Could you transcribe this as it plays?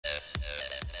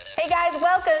guys,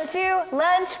 welcome to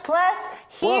Lunch Plus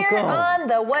here on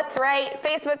the What's Right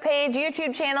Facebook page,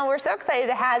 YouTube channel. We're so excited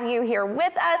to have you here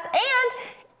with us, and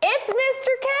it's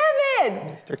Mr.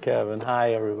 Kevin. Mr. Kevin.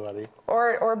 Hi, everybody.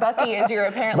 Or Bucky, as you're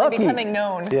apparently becoming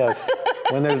known. Yes.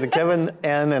 When there's a Kevin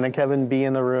N and a Kevin B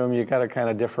in the room, you got to kind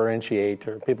of differentiate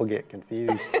or people get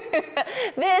confused.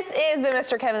 This is the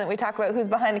Mr. Kevin that we talk about who's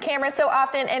behind the camera so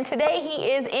often, and today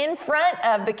he is in front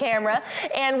of the camera,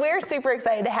 and we're super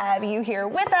excited to have you here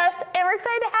with us, and we're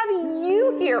excited to have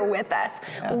you here with us.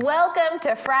 Yeah. Welcome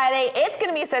to Friday. It's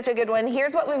going to be such a good one.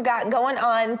 Here's what we've got going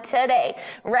on today.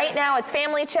 Right now, it's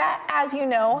family chat. As you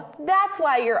know, that's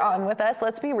why you're on with us.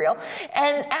 Let's be real.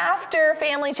 And after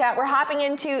family chat, we're hopping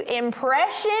into impressions,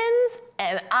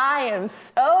 and I am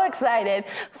so excited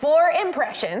for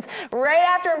impressions. Right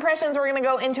after impressions, we're going to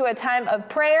go into a time of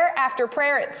prayer. After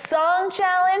prayer, it's song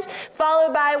challenge,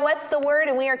 followed by what's the word,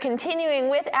 and we are continuing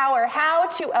with our how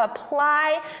to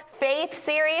apply faith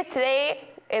series. Today,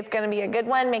 it's going to be a good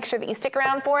one. Make sure that you stick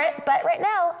around for it. But right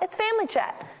now, it's family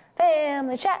chat.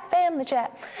 Family chat, family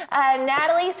chat.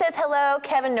 Natalie says hello.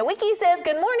 Kevin Nowicki says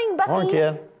good morning, Bucky. Morning,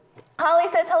 Kim. Holly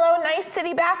says hello. Nice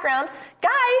city background.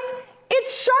 Guys,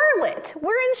 it's Charlotte.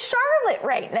 We're in Charlotte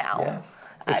right now. Yes.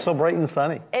 It's so bright and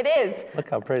sunny. It is.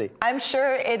 Look how pretty. I'm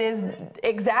sure it is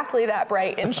exactly that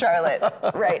bright in Charlotte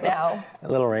right now. A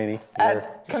little rainy. As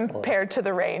compared to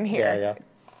the rain here. Yeah.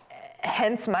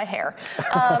 Hence my hair.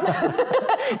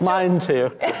 Mine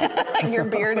too. Your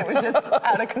beard, it was just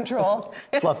out of control.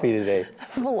 Fluffy today.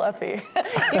 Fluffy.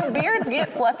 Do beards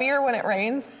get fluffier when it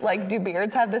rains? Like, do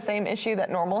beards have the same issue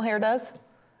that normal hair does?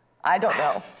 I don't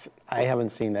know. I haven't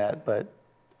seen that, but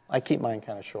I keep mine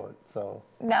kind of short, so.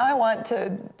 Now I want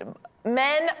to,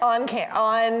 men on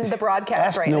the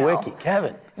broadcast right now. Ask Nowicki,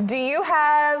 Kevin. Do you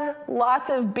have lots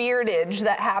of beardage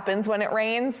that happens when it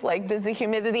rains? Like, does the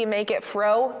humidity make it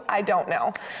fro? I don't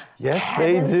know. Yes,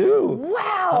 they do.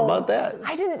 Wow. How about that?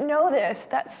 I didn't know this.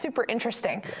 That's super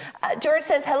interesting. Yes. George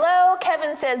says, hello.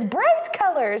 Kevin says, bright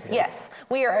colors. Yes,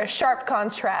 we are a sharp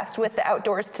contrast with the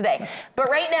outdoors today. But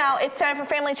right now, it's time for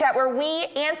Family Chat where we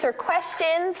answer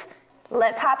questions.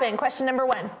 Let's hop in. Question number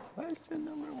one. Question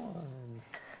number one.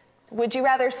 Would you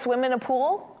rather swim in a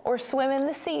pool or swim in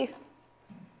the sea?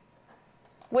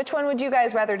 Which one would you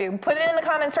guys rather do? Put it in the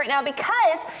comments right now,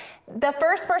 because the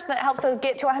first person that helps us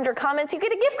get to 100 comments, you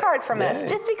get a gift card from us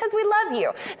just because we love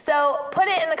you. So put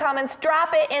it in the comments.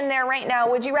 Drop it in there right now.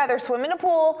 Would you rather swim in a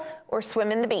pool or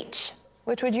swim in the beach?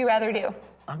 Which would you rather do?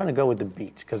 I'm going to go with the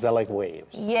beach because I like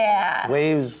waves. Yeah.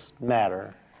 Waves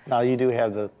matter. Now, you do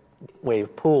have the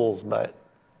wave pools, but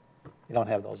you don't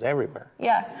have those everywhere.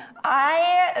 Yeah.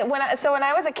 When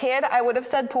I was a kid, I would have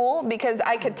said pool because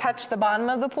I could touch the bottom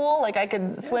of the pool. Like, I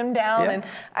could swim down, and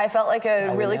I felt like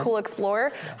a really cool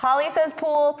explorer. Yeah. Holly says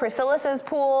pool. Priscilla says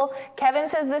pool. Kevin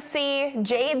says the sea.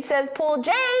 Jade says pool.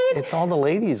 Jade! It's all the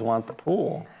ladies want the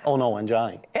pool. Oh, no, and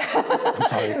Johnny. I'm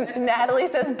sorry. Natalie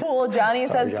says pool. Johnny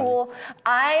says pool.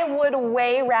 I would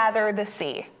way rather the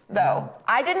sea, though.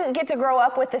 I didn't get to grow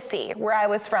up with the sea where I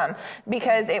was from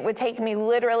because it would take me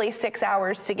literally 6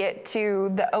 hours to get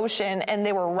to the ocean, and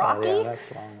they were rocky. Oh, yeah,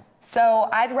 that's long. So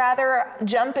I'd rather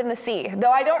jump in the sea,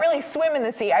 though I don't really swim in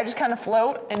the sea. I just kind of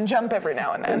float and jump every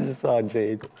now and then. I just saw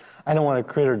Jade's. I don't want a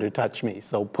critter to touch me,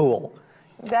 so pool.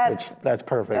 That's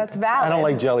perfect. That's valid. I don't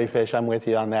like jellyfish. I'm with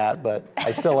you on that, but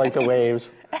I still like the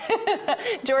waves.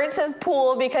 George says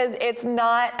pool because it's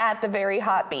not at the very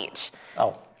hot beach.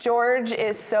 Oh. George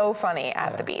is so funny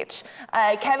at the beach.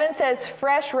 Kevin says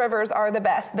fresh rivers are the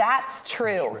best. That's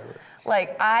true.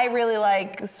 Like, I really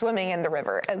like swimming in the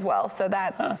river as well, so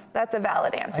that's a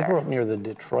valid answer. I grew up near the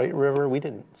Detroit River. We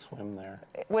didn't swim there.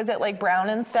 Was it like brown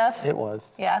and stuff? It was.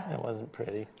 Yeah. It wasn't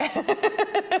pretty.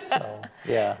 So,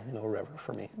 yeah, no river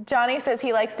for me. Johnny says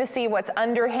he likes to see what's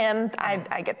under him.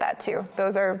 I get that too.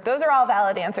 Those are all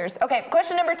valid answers. Okay,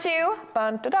 question number 2.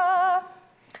 Bun-da-da.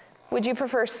 Would you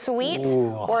prefer sweet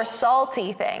or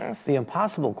salty things? The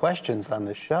impossible questions on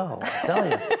the show, I tell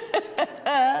you.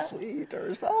 Sweet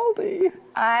or salty?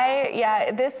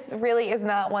 This really is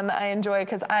not one that I enjoy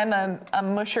because I'm a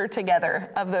musher together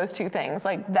of those two things.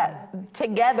 Like, that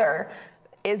together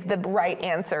is the right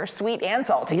answer, sweet and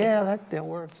salty. Yeah, that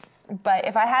works. But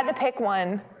if I had to pick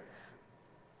one,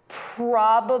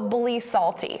 probably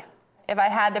salty. If I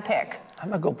had to pick. I'm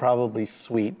going to go probably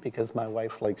sweet because my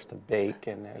wife likes to bake,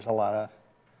 and there's a lot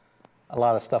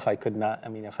of stuff I could not. I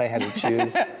mean, if I had to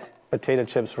choose potato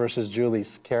chips versus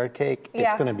Julie's carrot cake,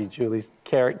 it's going to be Julie's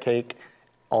carrot cake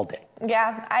all day.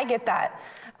 Yeah, I get that.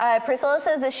 Priscilla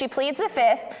says that she pleads the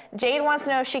fifth. Jade wants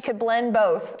to know if she could blend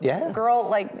both. Yeah. Girl,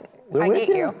 like, We're I with get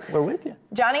you. you. We're with you.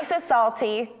 Johnny says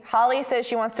salty. Holly says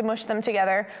she wants to mush them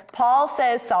together. Paul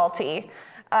says salty.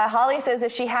 Holly says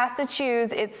if she has to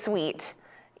choose, it's sweet.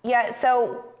 Yeah,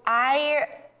 so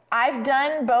I've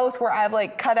done both where I've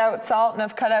like cut out salt and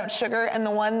I've cut out sugar, and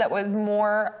the one that was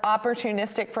more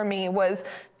opportunistic for me was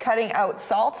cutting out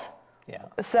salt. Yeah.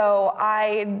 So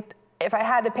if I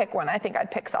had to pick one, I think I'd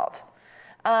pick salt.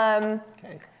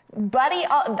 Okay. Buddy,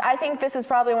 I think this is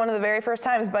probably one of the very first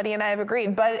times Buddy and I have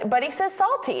agreed. But Buddy says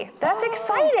salty. That's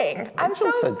exciting.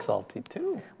 Rachel said salty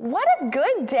too. What a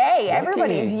good day.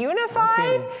 Everybody's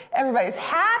unified. Everybody's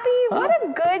happy. What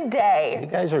a good day. You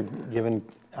guys are giving,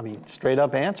 straight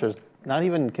up answers. Not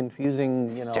even confusing,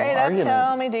 Straight arguments. up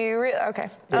tell me, do you okay.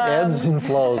 It ebbs and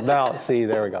flows. Now, see,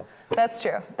 there we go. That's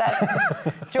true.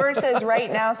 George says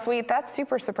right now, sweet. That's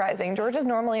super surprising. George is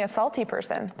normally a salty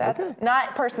person. That's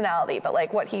not personality, but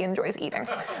like what he enjoys eating.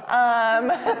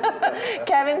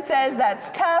 Kevin says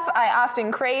that's tough. I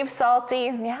often crave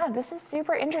salty. Yeah, this is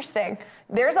super interesting.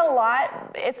 There's a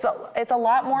lot. It's a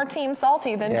lot more team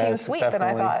salty than team sweet than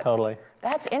I thought. Totally.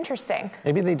 That's interesting.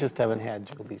 Maybe they just haven't had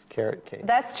Julie's carrot cake.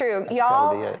 That's true. That's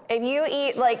Y'all, if you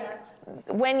eat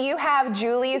when you have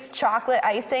Julie's chocolate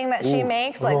icing that she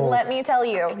makes, let me tell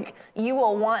you, you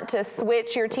will want to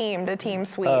switch your team to Team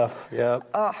Sweet. Yep.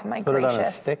 Oh, my Put gracious. it on a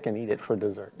stick and eat it for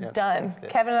dessert. Yes, Done.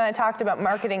 Kevin and I talked about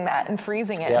marketing that and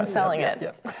freezing it and selling it.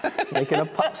 Yep. Making a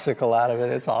popsicle out of it.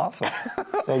 It's awesome.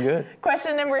 So good.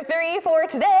 Question number 3 for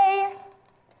today.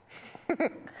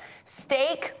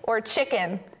 Steak or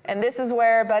chicken? And this is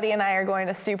where Buddy and I are going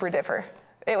to super differ.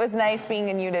 It was nice being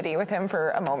in unity with him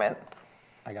for a moment.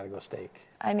 I gotta go steak.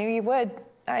 I knew you would.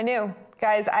 I knew.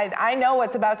 Guys, I know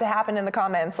what's about to happen in the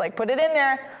comments. Put it in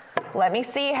there. Let me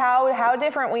see how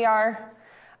different we are.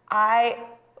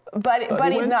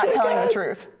 Buddy's not telling the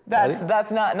truth.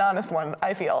 That's not an honest one,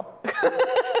 I feel.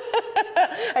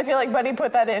 I feel like Buddy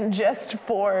put that in just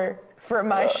for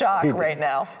my shock right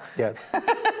now. Yes.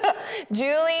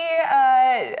 Julie,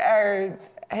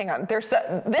 hang on.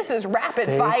 This is rapid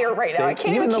fire right now. I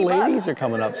can't even keep up. Even the ladies are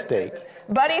coming up steak.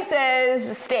 Buddy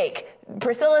says steak.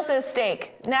 Priscilla says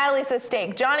steak. Natalie says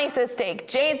steak. Johnny says steak.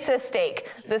 Jade says steak.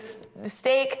 The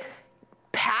steak.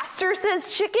 Pastor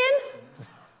says chicken.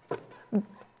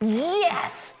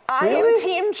 Yes, I am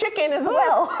team chicken as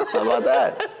well. How about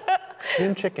that?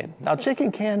 Team chicken. Now, chicken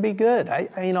can be good.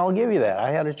 I'll give you that.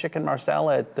 I had a chicken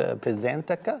marsala at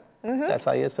Pizantica. That's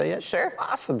how you say it? Sure.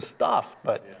 Awesome stuff.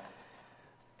 But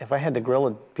if I had to grill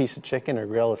a piece of chicken or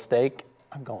grill a steak,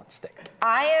 I'm going steak.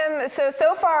 I am,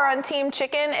 so far on Team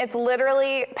Chicken, it's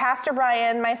literally Pastor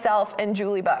Brian, myself, and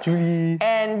Julie Buck.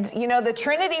 And, the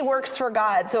Trinity works for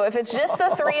God. So if it's just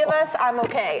the three of us, I'm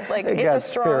okay. It's a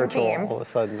strong team. All of a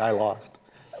sudden, I lost.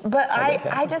 But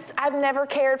I've never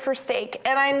cared for steak.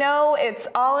 And I know it's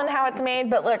all in how it's made,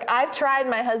 but look, I've tried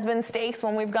my husband's steaks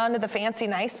when we've gone to the fancy,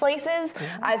 nice places.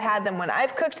 I've had them when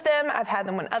I've cooked them. I've had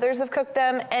them when others have cooked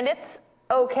them. And it's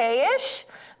okay-ish.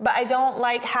 But I don't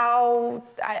like how,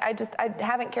 I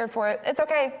haven't cared for it. It's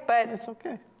okay, but it's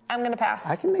okay. I'm going to pass.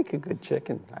 I can make a good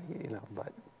chicken,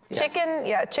 but.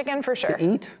 Yeah. Chicken for sure. To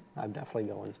eat, I'm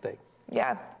definitely going steak.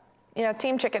 Yeah,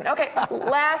 team chicken. Okay,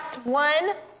 last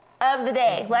one of the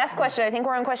day. Last question. I think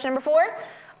we're on question number 4.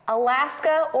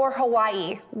 Alaska or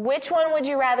Hawaii? Which one would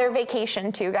you rather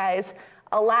vacation to, guys?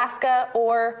 Alaska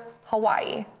or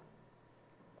Hawaii?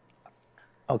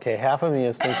 Okay, half of me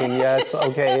is thinking, yes,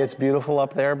 okay, it's beautiful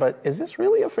up there, but is this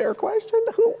really a fair question?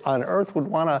 Who on earth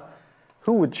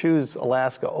who would choose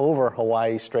Alaska over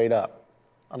Hawaii straight up?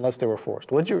 Unless they were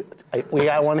forced. We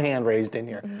got one hand raised in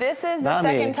here. This is the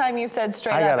second time you've said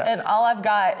straight up, and all I've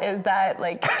got is that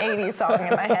 80s song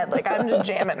in my head. I'm just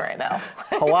jamming right now.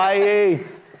 Hawaii,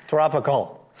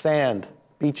 tropical, sand,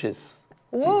 beaches.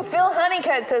 Woo, Phil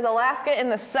Honeycutt says Alaska in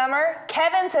the summer.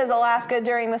 Kevin says Alaska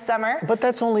during the summer. But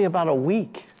that's only about a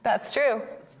week. That's true.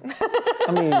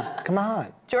 Come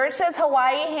on. George says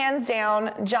Hawaii, hands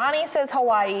down. Johnny says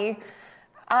Hawaii.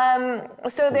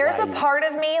 So there's a part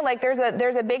of me,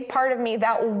 there's a big part of me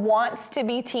that wants to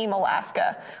be Team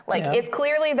Alaska. It's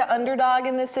clearly the underdog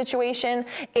in this situation.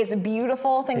 It's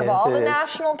beautiful. Think of all the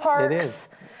national parks. It is.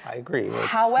 I agree.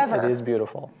 However, it is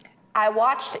beautiful. I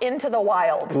watched Into the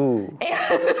Wild. Ooh.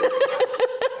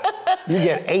 You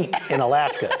get 8 in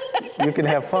Alaska. You can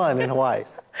have fun in Hawaii.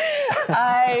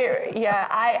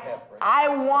 I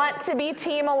want to be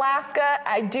Team Alaska.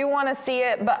 I do want to see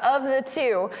it, but of the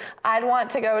two, I'd want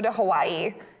to go to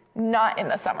Hawaii, not in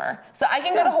the summer. So I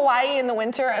can go to Hawaii in the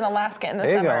winter and Alaska in the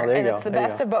summer, and it's the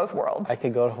best of both worlds. I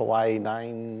could go to Hawaii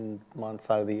 9 months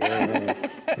out of the year and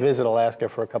then visit Alaska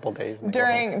for a couple days.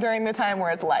 During the time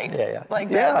where it's light. Yeah.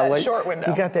 That short window.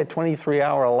 You got that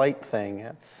 23-hour light thing.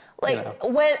 Like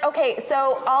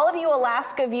so all of you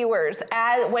Alaska viewers,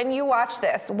 when you watch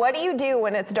this, what do you do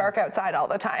when it's dark outside all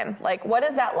the time? Like, what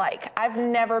is that like? I've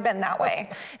never been that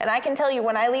way. And I can tell you,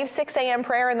 when I leave 6 a.m.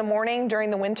 prayer in the morning during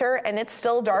the winter and it's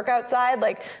still dark outside,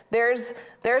 like there's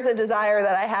a desire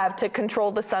that I have to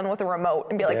control the sun with a remote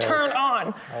and be like, turn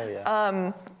on. Oh,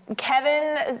 yeah.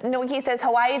 Kevin Nowicki says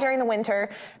Hawaii during the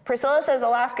winter. Priscilla says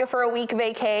Alaska for a week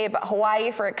vacay, but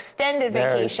Hawaii for extended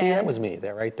vacation. See, that was me.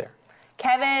 They're right there.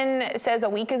 Kevin says a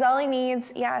week is all he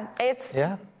needs. Yeah,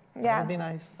 that would be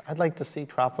nice. I'd like to see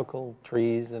tropical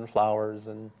trees and flowers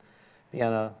and be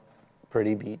on a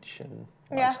pretty beach and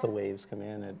watch the waves come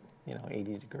in at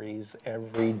 80 degrees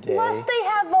every day. Plus, they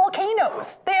have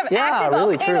volcanoes. They have active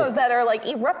volcanoes that are like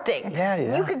erupting.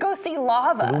 Yeah. You could go see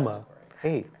lava. Luma.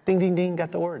 Hey, ding, ding, ding,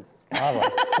 got the word. Lava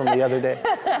from the other day.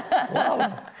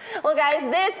 Lava. Well, guys,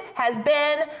 this has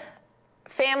been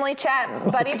Family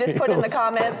Chat. Buddy just put in the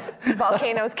comments,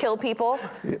 volcanoes kill people.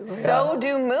 So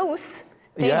do moose.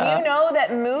 Did you know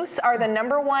that moose are the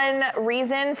 #1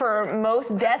 reason for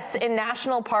most deaths in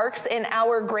national parks in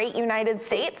our great United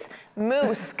States?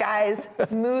 Moose, guys.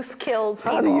 Moose kills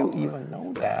people. How do you even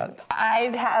know that?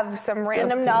 I have some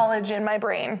random knowledge in my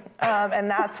brain, and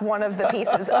that's one of the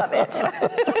pieces of it. Sorry,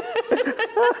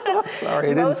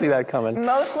 I didn't see that coming.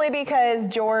 Mostly because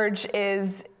George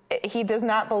has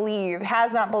not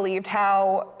believed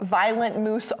how violent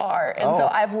moose are. And so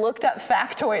I've looked up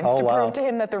factoids to prove to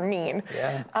him that they're mean.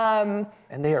 Yeah.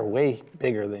 And they are way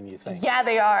bigger than you think. Yeah,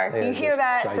 they are. You hear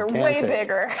that? Gigantic. They're way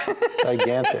bigger.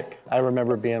 Gigantic. I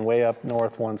remember being way up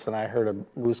north once and I heard a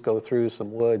moose go through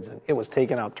some woods and it was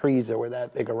taking out trees that were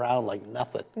that big around like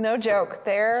nothing. No joke.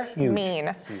 They're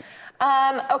mean. Huge.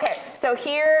 Okay, so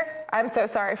here, I'm so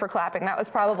sorry for clapping. That was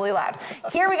probably loud.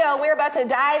 Here we go. We're about to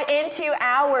dive into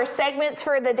our segments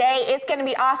for the day. It's going to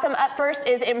be awesome. Up first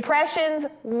is Impressions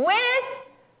with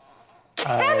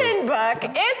Kevin Buck.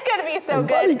 It's going to be so good.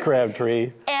 Buddy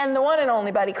Crabtree. And the one and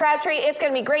only Buddy Crabtree. It's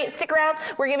going to be great. Stick around.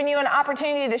 We're giving you an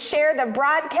opportunity to share the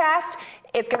broadcast.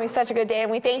 It's going to be such a good day,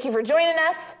 and we thank you for joining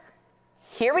us.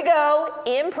 Here we go.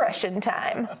 Impression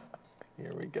time.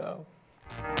 Here we go.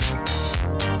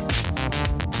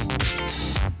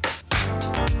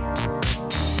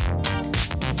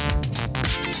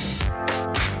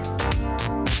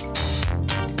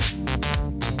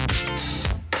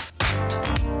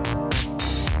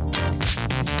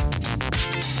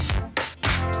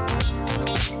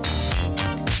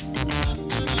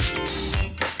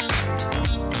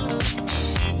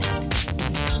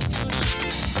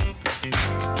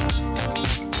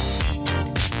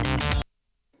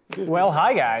 Well,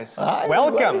 hi guys. Hi,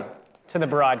 welcome everybody. To the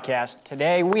broadcast.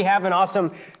 Today we have an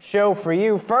awesome show for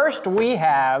you. First, we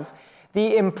have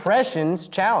the Impressions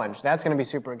Challenge. That's going to be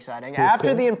super exciting.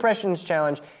 After the Impressions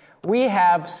Challenge, we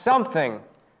have something.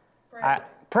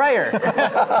 Prayer.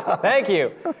 Thank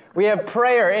you. We have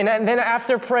prayer. And then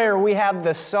after prayer, we have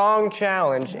the Song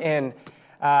Challenge. And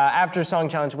after Song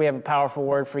Challenge, we have a powerful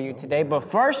word for you today. But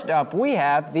first up, we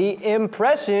have the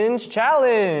Impressions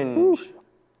Challenge. Ooh.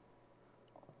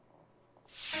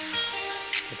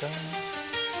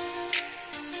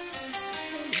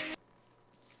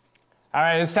 All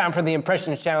right, it's time for the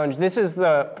Impressions Challenge. This is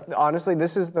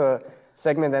the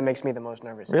segment that makes me the most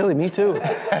nervous. Really, me too.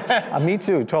 Me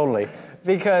too, totally.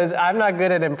 Because I'm not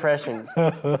good at impressions,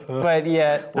 but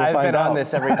yet I've been on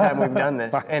this every time we've done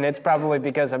this, and it's probably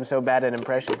because I'm so bad at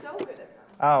impressions. So good at them.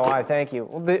 Oh, why? Thank you.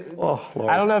 Well,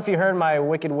 I don't know if you heard my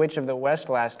Wicked Witch of the West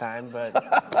last time, but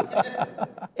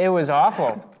it was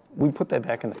awful. We put that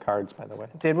back in the cards, by the way.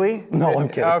 Did we? No, I'm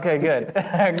kidding. Okay, good.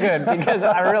 Good, because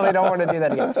I really don't want to do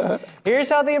that again. Here's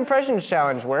how the Impressions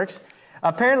Challenge works.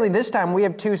 Apparently, this time we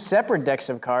have 2 separate decks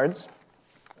of cards.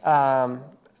 I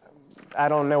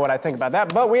don't know what I think about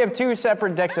that, but we have 2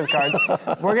 separate decks of cards.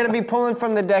 We're going to be pulling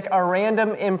from the deck a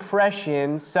random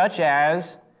impression, such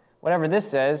as whatever this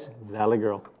says. Valley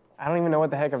Girl. I don't even know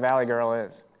what the heck a Valley Girl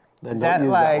is. Then don't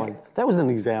use that one. That was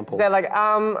an example. Is that like,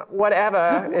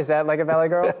 whatever? Is that like a Valley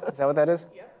Girl? Is that what that is?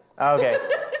 Okay.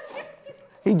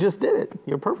 He just did it.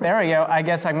 You're perfect. There we go. I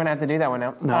guess I'm going to have to do that one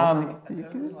now. No.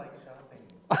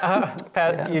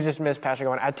 You just missed Patrick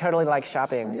going, I totally like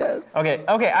shopping. Yes. Okay,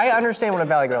 I understand what a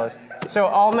Valley Girl is. So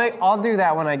I'll do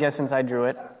that one, I guess, since I drew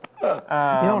it. You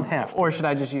don't have to. Or should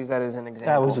I just use that as an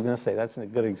example? I was going to say, that's a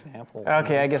good example.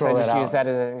 Okay, I guess I just use that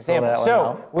as an example.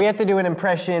 So we have to do an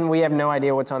impression. We have no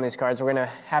idea what's on these cards. We're going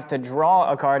to have to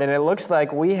draw a card, and it looks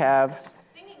like we have...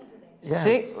 Yes.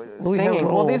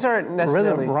 Singing. Well, these aren't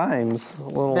necessarily... Rhythm rhymes.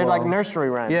 They're like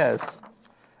nursery rhymes. Yes.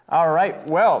 All right,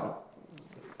 well...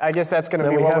 I guess that's going to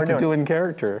be what we're doing. We have to do in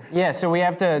character. Yeah, so we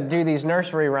have to do these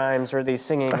nursery rhymes or these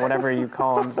singing, whatever you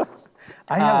call them.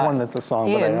 I have one that's a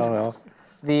song, but I don't know.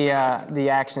 The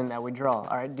action that we draw.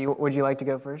 All right. Would you like to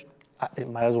go first?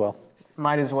 Might as well.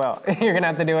 Might as well. You're gonna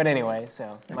have to do it anyway,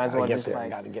 so might as well just I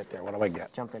gotta get there. What do I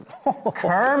get? jump in.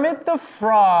 Kermit the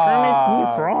Frog.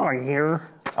 Kermit the Frog here.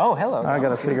 Oh, hello. I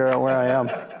gotta figure out where I am.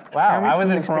 Wow, Kermit I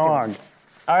wasn't the expecting. Frog.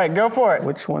 All right, go for it.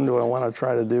 Which one do I want to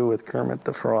try to do with Kermit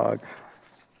the Frog?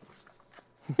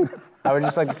 I would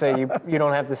just like to say you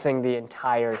don't have to sing the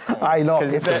entire thing. I know,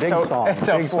 'cause it's a big song. It's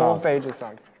a Big full song. page of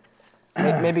songs.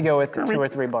 Maybe go with 2 or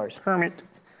 3 bars. Kermit.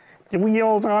 The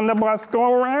wheels on the bus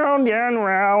go round and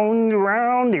round,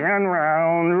 round and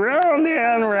round, round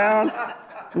and round.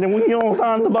 The wheels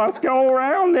on the bus go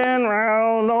round and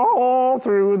round all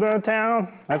through the town.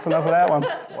 That's enough of that one.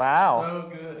 Wow.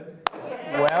 So good.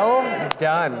 Well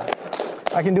done.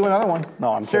 I can do another one.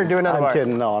 No, I'm Sure, kidding. do another I'm bar.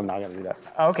 kidding. No, I'm not going to do that.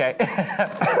 Okay.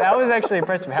 That was actually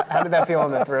impressive. How did that feel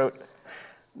in the throat?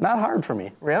 Not hard for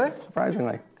me, Really?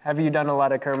 surprisingly. Have you done a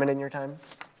lot of Kermit in your time?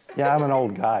 Yeah, I'm an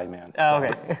old guy, man. Oh,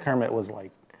 okay. Kermit was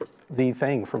like the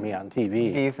thing for me on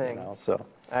TV. The thing. You know, so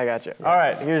I got you. All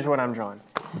right, here's what I'm drawing.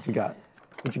 what you got?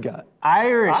 What you got?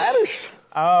 Irish. Irish.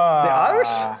 Oh. The Irish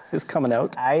is coming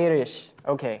out. Irish.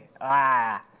 Okay.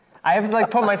 I have to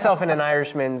put myself in an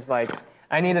Irishman's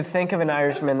I need to think of an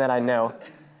Irishman that I know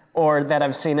or that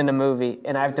I've seen in a movie,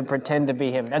 and I have to pretend to be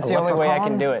him. That's the only way I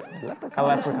can do it.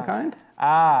 Leprechaun of some kind?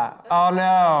 Oh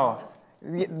no.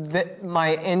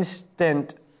 My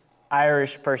instant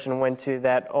Irish person went to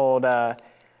that old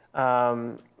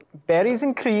berries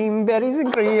and cream, berries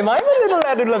and cream. I'm a little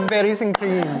lad who loves berries and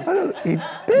cream. You don't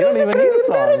Berries and even cream, need a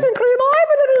song. berries and cream. I'm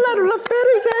a little lad who loves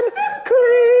berries and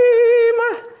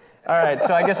cream. All right,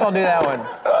 so I guess I'll do that one.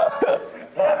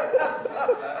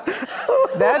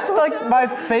 That's my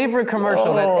favorite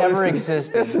commercial that ever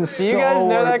existed. This is Do you guys so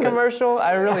know that worth it. commercial?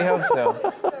 I really hope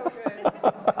so.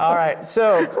 All right,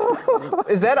 so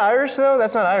is that Irish though?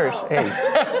 That's not Irish.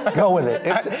 Hey, go with it.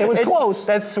 It was close.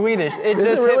 That's Swedish. It Is it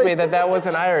just really? hit me that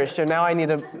wasn't Irish, so now I need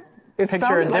to It picture a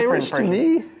sounded different Irish person. to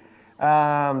me.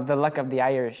 The luck of the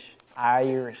Irish.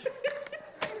 Irish.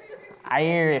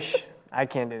 I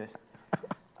can't do this.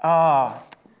 Oh,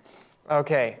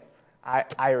 okay.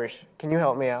 Irish. Can you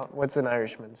help me out? What's an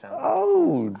Irishman sound?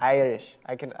 Oh, Irish.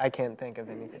 I can't think of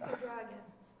anything.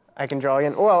 I can draw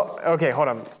again. Well, okay, hold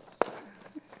on.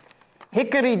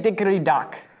 Hickory dickory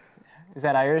dock. Is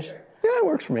that Irish? yeah, it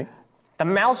works for me. The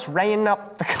mouse ran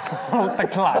up the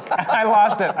clock. I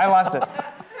lost it.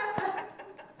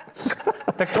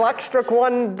 The clock struck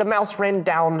 1, the mouse ran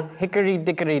down, hickory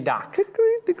dickory dock.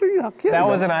 Hickory dickory dock. Yeah, That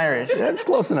wasn't Irish. That's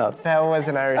close enough. That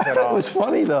wasn't Irish at It all. was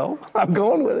funny though. I'm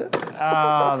going with it.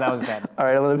 Oh, that was bad. All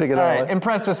right, I'm gonna pick it All up. right,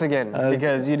 impress us again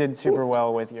because you did super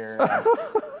well with your.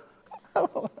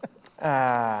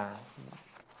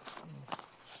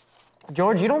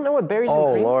 George, you don't know what berries and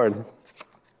Oh cream? Lord.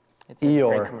 It's a great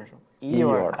Eeyore. commercial.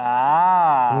 Eeyore.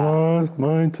 Ah. Lost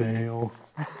my tail.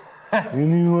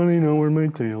 Anybody know where my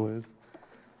tail is?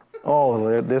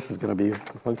 Oh, this is gonna be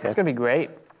okay. It's gonna be great.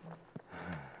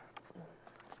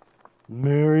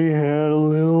 Mary had a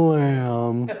little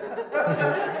lamb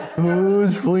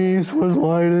whose fleece was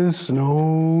white as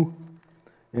snow.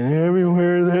 And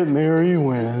everywhere that Mary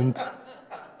went,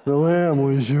 the lamb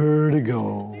was sure to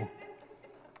go.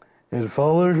 It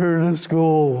followed her to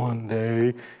school one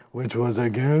day, which was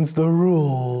against the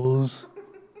rules.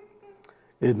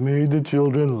 It made the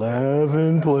children laugh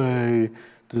and play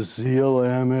to see a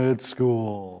lamb at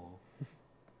school.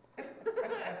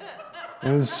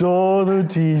 And so the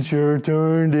teacher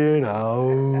turned it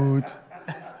out,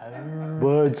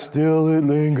 but still it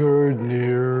lingered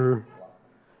near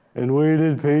and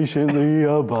waited patiently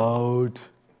about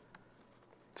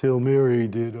till Mary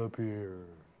did appear.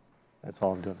 That's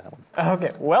all I'm doing that one.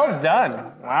 Okay, well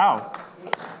done. Wow,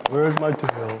 Where's my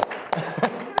tail?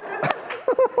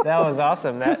 that was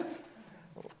awesome.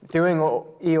 Doing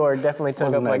Eeyore definitely took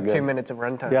Wasn't up that good? 2 minutes of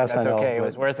runtime. Yes, That's I know, okay. It but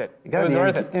was worth it. You It gotta was be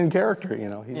worth it. in character, you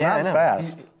know. He's Yeah, I not know.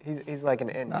 fast. He's like an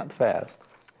inn. Not fast.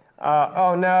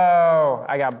 Oh no,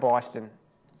 I got Boston.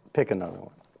 Pick another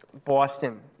one.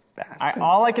 Boston. Boston.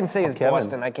 All I can say is Kevin.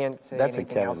 Boston. I can't say That's a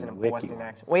anything else in a Kevin Wiki Boston one.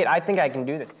 accent. Wait, I think I can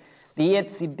do this. The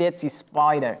itsy bitsy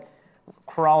spider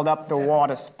crawled up the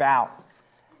water spout.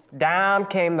 Down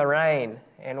came the rain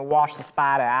and washed the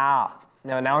spider out.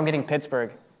 No, now I'm getting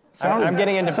Pittsburgh. I'm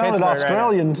getting into sounded Pittsburgh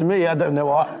Australian to me. I don't know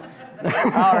what. right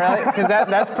now. Oh, really? Because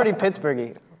that's pretty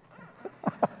Pittsburghy.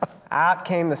 Out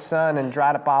came the sun and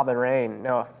dried up all the rain.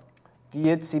 No, the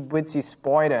itsy bitsy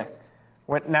spider.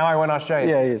 Now I went Australian.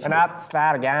 Yeah, you And out the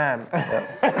spider again.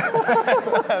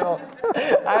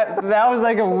 That was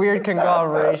like a weird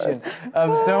conglomeration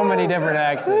of so many different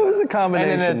accents. It was a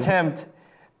combination. And an attempt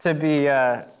to be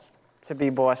to be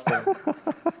Boston.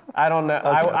 I don't know. Okay.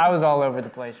 I was all over the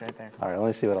place right there. All right, let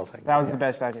me see what else I can do. That was the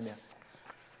best I could do.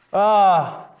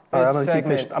 All right, I'm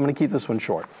gonna keep this one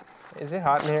short. Is it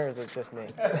hot in here, or is it just me?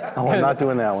 Oh, I'm not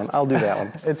doing that one. I'll do that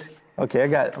one. It's okay.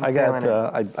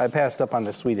 I passed up on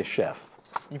the Swedish Chef.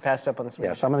 You passed up on the Swedish.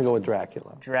 Yes, I'm gonna go with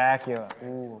Dracula. Dracula.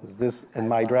 Ooh. In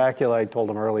my Dracula, I told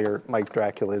him earlier, Mike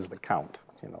Dracula is the Count.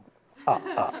 You know.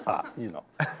 You know.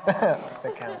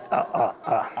 The Count.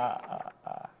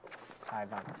 Hi,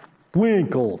 Bob.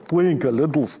 Twinkle, twinkle,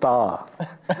 little star,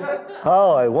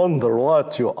 how I wonder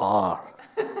what you are.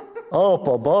 Up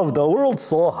above the world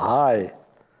so high,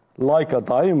 like a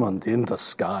diamond in the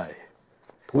sky.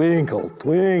 Twinkle,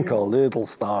 twinkle, little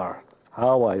star,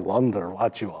 how I wonder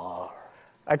what you are.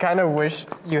 I kind of wish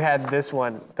you had this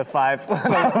one, the 5.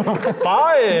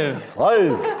 5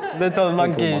 little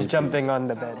monkeys jumping on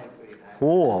the bed.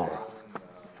 4,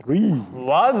 3.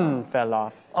 1 fell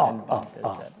off and bumped his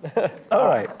head. All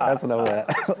right, that's enough of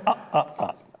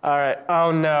that. All right.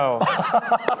 Oh no.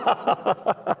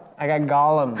 I got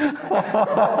Gollum.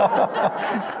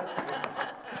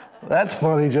 That's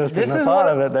funny, just in the thought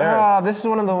of it there. Oh, this is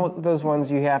one of those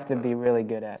ones you have to be really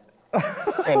good at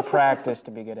and practice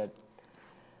to be good at.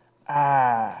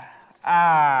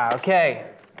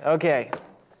 Okay.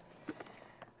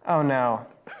 Oh no.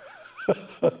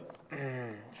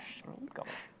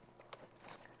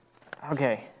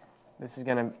 Okay. This is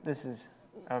gonna be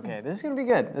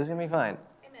good. This is gonna be fine.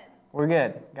 Amen. We're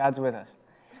good. God's with us.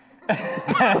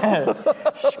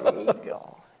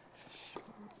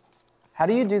 How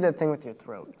do you do that thing with your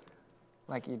throat?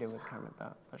 Like you did with Kermit,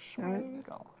 though.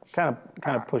 Kind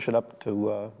of push it up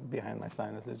to behind my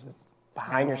sinuses.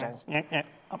 Behind your sinuses? Yeah,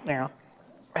 up there.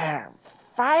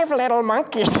 5 little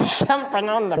monkeys jumping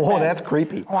on the bed. Oh, that's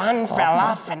creepy. One fell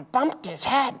off and bumped his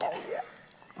head.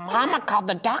 Mama called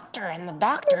the doctor, and the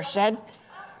doctor said,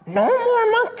 "No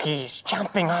more monkeys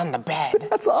jumping on the bed."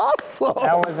 That's awesome.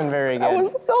 That wasn't very good.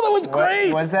 That was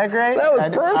great. Was that great? That was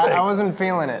perfect. I wasn't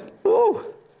feeling it. Ooh.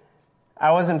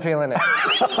 I wasn't feeling it.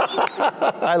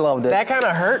 I loved it. That kind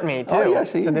of hurt me, too,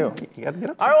 to do. You got to get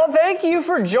up. All right, well, thank you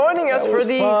for joining us for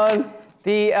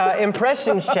the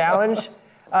Impressions Challenge.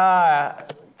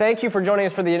 Thank you for joining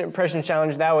us for the Impressions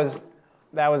Challenge. That was.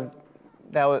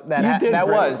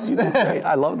 You did great.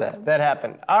 I love that. That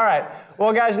happened. All right.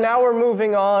 Well, guys, now we're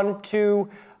moving on to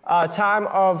a time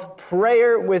of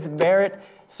prayer with Barrett.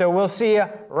 So we'll see you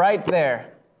right there.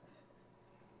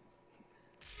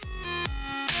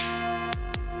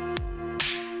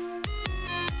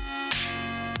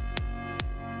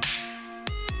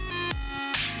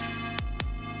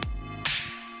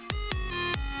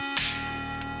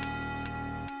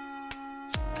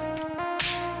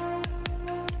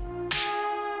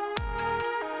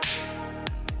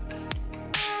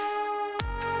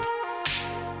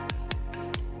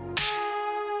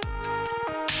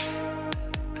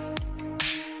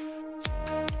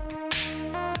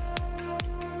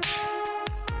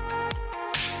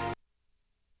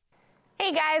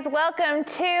 Hey guys, welcome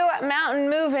to Mountain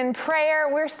Move in Prayer.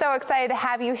 We're so excited to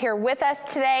have you here with us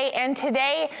today. And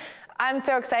today, I'm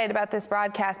so excited about this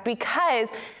broadcast because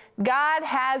God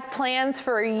has plans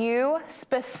for you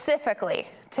specifically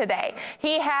today.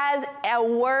 He has a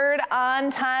word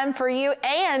on time for you.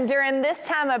 And during this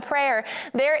time of prayer,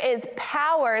 there is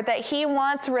power that He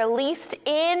wants released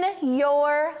in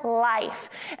your life.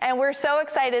 And we're so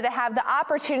excited to have the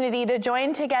opportunity to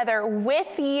join together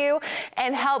with you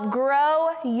and help grow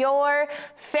your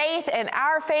faith and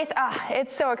our faith.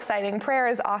 It's so exciting. Prayer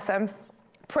is awesome.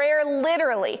 Prayer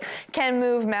literally can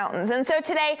move mountains. And so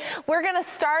today we're going to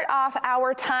start off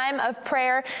our time of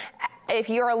prayer. If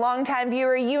you're a longtime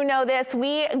viewer, you know this.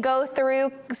 We go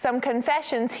through some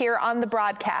confessions here on the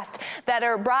broadcast that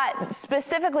are brought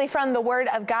specifically from the Word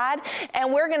of God,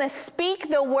 and we're going to speak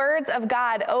the words of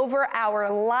God over our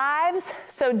lives.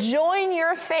 So join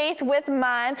your faith with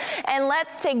mine, and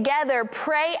let's together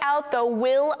pray out the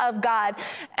will of God.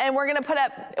 And we're going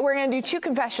to do 2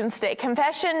 confessions today.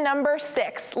 Confession number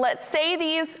 6. Let's say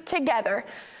these together.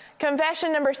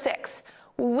 Confession number 6.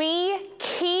 We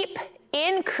keep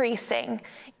increasing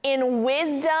in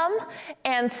wisdom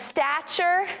and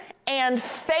stature and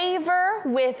favor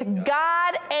with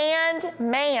God and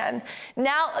man.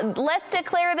 Now, let's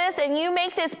declare this, and you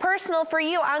make this personal for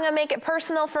you. I'm going to make it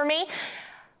personal for me.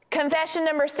 Confession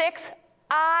number 6.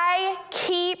 I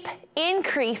keep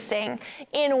increasing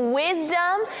in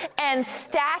wisdom and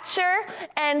stature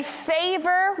and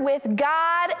favor with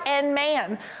God and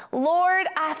man. Lord,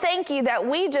 I thank you that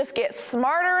we just get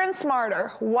smarter and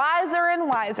smarter, wiser and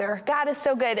wiser. God is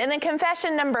so good. And then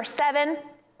confession number 7,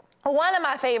 one of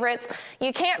my favorites,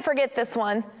 you can't forget this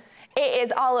one. It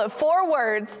is all of 4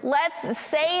 words. Let's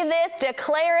say this,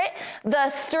 declare it. The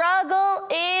struggle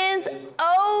is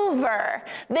over.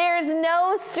 There's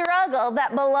no struggle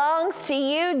that belongs to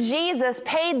you. Jesus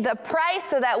paid the price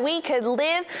so that we could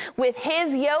live with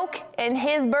his yoke and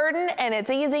his burden, and it's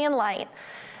easy and light.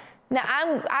 Now,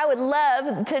 I would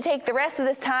love to take the rest of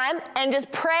this time and just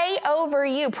pray over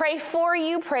you, pray for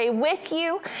you, pray with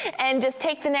you, and just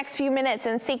take the next few minutes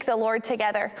and seek the Lord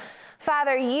together.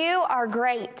 Father, you are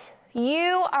great.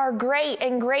 You are great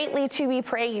and greatly to be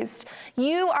praised.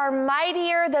 You are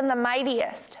mightier than the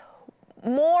mightiest,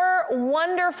 more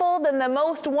wonderful than the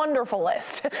most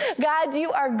wonderfulest. God,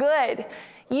 you are good.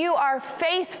 You are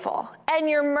faithful, and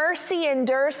your mercy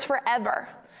endures forever.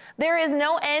 There is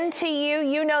no end to you.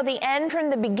 You know the end from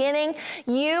the beginning.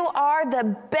 You are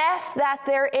the best that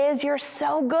there is. You're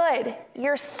so good.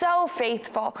 You're so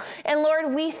faithful. And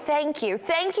Lord, we thank you.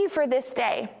 Thank you for this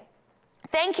day.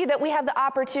 Thank you that we have the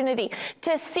opportunity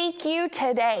to seek you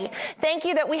today. Thank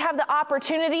you that we have the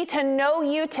opportunity to know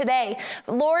you today.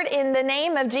 Lord, in the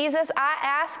name of Jesus, I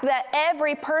ask that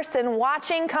every person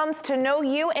watching comes to know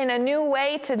you in a new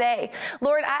way today.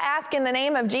 Lord, I ask in the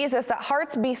name of Jesus that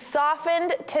hearts be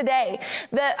softened today,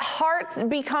 that hearts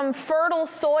become fertile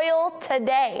soil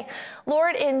today.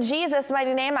 Lord, in Jesus'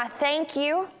 mighty name, I thank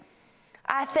you.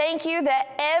 I thank you that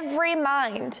every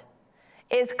mind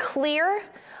is clear.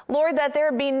 Lord, that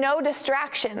there be no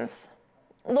distractions.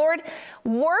 Lord,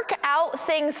 work out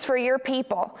things for your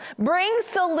people. Bring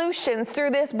solutions through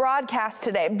this broadcast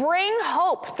today. Bring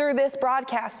hope through this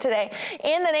broadcast today.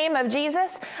 In the name of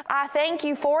Jesus, I thank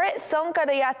you for it.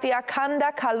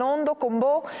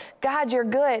 God, you're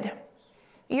good.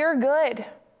 You're good.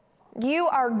 You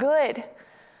are good.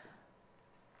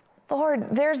 Lord,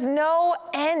 there's no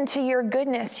end to your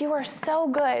goodness. You are so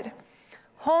good.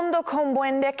 You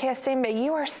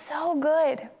are so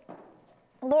good.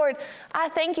 Lord, I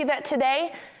thank you that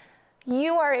today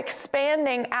you are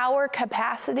expanding our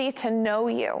capacity to know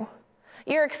you.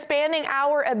 You're expanding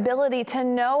our ability to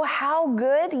know how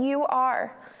good you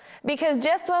are. Because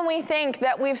just when we think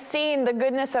that we've seen the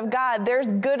goodness of God, there's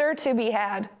gooder to be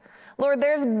had. Lord,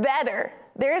 there's better,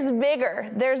 there's bigger,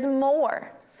 there's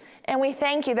more. And we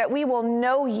thank you that we will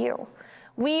know you.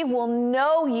 We will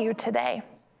know you today.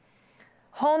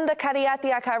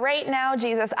 Right now,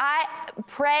 Jesus, I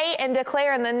pray and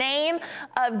declare in the name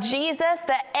of Jesus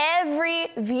that every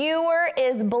viewer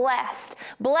is blessed.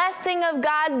 Blessing of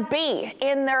God be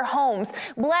in their homes.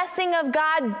 Blessing of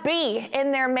God be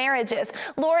in their marriages.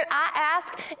 Lord, I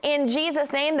ask in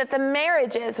Jesus' name that the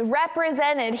marriages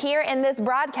represented here in this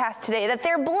broadcast today, that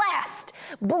they're blessed,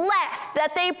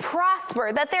 that they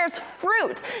prosper, that there's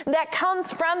fruit that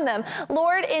comes from them.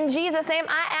 Lord, in Jesus' name,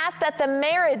 I ask that the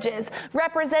marriages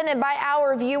represented by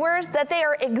our viewers, that they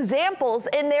are examples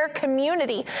in their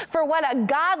community for what a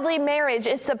godly marriage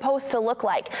is supposed to look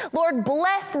like. Lord,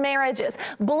 bless marriages,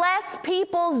 bless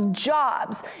people's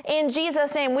jobs. In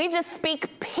Jesus' name, we just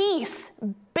speak peace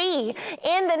be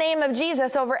in the name of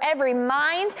Jesus over every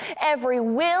mind, every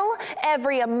will,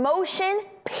 every emotion.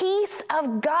 Peace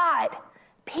of God.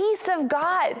 Peace of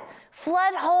God.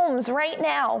 Flood homes right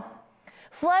now.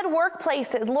 Flood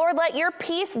workplaces. Lord, let your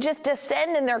peace just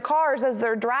descend in their cars as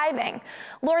they're driving.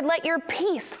 Lord, let your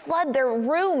peace flood their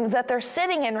rooms that they're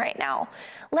sitting in right now.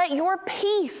 Let your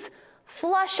peace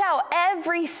flush out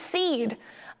every seed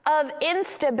of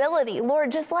instability.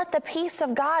 Lord, just let the peace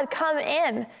of God come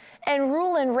in and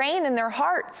rule and reign in their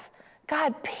hearts.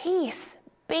 God, peace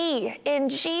be in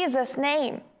Jesus'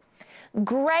 name.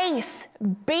 Grace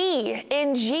be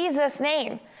in Jesus'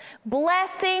 name.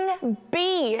 Blessing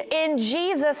be in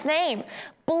Jesus' name.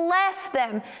 Bless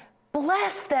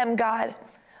them, God.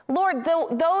 Lord,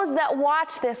 those that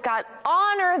watch this, God,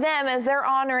 honor them as they're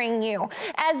honoring you.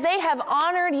 As they have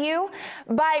honored you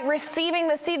by receiving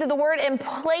the seed of the word and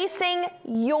placing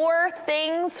your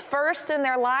things first in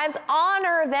their lives,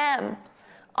 honor them.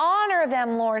 Honor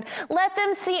them, Lord. Let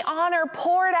them see honor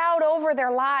poured out over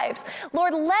their lives.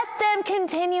 Lord, let them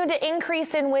continue to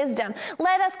increase in wisdom.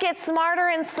 Let us get smarter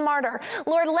and smarter.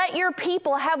 Lord, let your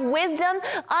people have wisdom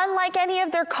unlike any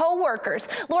of their coworkers.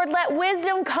 Lord, let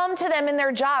wisdom come to them in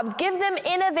their jobs. Give them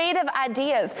innovative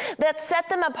ideas that set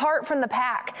them apart from the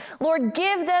pack. Lord,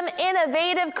 give them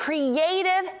innovative,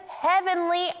 creative,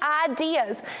 heavenly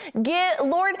ideas.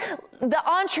 Lord, the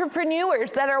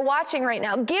entrepreneurs that are watching right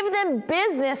now, give them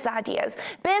business ideas,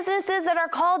 businesses that are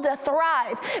called to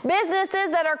thrive, businesses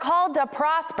that are called to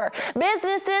prosper,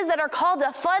 businesses that are called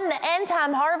to fund the end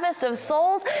time harvest of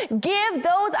souls. Give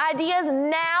those ideas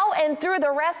now and through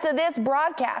the rest of this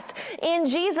broadcast. In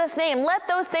Jesus' name, let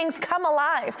those things come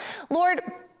alive. Lord,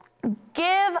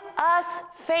 Give us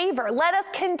favor. Let us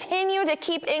continue to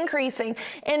keep increasing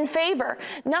in favor,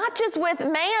 not just with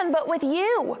man, but with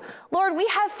you. Lord, we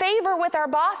have favor with our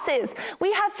bosses.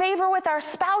 We have favor with our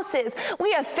spouses.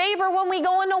 We have favor when we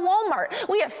go into Walmart.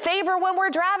 We have favor when we're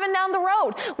driving down the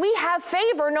road. We have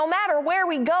favor no matter where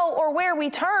we go or where we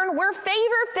turn. We're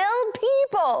favor-filled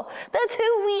people. That's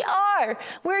who we are.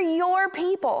 We're your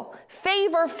people,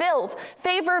 favor-filled,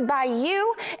 favored by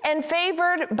you and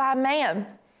favored by man.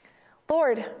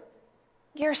 Lord,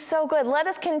 you're so good. Let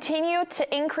us continue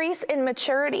to increase in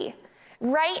maturity.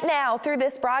 Right now, through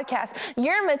this broadcast,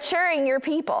 you're maturing your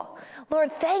people.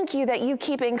 Lord, thank you that you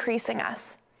keep increasing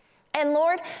us. And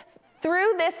Lord,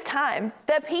 through this time,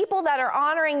 the people that are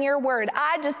honoring your word,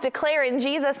 I just declare in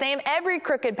Jesus' name, every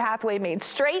crooked pathway made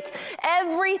straight,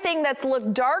 everything that's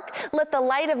looked dark, let the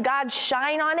light of God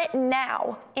shine on it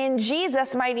now. In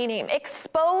Jesus' mighty name,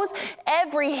 expose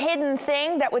every hidden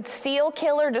thing that would steal,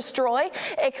 kill, or destroy.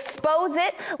 Expose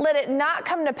it. Let it not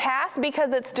come to pass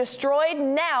because it's destroyed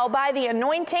now by the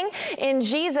anointing in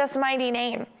Jesus' mighty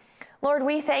name. Lord,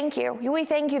 we thank you. We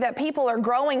thank you that people are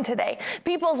growing today.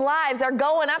 People's lives are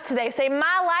going up today. Say,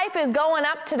 my life is going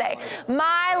up today.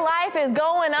 My life is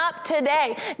going up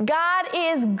today. God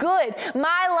is good.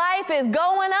 My life is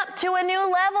going up to a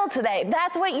new level today.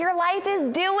 That's what your life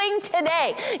is doing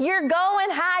today. You're going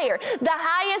higher. The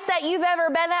highest that you've ever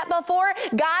been at before,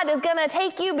 God is going to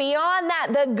take you beyond that.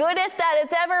 The goodest that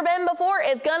it's ever been before,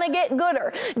 it's going to get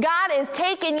gooder. God is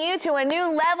taking you to a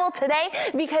new level today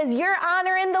because you're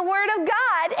honoring the word of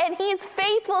God, and he's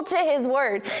faithful to his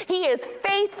word. He is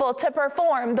faithful to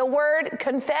perform the word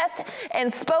confessed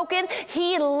and spoken.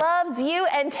 He loves you,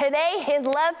 and today his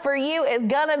love for you is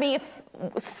gonna be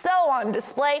so on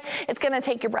display, it's gonna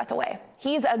take your breath away.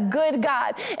 He's a good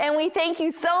God, and we thank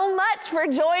you so much for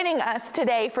joining us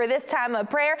today for this time of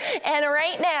prayer. And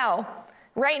right now,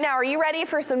 are you ready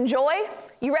for some joy?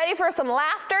 You ready for some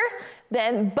laughter?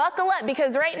 Then buckle up,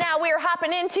 because right now we are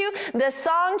hopping into the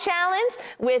song challenge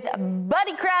with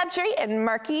Buddy Crabtree and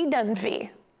Marky Dunphy.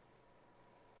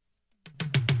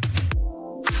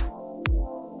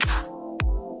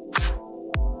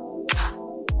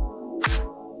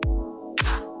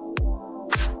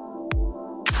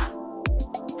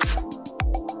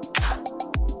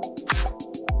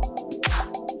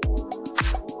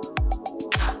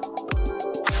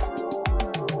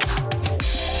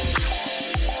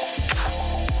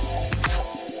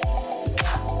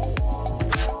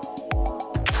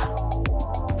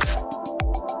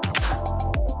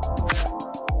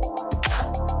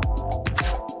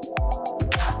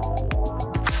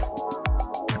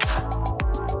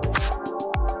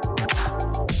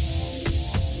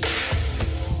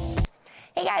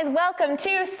 Welcome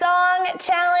to Song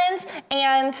Challenge,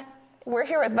 and we're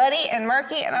here with Buddy and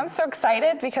Marky, and I'm so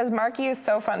excited because Marky is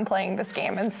so fun playing this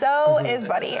game, and so is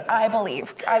Buddy, I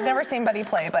believe. I've never seen Buddy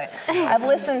play, but I've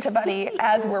listened to Buddy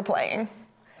as we're playing.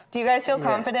 Do you guys feel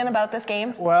confident about this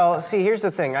game? Well, see, here's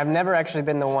the thing. I've never actually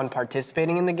been the one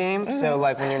participating in the game. So,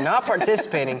 like, when you're not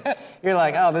participating, you're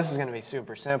like, oh, this is going to be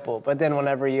super simple. But then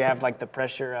whenever you have, like, the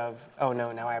pressure of, oh,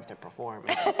 no, now I have to perform.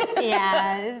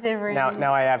 Yeah, it's different.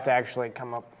 Now I have to actually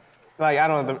come up. Like, I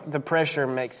don't know, the pressure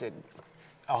makes it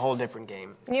a whole different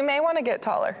game. You may want to get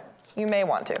taller. You may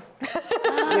want to.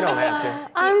 You don't have to.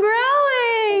 I'm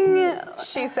growing.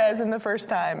 She says in the first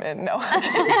time, and no.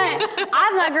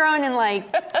 I've not grown in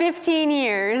like 15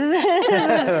 years.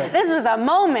 This was a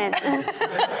moment.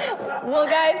 Well,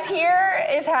 guys, here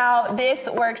is how this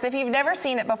works. If you've never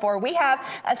seen it before, we have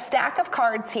a stack of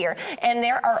cards here, and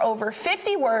there are over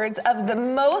 50 words of the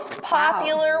most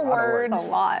popular words. That's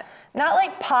a lot. Not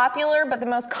like popular, but the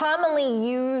most commonly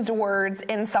used words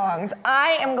in songs.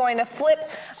 I am going to flip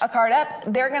a card up.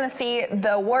 They're going to see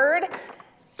the word.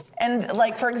 And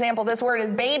like, for example, this word is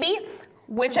baby.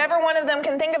 Whichever one of them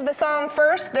can think of the song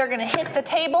first, they're going to hit the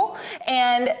table,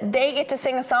 and they get to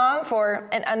sing a song for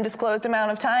an undisclosed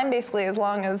amount of time, basically as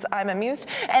long as I'm amused.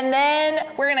 And then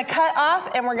we're going to cut off,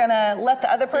 and we're going to let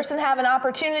the other person have an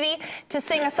opportunity to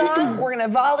sing a song. We're going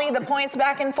to volley the points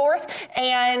back and forth,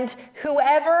 and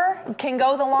whoever can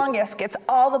go the longest gets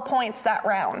all the points that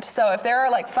round. So if there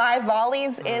are like 5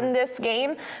 volleys in this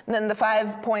game, then the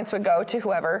 5 points would go to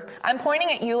whoever. I'm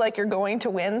pointing at you like you're going to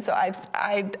win, so I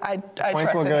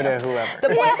Points will go to whoever. The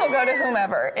points will go to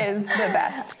whomever is the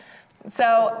best.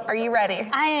 So, are you ready?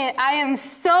 I am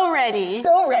so ready.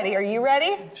 So ready. Are you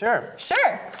ready? Sure.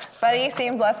 Sure. Buddy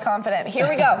seems less confident. Here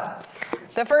we go.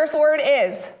 The first word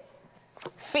is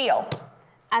feel.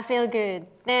 I feel good.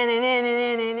 I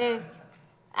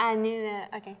knew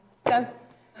that. Okay. Done.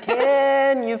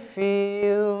 Can you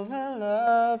feel the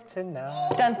love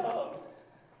tonight? Done.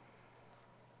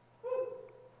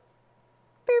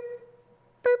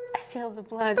 feel the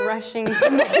blood rushing to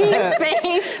my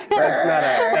face.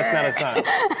 That's not a song.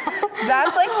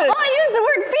 That's like the. Oh, I used the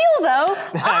word feel though.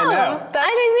 I know. I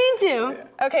didn't mean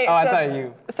to. Okay, Oh, so, I thought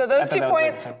you. so those I thought 2 that was like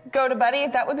points some- go to Buddy.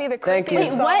 That would be the Thank creepiest you. Wait,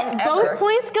 song what? ever. Both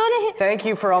points go to him? Thank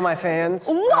you for all my fans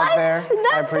What? out there. I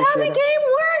That's how appreciate the it. game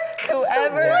works.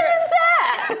 Whoever- What is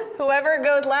that? Whoever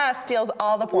goes last steals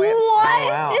all the points. What? Oh,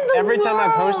 wow. in the Every time I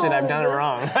posted, I've done it world?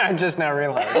 wrong. I just now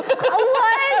realized.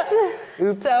 What?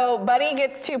 Oops. So Buddy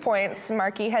gets 2 points.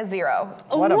 Marky has 0.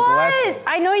 What a blessing.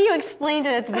 I know you explained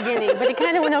it at the beginning, but it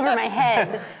kind of went over my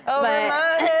head. Over but,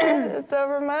 my head. It's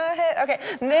over my head. Okay,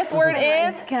 this word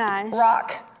is gosh.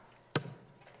 rock.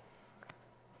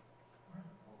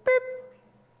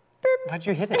 How'd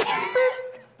you hit it?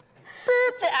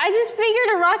 I just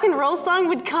figured a rock and roll song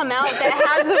would come out that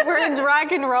has the words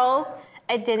rock and roll.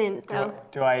 It didn't though.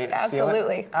 Do I steal it?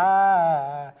 Absolutely.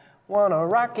 I wanna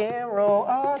rock and roll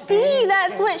all day. See,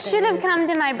 that's what should have come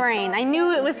to my brain. I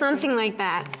knew it was something like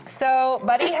that. So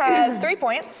Buddy has 3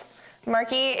 points.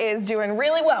 Marky is doing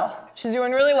really well. She's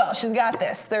doing really well. She's got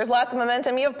this. There's lots of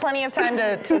momentum. You have plenty of time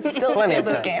to still Plenty steal of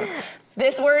this time. game.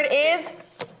 This word is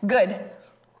good.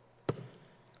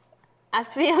 I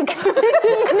feel good.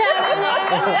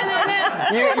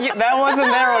 That wasn't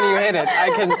there when you hit it.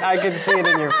 I could see it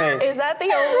in your face. Is that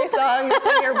the only song that's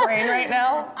in your brain right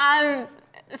now? I'm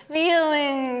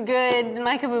feeling good,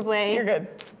 Michael Bublé. You're good.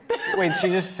 Wait, she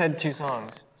just said 2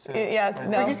 songs. So, Yeah,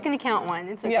 no. We're just gonna count one.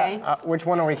 It's okay. Yeah. which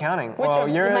one are we counting? Well,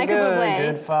 one? you're The a Michael good,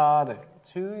 Bublé. good father. It's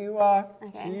who you are.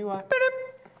 It's Okay. who you are.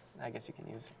 I guess you can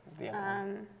use the other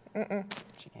one.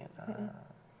 She can't.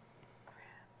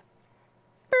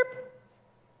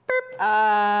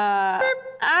 I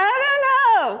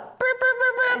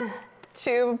don't know.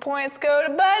 2 points go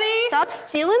to Buddy. Stop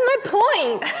stealing my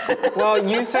points. Well,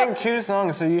 you sang 2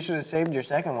 songs, so you should have saved your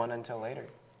second one until later.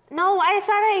 No, I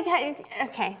thought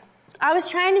okay. I was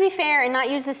trying to be fair and not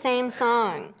use the same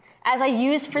song as I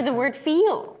used for the word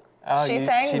feel. Oh, She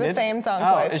sang the did? same song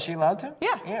Oh, twice. is she allowed to?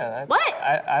 Yeah. Yeah. What?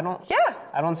 I don't. Yeah.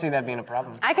 I don't see that being a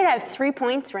problem. I could have 3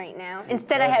 points right now.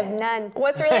 Instead, I have none.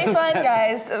 What's really fun,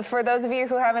 guys, for those of you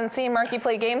who haven't seen Marky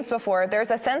play games before, there's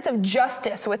a sense of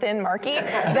justice within Marky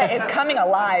that is coming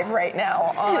alive right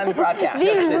now on the broadcast.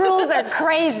 These rules are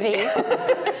crazy.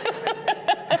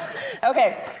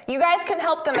 Okay, you guys can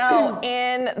help them out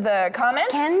in the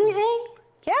comments. Can they?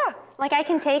 Yeah, Like I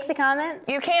can take the comments?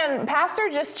 you can. Pastor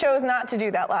just chose not to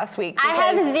do that last week. I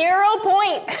have because- 0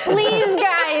 points. Please,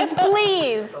 guys,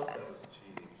 please.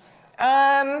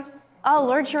 Oh,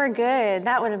 Lord, you are good.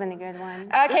 That would have been a good one.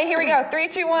 Okay, here we go. 3,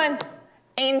 2, 1.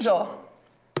 Angel.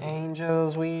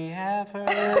 Angels we have heard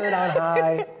on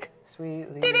high,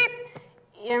 sweetly. Did it.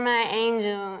 You're my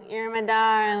angel. You're my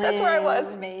darling. That's where I was.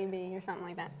 Baby, or something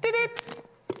like that. Did it.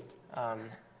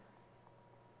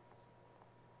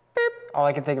 All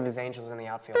I can think of is angels in the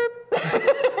outfield.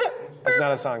 It's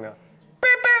not a song though.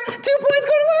 2 points go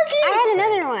to Marky. I had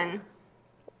another one.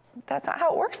 That's not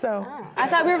how it works, though. I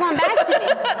thought we were going back to me.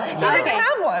 You didn't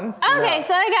have one. Okay,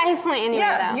 so I got his point anyway,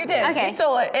 Yeah, though. you did. Okay. You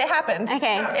stole it. It happened.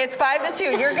 Okay. It's 5 to 2.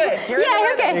 You're good. You're in Yeah, the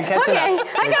you're good. You're catching Okay, up.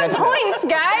 I You're got catching up. points,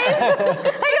 guys.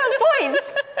 I got points.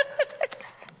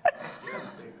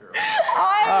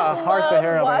 I Hark the love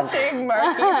Herald watching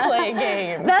Marky play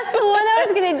games. That's the one I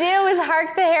was gonna do. Was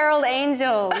Hark the Herald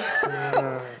Angels.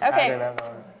 I Okay. didn't have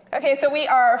one. Okay, so we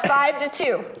are 5 to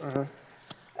 2.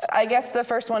 I guess the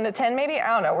first 1 to 10, maybe. I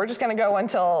don't know. We're just gonna go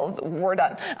until we're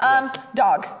done.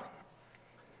 Dog.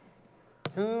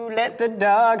 Who let the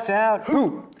dogs out?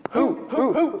 Who?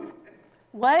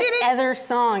 What other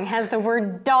song has the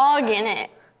word dog in it?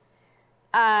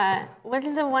 What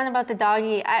is the one about the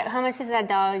doggy? How much is that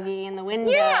doggy in the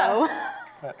window? Yeah.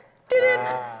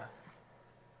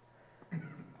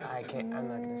 I can't. I'm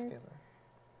not gonna steal it.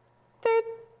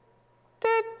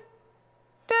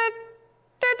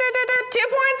 2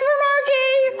 points for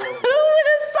Marky. Who would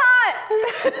have thought?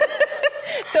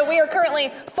 So we are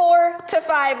currently 4 to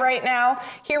 5 right now.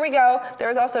 Here we go.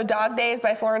 There's also Dog Days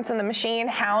by Florence and the Machine,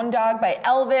 Hound Dog by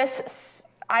Elvis.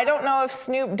 I don't know if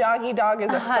Snoop Doggy Dog is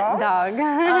a Hot song.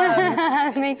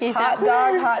 dog. Mickey Hot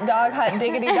dog. dog, hot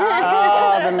diggity dog.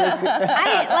 Oh, the Miss.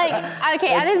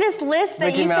 Okay, out of this list that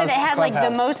Mickey you said Mouse it had like the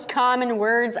Clubhouse. most common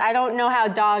words, I don't know how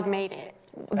dog made it.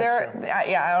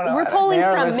 Yeah, I don't know. We're pulling They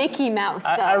are from lis- Mickey Mouse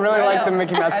stuff. I really like the know.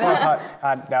 Mickey Mouse Club.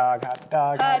 Hot dog,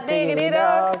 Hot diggity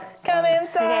dog, come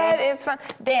inside, it's fun.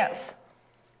 Dance.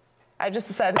 I just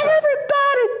decided to.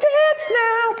 Everybody dance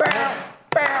now. Bow,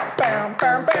 bow, bow,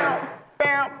 bow, bow,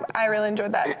 bow. I really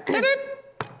enjoyed that. Did it?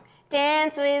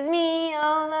 Dance with me,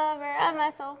 oh lover of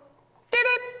my soul. Did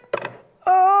it?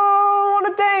 Oh, I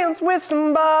wanna dance with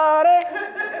somebody.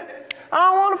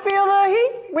 I want to feel the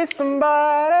heat with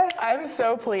somebody. I'm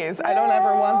so pleased. I don't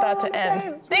ever want that to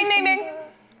end. Ding, ding, ding.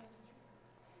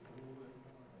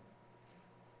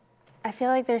 I feel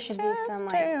like there should be some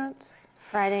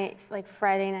like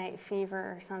Friday Night Fever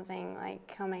or something like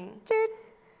coming. Dude.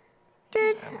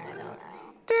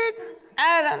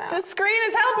 I don't know. The screen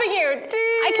is helping you. Dude.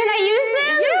 Can I use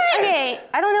them? Yes. Okay.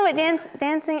 I don't know what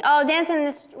dancing. Oh, dancing in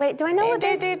the wait. Do I know what?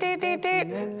 Dude.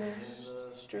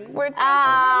 We're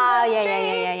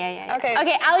Yeah. Okay.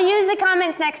 Okay. I'll use the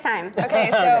comments next time. Okay,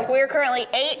 so we're currently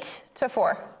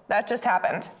 8-4. That just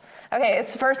happened. Okay,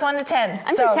 it's the first 1 to 10.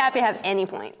 I'm just happy to have any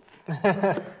points.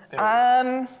 That's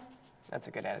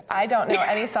a good attitude. I don't know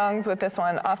any songs with this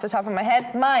one off the top of my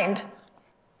head. Mind.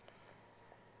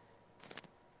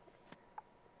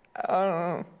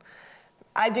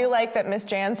 I do like that Miss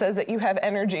Jan says that you have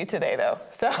energy today, though.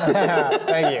 So.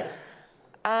 Thank you.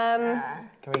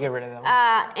 Can we get rid of that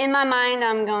one? In my mind,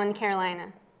 I'm going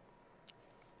Carolina.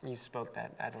 You spoke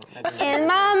that. I don't. In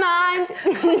my mind.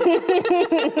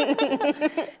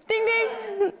 Ding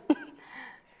ding.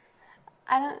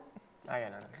 I don't. I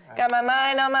got nothing. Got my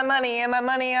mind on my money and my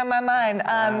money on my mind.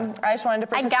 I just wanted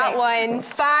to I participate. got one.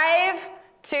 5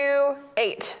 to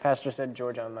 8. Pastor said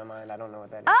Georgia on my mind. I don't know what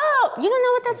that is. Oh, you don't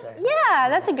know what that's? Yeah,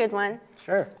 that's a good one.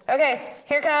 Sure. Okay,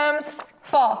 here comes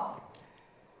fall.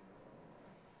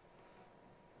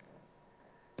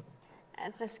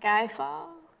 As the sky falls.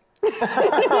 What?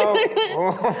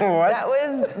 That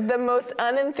was the most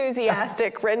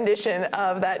unenthusiastic rendition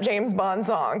of that James Bond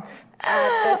song.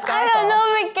 At the I don't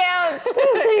know if it counts.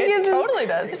 It totally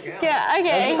does. Yeah,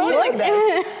 okay. It totally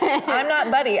does. I'm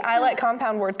not Buddy. I let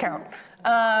compound words count.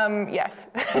 Yes.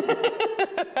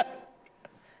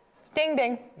 Ding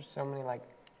ding. There's so many like.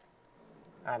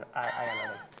 I got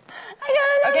nothing. I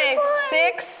got another Okay,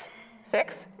 point.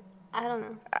 6. I don't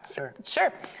know. Sure.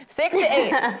 Sure. 6 to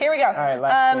 8. Here we go. All right,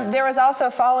 last chance. There was also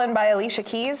Fallen by Alicia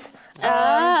Keys.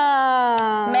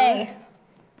 Oh. May.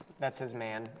 That's his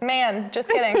man. Man, just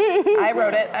kidding. I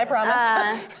wrote it, I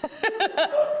promise.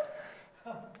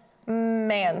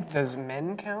 Man. Does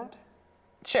men count?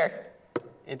 Sure.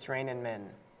 It's Raining Men.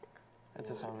 That's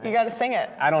a song. Right? You gotta sing it.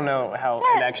 I don't know how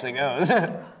it actually goes.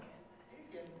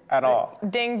 At all.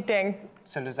 Ding ding.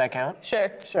 So does that count? Sure.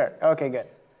 Sure. Okay, good.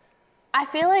 I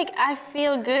feel like I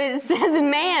feel good says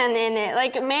man in it.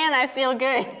 Like man, I feel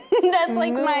good. That's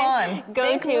like my Mulan.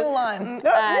 go-to. Think Mulan.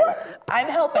 Uh, I'm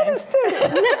helping.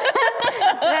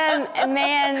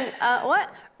 Man, what?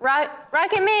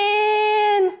 Rocket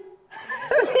Man.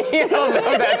 You don't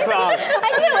know that song.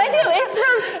 I do.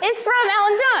 It's from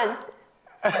Elton John.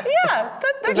 Yeah.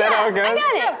 Is that how it goes? I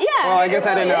got it. Yeah. Well, I guess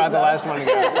I didn't know how the last one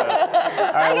goes. So. All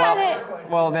right, I got it.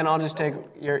 Well, then I'll just take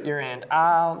your hand.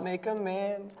 I'll make a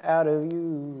man out of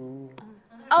you.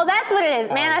 Oh, that's what it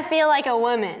is. Man, I feel like a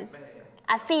woman.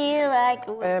 I feel like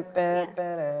a woman.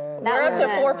 We're up to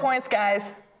 4 points,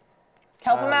 guys.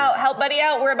 Help him out. Help Buddy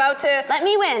out. We're about to. Let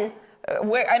me win.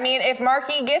 If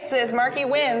Marky gets this, Marky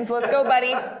wins. Let's go,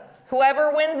 Buddy.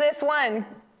 Whoever wins this one,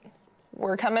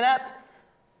 we're coming up.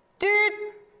 Dirt.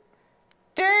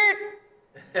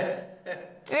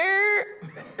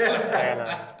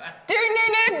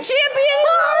 Champion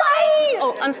Hawaii!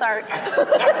 Oh, I'm sorry.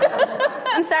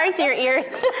 I'm sorry to your ears.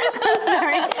 I'm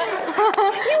sorry.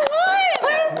 You won!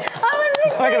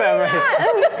 Look at that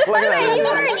face. Look at that You face.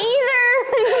 weren't either.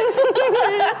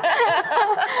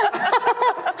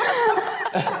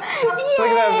 Look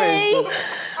at that face.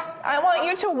 I want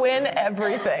you to win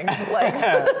everything. Like, look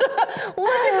at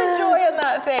the joy in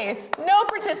that face. No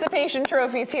participation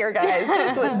trophies here, guys.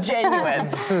 This was genuine.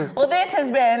 Well, this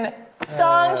has been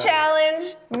Song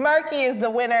Challenge. Marky is the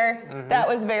winner. That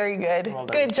was very good. Well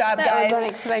done. Good job, That guys. was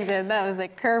unexpected. That was a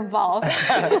curveball.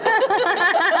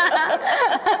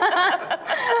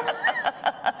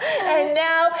 And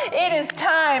now it is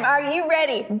time. Are you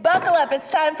ready? Buckle up.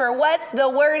 It's time for What's the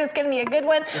Word? It's going to be a good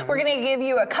one. We're going to give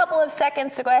you a couple of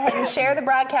seconds to go ahead and share the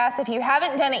broadcast. If you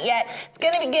haven't done it yet, it's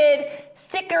going to be good.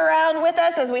 Stick around with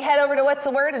us as we head over to What's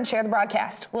the Word and share the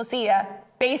broadcast. We'll see you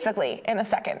basically in a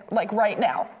second, like right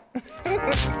now.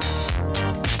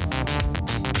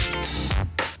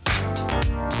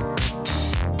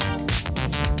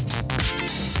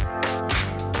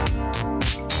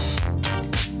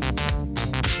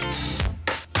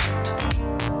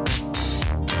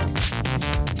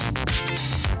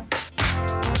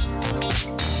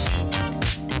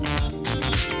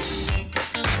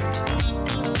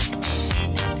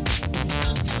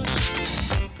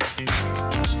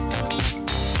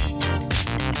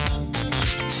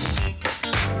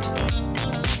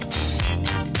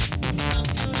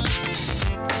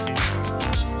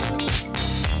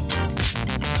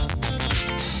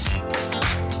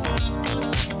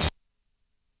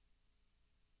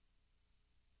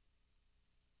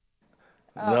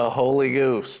 The Holy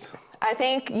Ghost. I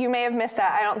think you may have missed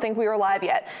that. I don't think we were live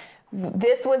yet.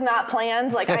 This was not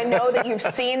planned. Like, I know that you've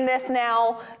seen this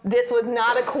now. This was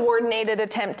not a coordinated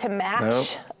attempt to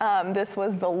match. Nope. This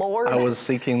was the Lord. I was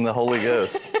seeking the Holy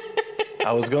Ghost.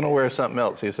 I was going to wear something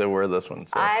else. He said, wear this one.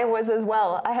 So. I was as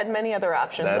well. I had many other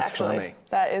options, That's actually. funny.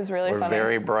 That is really We're funny.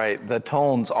 very bright. The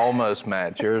tones almost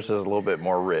match. Yours is a little bit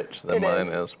more rich than mine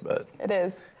is, but it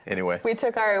is. Anyway. We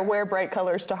took our wear bright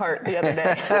colors to heart the other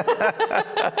day.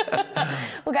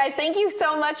 Well, guys, thank you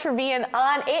so much for being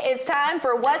on. It is time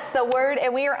for What's the Word,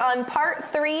 and we are on part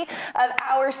 3 of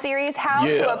our series, How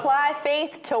to Apply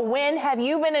Faith to Win. Have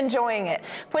you been enjoying it?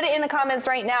 Put it in the comments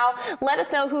right now. Let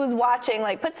us know who's watching.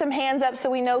 Like, put some hands up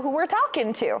so we know who we're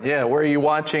talking to. Yeah, where are you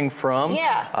watching from?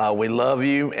 Yeah. We love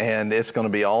you, and it's going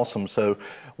to be awesome. So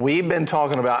we've been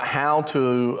talking about how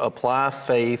to apply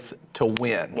faith to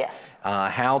win. Yes.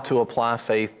 How to apply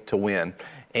faith to win.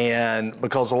 And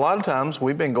because a lot of times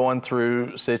we've been going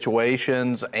through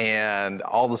situations and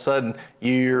all of a sudden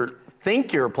you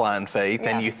think you're applying faith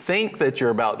and you think that you're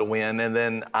about to win. And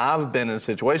then I've been in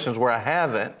situations where I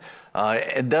haven't.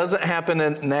 It doesn't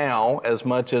happen now as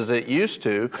much as it used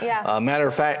to. Yeah. Matter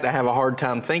of fact, I have a hard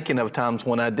time thinking of times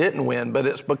when I didn't win, but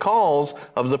it's because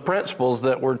of the principles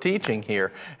that we're teaching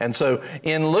here. And so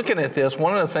in looking at this,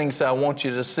 one of the things that I want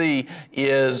you to see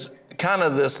is kind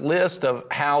of this list of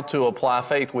how to apply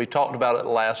faith. We talked about it the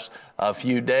last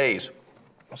few days.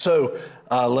 So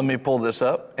let me pull this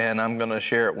up, and I'm going to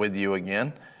share it with you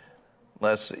again.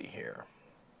 Let's see here.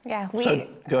 Yeah,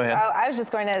 go ahead. I was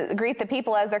just going to greet the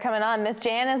people as they're coming on. Miss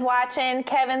Jan is watching.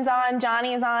 Kevin's on.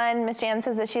 Johnny's on. Miss Jan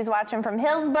says that she's watching from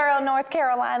Hillsborough, North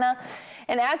Carolina.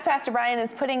 And as Pastor Brian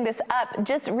is putting this up,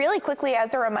 just really quickly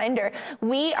as a reminder,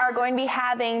 we are going to be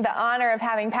having the honor of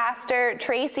having Pastor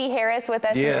Tracy Harris with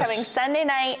us. Yes. He's coming Sunday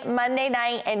night, Monday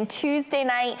night, and Tuesday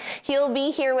night. He'll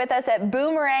be here with us at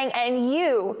Boomerang, and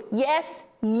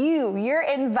you're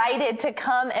invited to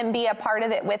come and be a part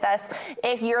of it with us.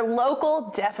 If you're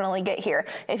local, definitely get here.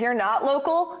 If you're not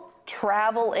local,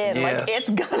 travel in. Yes. Like, it's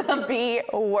gonna be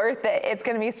worth it. It's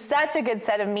gonna be such a good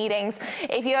set of meetings.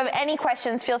 If you have any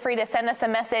questions, feel free to send us a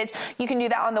message. You can do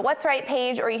that on the What's Right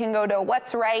page, or you can go to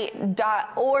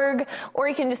what'sright.org, or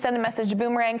you can just send a message to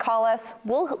Boomerang, call us.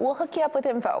 We'll hook you up with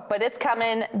info, but it's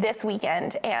coming this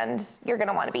weekend and you're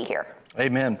gonna want to be here.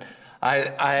 Amen.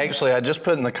 I just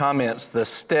put in the comments the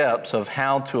steps of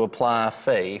how to apply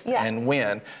faith and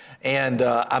win. And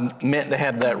I meant to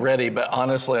have that ready, but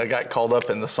honestly, I got called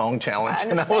up in the song challenge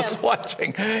and I was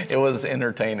watching. It was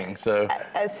entertaining. So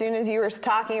as soon as you were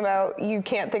talking about you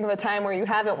can't think of a time where you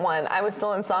haven't won, I was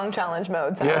still in song challenge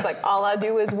mode. So I was like, all I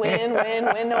do is win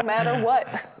no matter what.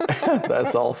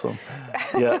 That's awesome.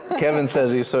 Yeah, Kevin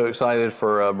says he's so excited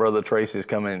for Brother Tracy's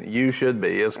coming. You should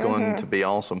be. It's going to be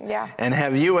awesome. Yeah. And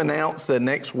have you announced that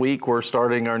next week we're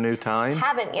starting our new time?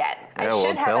 Haven't yet. I Yeah,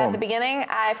 should well, have at the beginning.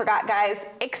 I forgot, guys.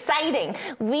 Exciting.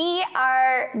 We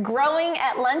are growing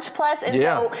at Lunch Plus, and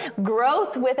so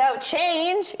growth without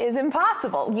change is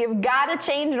impossible. You've got to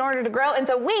change in order to grow. And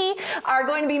so we are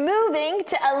going to be moving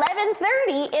to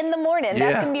 11:30 in the morning.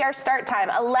 That's going to be our start time,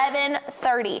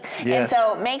 11:30. Yes. And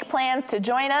so make plans to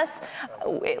join us.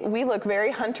 We look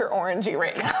very hunter orangey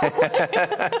right now.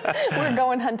 We're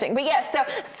going hunting. But yes, so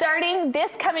starting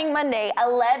this coming Monday,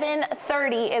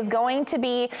 11:30 is going to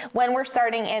be when we're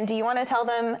starting. And do you want to tell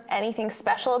them anything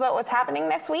special about what's happening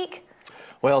next week?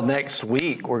 Well, next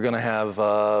week we're going to have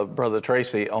Brother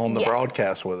Tracy on the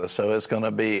broadcast with us, so it's going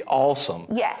to be awesome.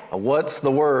 Yes. What's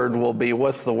the Word will be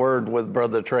What's the Word with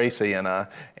Brother Tracy and I,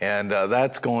 and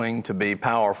that's going to be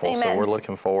powerful. Amen. So we're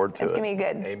looking forward to it. It's going to be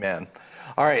good. Amen.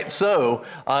 All right, so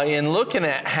in looking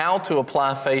at how to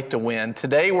apply faith to win,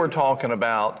 today we're talking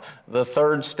about the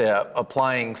third step,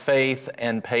 applying faith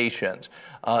and patience.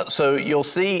 So you'll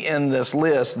see in this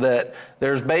list that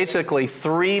there's basically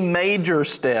 3 major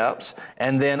steps,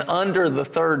 and then under the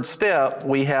third step,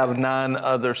 we have 9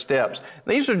 other steps.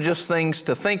 These are just things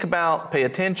to think about, pay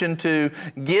attention to,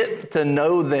 get to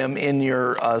know them in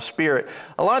your spirit.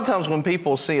 A lot of times when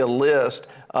people see a list,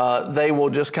 they will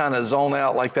just kind of zone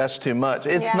out like that's too much.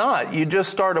 It's not. You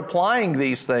just start applying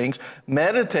these things,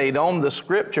 meditate on the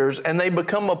scriptures, and they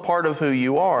become a part of who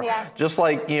you are. Yeah. Just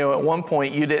like, at one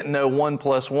point you didn't know 1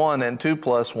 + 1 and 2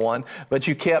 + 1, but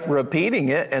you kept repeating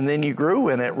it and then you grew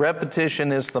in it.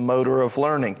 Repetition is the motor of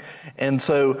learning. And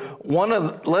so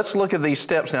let's look at these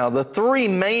steps now. The 3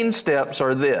 main steps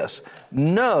are this: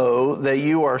 know that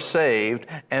you are saved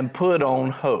and put on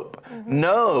hope.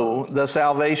 Know the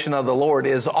salvation of the Lord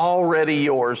is already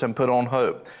yours and put on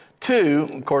hope. 2,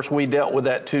 of course, we dealt with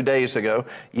that 2 days ago.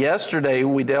 Yesterday,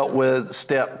 we dealt with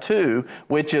step 2,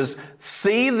 which is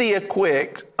see the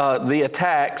attacks,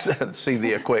 see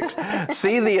the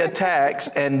attacks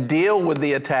and deal with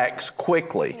the attacks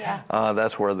quickly. Yeah.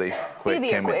 That's where the quick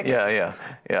came in. Quicks. Yeah.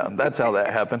 That's how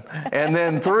that happened. And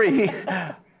then 3,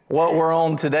 what we're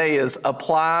on today is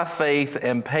apply faith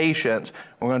and patience.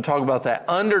 We're going to talk about that.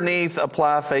 Underneath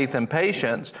apply faith and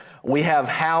patience, we have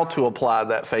how to apply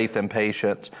that faith and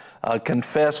patience.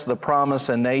 Confess the promise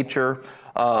and nature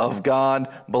of God.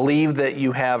 Believe that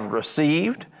you have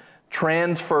received.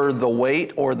 Transfer the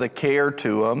weight or the care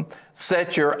to Him.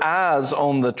 Set your eyes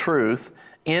on the truth.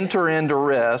 Enter into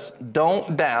rest.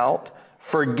 Don't doubt.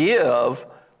 Forgive.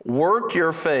 Work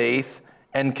your faith.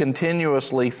 And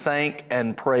continuously thank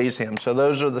and praise Him. So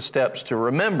those are the steps to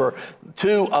remember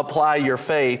to apply your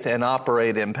faith and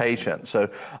operate in patience. So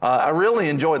I really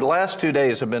enjoyed the last 2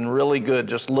 days have been really good,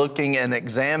 just looking and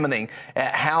examining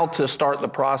at how to start the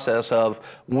process of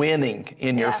winning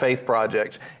in your faith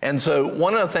projects. And so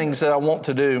one of the things that I want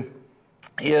to do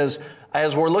is,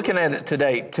 as we're looking at it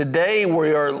today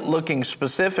we are looking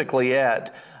specifically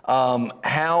at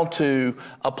how to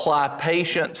apply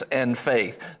patience and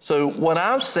faith. So what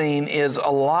I've seen is a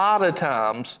lot of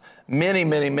times,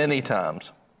 many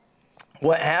times,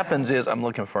 what happens is, I'm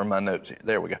looking for my notes here.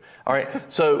 There we go. All right.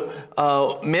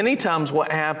 So many times what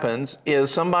happens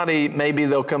is somebody, maybe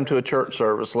they'll come to a church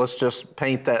service. Let's just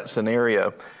paint that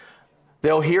scenario.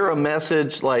 They'll hear a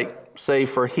message like, say,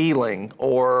 for healing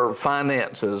or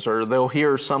finances, or they'll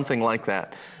hear something like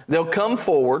that. They'll come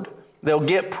forward. They'll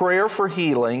get prayer for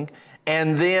healing,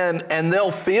 and they'll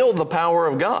feel the power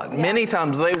of God. Yeah. Many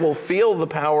times they will feel the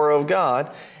power of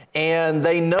God, and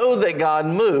they know that God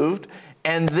moved,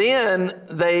 and then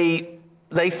they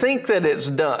think that it's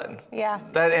done. Yeah.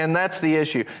 And that's the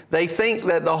issue. They think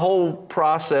that the whole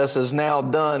process is now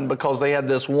done because they had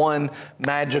this one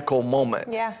magical moment.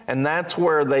 Yeah. And that's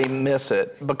where they miss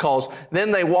it, because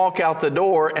then they walk out the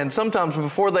door, and sometimes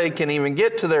before they can even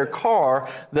get to their car,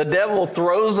 the devil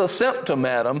throws a symptom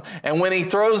at them. And when he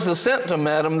throws the symptom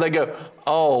at them, they go,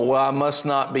 oh, well, I must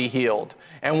not be healed.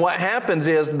 And what happens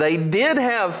is they did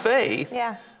have faith.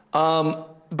 Yeah.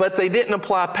 But they didn't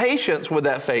apply patience with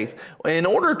that faith. In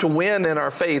order to win in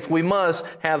our faith, we must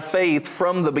have faith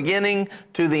from the beginning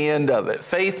to the end of it.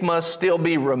 Faith must still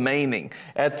be remaining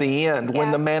at the end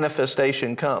when the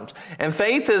manifestation comes. And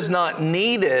faith is not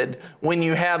needed when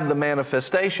you have the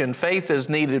manifestation. Faith is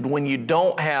needed when you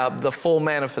don't have the full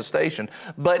manifestation.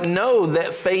 But know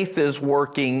that faith is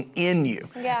working in you.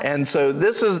 Yeah. And so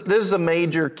this is a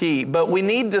major key. But we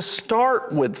need to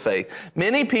start with faith.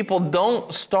 Many people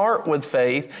don't start with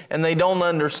faith, and they don't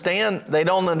understand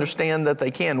that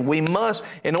they can. We must,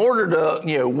 in order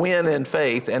to win in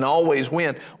faith and always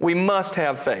win, we must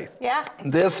have faith. Yeah.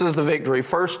 This is the victory.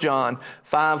 1 John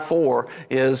 5:4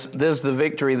 is the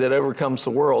victory that overcomes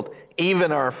the world,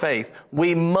 even our faith.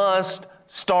 We must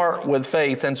start with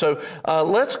faith. And so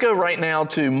let's go right now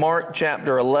to Mark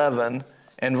chapter 11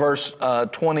 and verse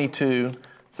 22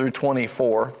 through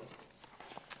 24.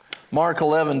 Mark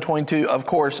 11:22, of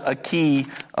course, a key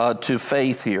to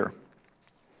faith here.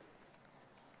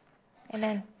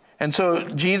 Amen. And so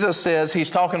Jesus says, he's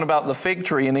talking about the fig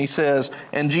tree, and he says,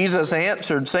 and Jesus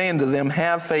answered, saying to them,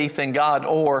 have faith in God,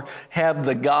 or have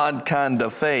the God kind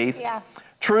of faith. Yeah.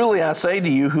 Truly I say to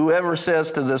you, whoever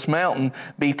says to this mountain,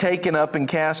 be taken up and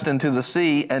cast into the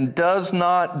sea, and does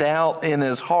not doubt in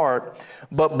his heart,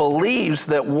 but believes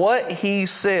that what he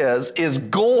says is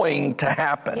going to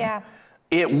happen. Yeah.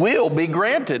 It will be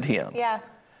granted him. Yeah.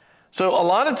 So a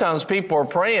lot of times people are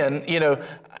praying,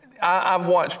 I've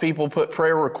watched people put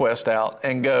prayer requests out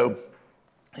and go,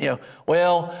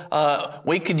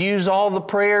 we could use all the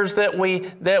prayers that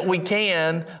we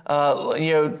can.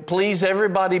 Please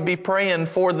everybody be praying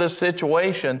for this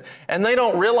situation. And they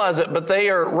don't realize it, but they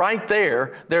are right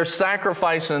there. They're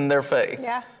sacrificing their faith.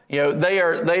 Yeah.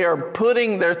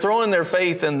 They're throwing their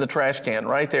faith in the trash can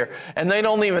right there. And they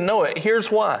don't even know it.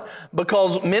 Here's why.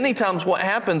 Because many times what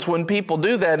happens when people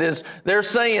do that is they're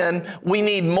saying we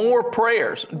need more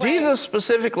prayers. Right. Jesus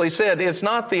specifically said it's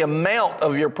not the amount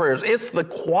of your prayers, it's the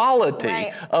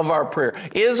quality of our prayer.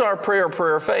 Is our prayer a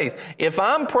prayer of faith? If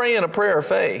I'm praying a prayer of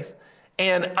faith,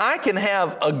 and I can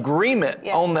have agreement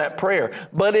on that prayer,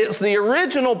 but it's the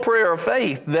original prayer of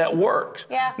faith that works.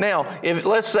 Yeah. Now, if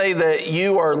let's say that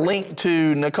you are linked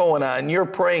to Nicole and I, and you're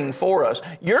praying for us,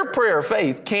 your prayer of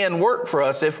faith can work for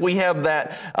us if we have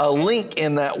that link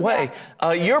in that way.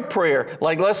 Yeah. Your prayer,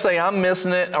 like let's say I'm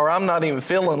missing it, or I'm not even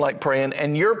feeling like praying,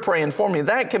 and you're praying for me,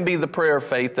 that can be the prayer of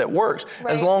faith that works,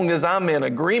 as long as I'm in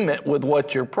agreement with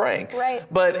what you're praying. Right.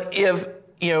 But if,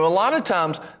 a lot of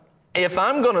times, if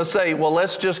I'm going to say, well,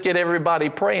 let's just get everybody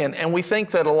praying, and we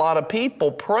think that a lot of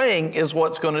people praying is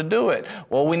what's going to do it.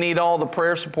 Well, we need all the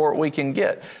prayer support we can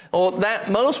get. Well,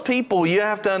 most people, you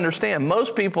have to understand,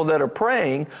 most people that are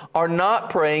praying are not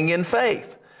praying in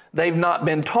faith. They've not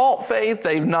been taught faith.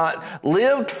 They've not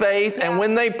lived faith. And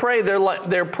when they pray,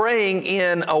 they're praying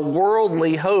in a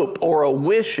worldly hope or a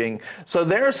wishing. So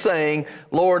they're saying,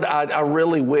 Lord, I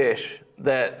really wish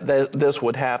that this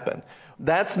would happen.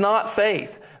 That's not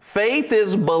faith. Faith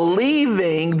is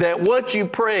believing that what you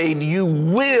prayed, you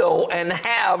will and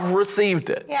have received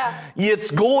it. Yeah.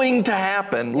 It's going to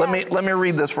happen. Yeah. Let me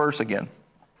read this verse again.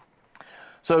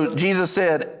 So Jesus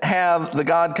said, have the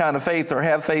God kind of faith, or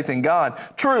have faith in God.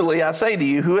 Truly, I say to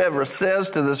you, whoever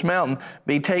says to this mountain,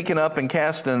 be taken up and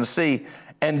cast in the sea,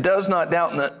 and does not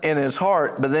doubt in his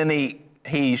heart, but then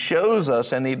he shows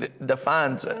us and he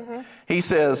defines it. Mm-hmm. He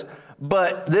says,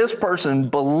 but this person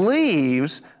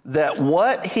believes that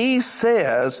what he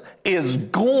says is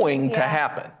going to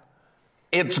happen.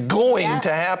 It's going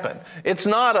to happen. It's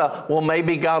not well,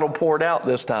 maybe God will pour it out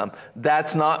this time.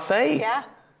 That's not faith. Yeah.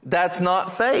 That's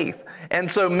not faith. And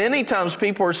so many times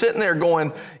people are sitting there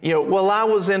going, well, I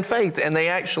was in faith, and they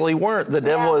actually weren't. The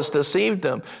devil has deceived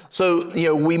them. So,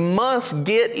 we must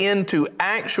get into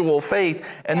actual faith.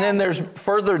 And then there's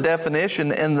further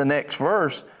definition in the next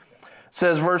verse. It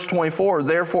says, verse 24,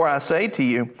 therefore I say to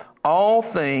you, all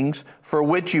things for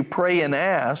which you pray and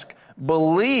ask,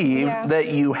 believe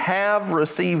that you have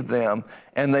received them,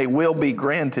 and they will be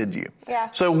granted you. Yeah.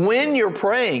 So when you're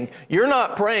praying, you're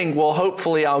not praying, well,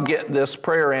 hopefully I'll get this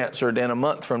prayer answered in a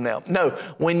month from now. No,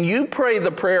 when you pray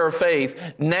the prayer of faith,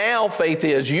 now faith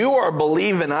is you are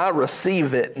believing I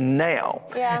receive it now.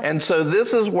 Yeah. And so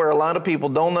this is where a lot of people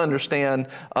don't understand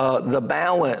the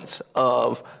balance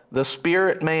of the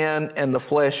spirit man and the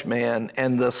flesh man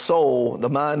and the soul, the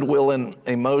mind, will, and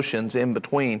emotions in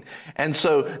between. And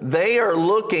so they are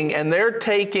looking and they're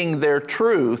taking their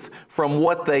truth from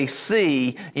what they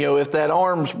see. If that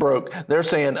arm's broke, they're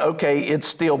saying, okay, it's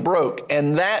still broke.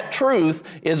 And that truth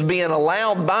is being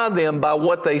allowed by them by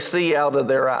what they see out of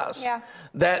their eyes. Yeah.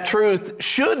 That truth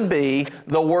should be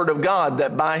the Word of God,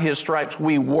 that by His stripes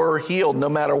we were healed. No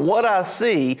matter what I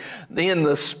see in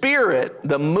the Spirit,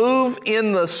 the move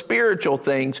in the spiritual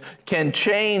things can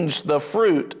change the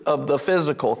fruit of the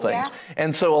physical things. Yeah.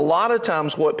 And so a lot of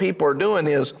times what people are doing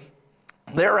is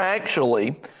they're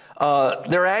actually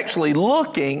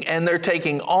looking and they're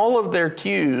taking all of their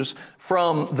cues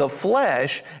from the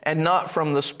flesh and not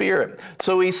from the spirit.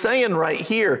 So he's saying right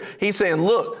here, he's saying,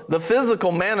 look, the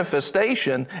physical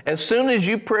manifestation, as soon as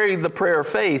you pray the prayer of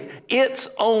faith, it's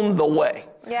on the way.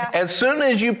 Yeah. As soon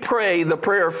as you pray the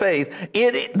prayer of faith,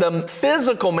 the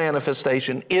physical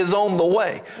manifestation is on the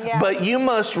way. Yeah. But you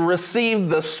must receive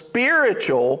the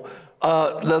spiritual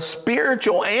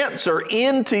answer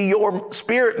into your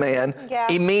spirit man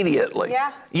immediately.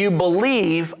 Yeah. You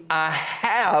believe I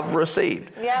have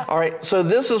received. Yeah. All right. So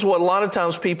this is what a lot of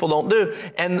times people don't do.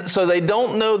 And so they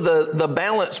don't know the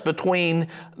balance between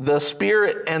the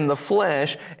spirit and the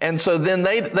flesh. And so then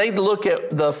they look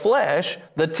at the flesh,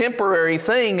 the temporary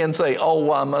thing, and say, oh,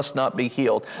 well, I must not be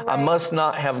healed. Right. I must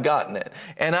not have gotten it.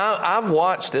 And I've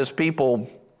watched as people,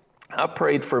 I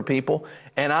prayed for people,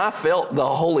 and I felt the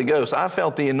Holy Ghost. I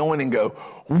felt the anointing go,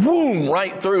 boom,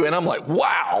 right through. And I'm like,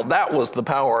 wow, that was the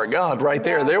power of God right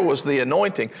there. Yeah. There was the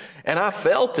anointing. And I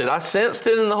felt it. I sensed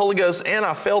it in the Holy Ghost, and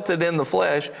I felt it in the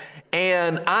flesh.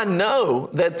 And I know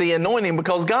that the anointing,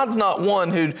 because God's not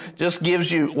one who just gives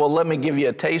you, well, let me give you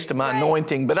a taste of my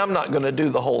anointing, but I'm not going to do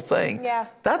the whole thing. Yeah.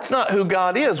 That's not who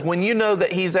God is. When you know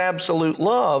that He's absolute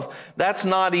love, that's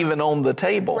not even on the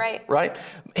table. Right?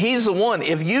 He's the one.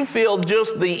 If you feel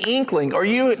just the inkling, or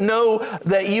you know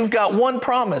that you've got one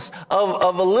promise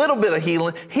of a little bit of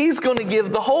healing, He's going to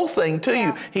give the whole thing to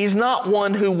you. He's not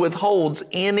one who withholds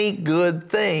any good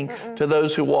thing to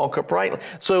those who walk uprightly.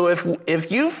 So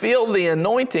if you feel the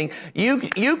anointing,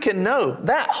 you can know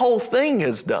that whole thing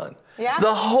is done. Yeah.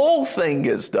 The whole thing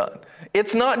is done.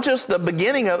 It's not just the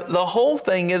beginning of it, the whole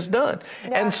thing is done.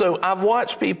 Yeah. And so I've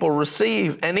watched people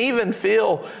receive and even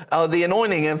feel the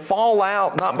anointing and fall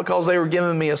out, not because they were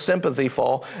giving me a sympathy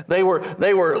fall. They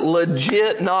were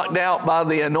legit knocked out by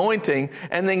the anointing,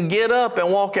 and then get up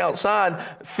and walk outside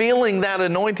feeling that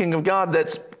anointing of God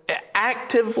that's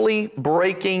actively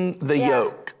breaking the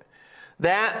yoke.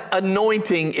 That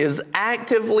anointing is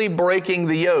actively breaking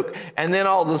the yoke. And then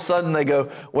all of a sudden they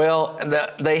go, well,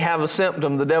 they have a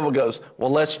symptom. The devil goes, well,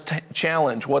 let's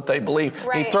challenge what they believe.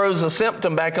 Right. He throws a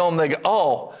symptom back on. They go,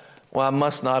 oh, well, I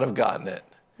must not have gotten it.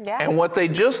 Yeah. And what they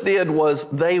just did was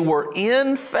they were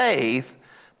in faith,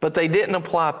 but they didn't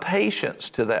apply patience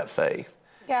to that faith.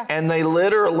 Yeah. And they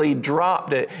literally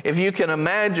dropped it. If you can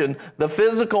imagine the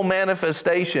physical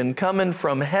manifestation coming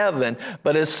from heaven,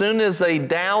 but as soon as they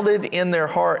doubted in their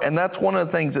heart, and that's one of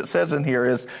the things it says in here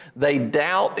is they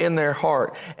doubt in their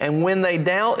heart. And when they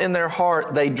doubt in their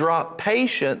heart, they drop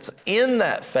patience in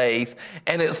that faith.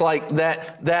 And it's like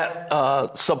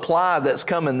that supply that's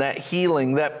coming, that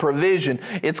healing, that provision,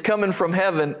 it's coming from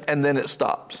heaven, and then it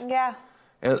stops. Yeah.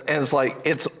 And it's like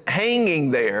it's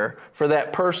hanging there for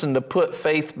that person to put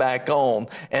faith back on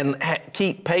and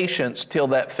keep patience till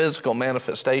that physical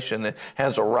manifestation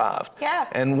has arrived. Yeah.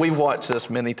 And we've watched this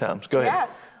many times. Go ahead. Yeah.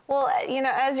 Well,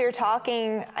 as you're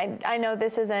talking, I know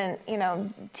this isn't,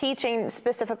 teaching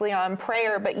specifically on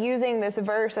prayer, but using this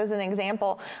verse as an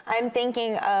example, I'm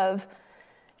thinking of,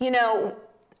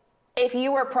 if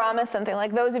you were promised something,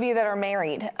 like those of you that are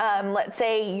married, let's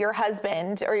say your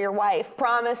husband or your wife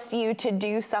promised you to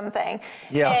do something,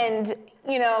 and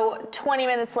 20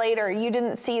 minutes later you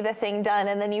didn't see the thing done,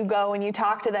 and then you go and you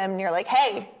talk to them and you're like,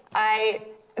 hey, I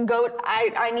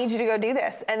need you to go do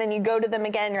this, and then you go to them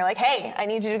again and you're like, hey, I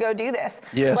need you to go do this.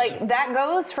 Yes. Like that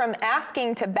goes from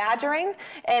asking to badgering,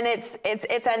 and it's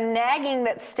a nagging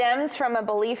that stems from a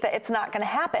belief that it's not going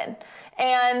to happen.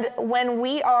 And when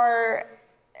we are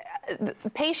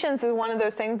patience is one of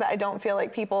those things that I don't feel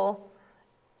like people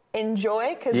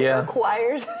enjoy because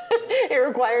it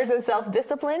requires a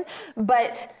self-discipline.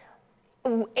 But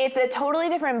it's a totally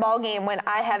different ballgame when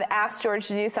I have asked George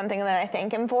to do something and then I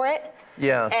thank him for it.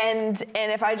 Yeah. And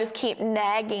if I just keep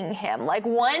nagging him, like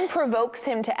one provokes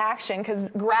him to action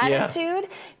because gratitude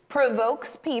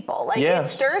provokes people. Like it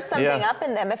stirs something up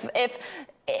in them. If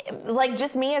like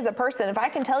just me as a person, if I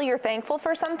can tell you're thankful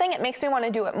for something, it makes me want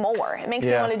to do it more. It makes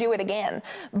me want to do it again.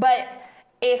 But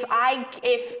if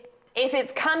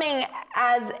it's coming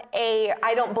as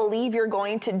I don't believe you're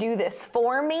going to do this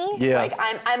for me, like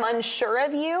I'm unsure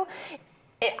of you,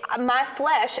 my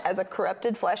flesh, as a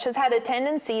corrupted flesh, has had a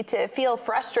tendency to feel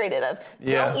frustrated of,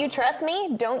 don't you trust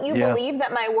me? Don't you believe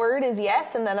that my word is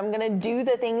yes and that I'm going to do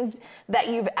the things that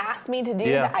you've asked me to do,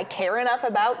 that I care enough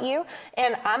about you?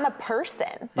 And I'm a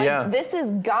person. Like, this is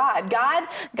God.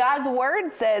 God's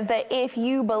word says that if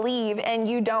you believe and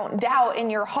you don't doubt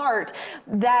in your heart,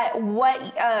 that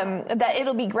that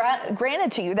it'll be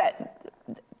granted to you, that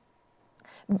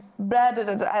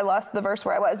I lost the verse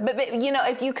where I was. But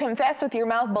if you confess with your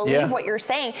mouth, believe what you're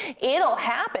saying, it'll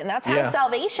happen. That's how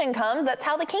salvation comes. That's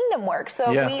how the kingdom works.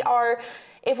 So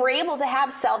if we're able to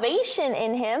have salvation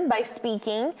in him by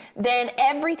speaking, then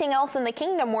everything else in the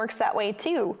kingdom works that way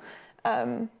too.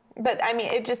 But I mean,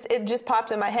 it just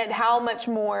popped in my head how much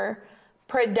more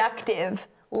productive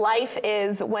life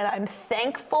is when I'm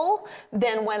thankful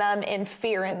than when I'm in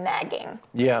fear and nagging.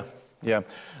 Yeah.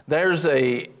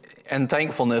 And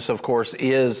thankfulness, of course,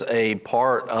 is a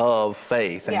part of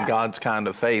faith, and God's kind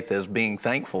of faith is being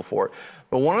thankful for it.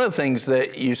 But one of the things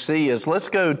that you see is, let's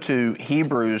go to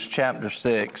Hebrews chapter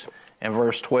 6 and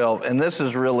verse 12, and this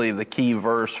is really the key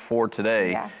verse for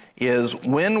today, is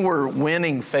when we're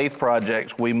winning faith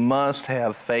projects, we must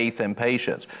have faith and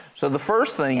patience. So the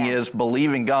first thing is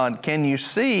believing God. Can you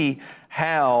see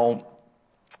how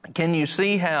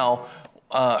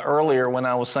earlier when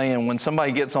I was saying when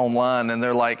somebody gets online and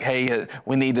they're like, hey,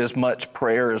 we need as much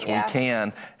prayer as we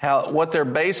can, what they're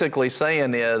basically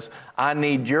saying is, I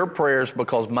need your prayers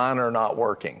because mine are not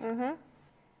working. Mm-hmm.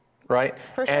 Right?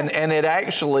 For sure. And it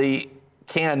actually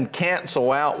can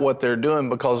cancel out what they're doing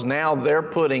because now they're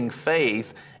putting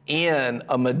faith in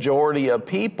a majority of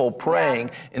people praying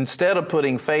instead of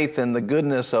putting faith in the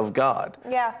goodness of God.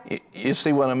 Yeah. You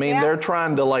see what I mean? They're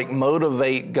trying to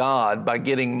motivate God by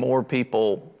getting more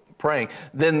people praying.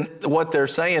 Then what they're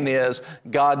saying is,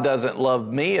 God doesn't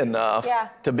love me enough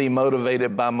to be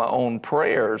motivated by my own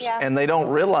prayers. Yeah. And they don't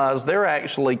realize they're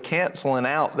actually canceling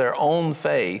out their own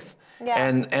faith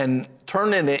and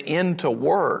turning it into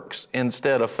works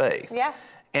instead of faith. Yeah.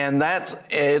 And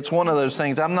it's one of those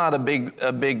things. I'm not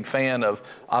a big fan of,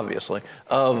 obviously,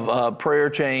 of prayer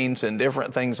chains and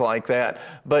different things like that.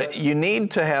 But you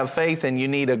need to have faith and you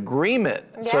need agreement.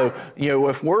 Yeah. So,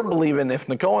 if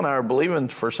Nicole and I are believing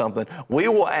for something, we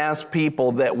will ask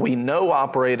people that we know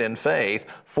operate in faith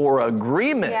for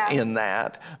agreement in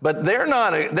that. But they're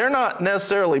not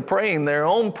necessarily praying their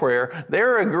own prayer.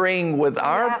 They're agreeing with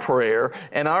our prayer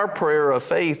and our prayer of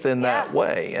faith in that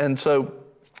way. And so,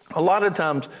 a lot of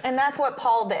times... And that's what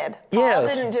Paul did. Paul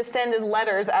didn't just send his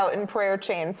letters out in prayer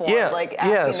chain form,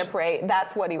 asking to pray.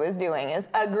 That's what he was doing, is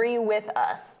agree with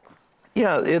us.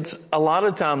 Yeah, it's a lot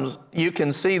of times you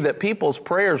can see that people's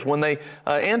prayers, when they,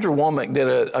 Andrew Womack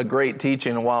did a great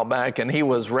teaching a while back, and he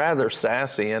was rather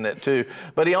sassy in it too,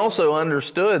 but he also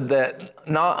understood that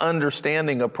not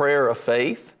understanding a prayer of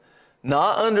faith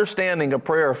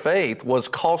was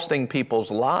costing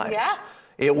people's lives. Yeah.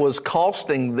 It was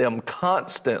costing them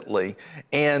constantly.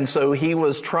 And so he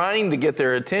was trying to get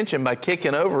their attention by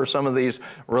kicking over some of these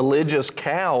religious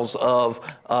cows of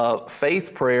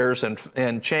faith prayers and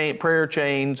prayer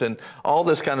chains and all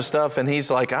this kind of stuff. And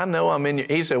he's like, I know I'm in your,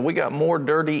 he said, we got more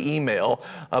dirty email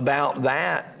about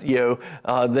that,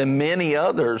 than many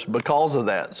others because of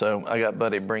that. So I got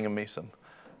Buddy bringing me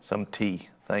some tea.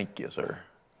 Thank you, sir.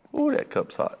 Ooh, that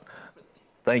cup's hot.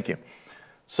 Thank you.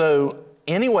 So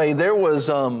anyway, there was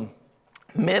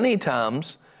many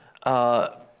times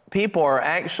people are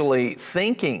actually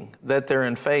thinking that they're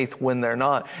in faith when they're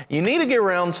not. You need to get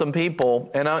around some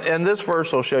people, and this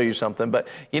verse will show you something, but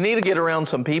you need to get around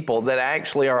some people that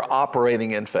actually are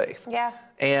operating in faith. Yeah.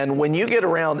 And when you get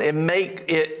around,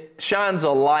 it shines a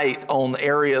light on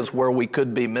areas where we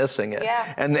could be missing it.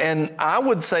 Yeah. And I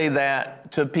would say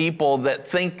that to people that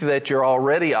think that you're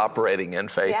already operating in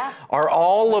faith. Yeah. Are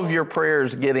all of your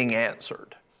prayers getting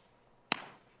answered?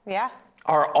 Yeah.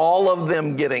 Are all of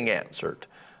them getting answered?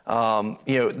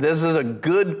 This is a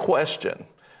good question.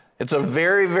 It's a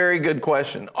very, very good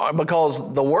question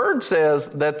because the Word says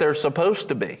that they're supposed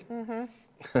to be.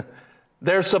 Mm-hmm.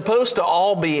 They're supposed to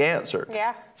all be answered.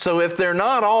 Yeah. So if they're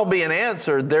not all being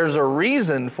answered, there's a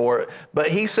reason for it. But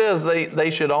he says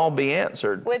they should all be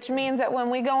answered. Which means that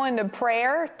when we go into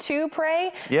prayer to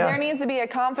pray, Yeah. there needs to be a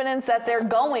confidence that they're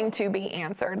going to be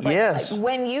answered. Yes. Like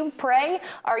when you pray,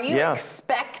 are you Yeah.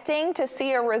 expecting to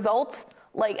see a result?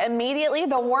 Like immediately,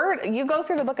 the word, you go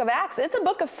through the book of Acts, it's a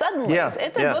book of suddenlies. Yeah.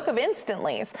 It's a Yeah. book of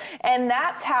instantlies. And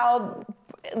that's how,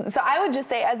 so I would just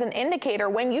say as an indicator,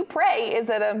 when you pray, is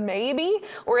it a maybe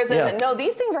or is it Yeah. a no,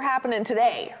 these things are happening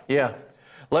today? Yeah.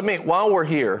 While we're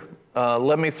here,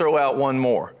 let me throw out one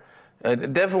more.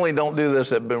 Definitely don't do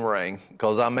this at Boomerang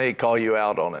because I may call you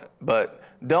out on it. But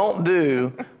don't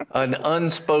do an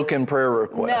unspoken prayer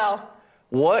request. No.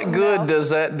 What good No.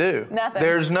 does that do? Nothing.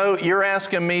 You're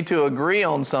asking me to agree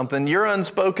on something. Your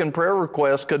unspoken prayer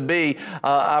request could be,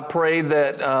 I pray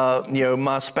that,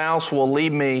 my spouse will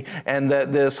leave me and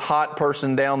that this hot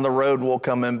person down the road will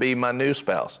come and be my new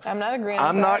spouse. I'm not agreeing with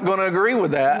I'm that. not going to agree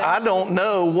with that. No. I don't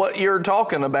know what you're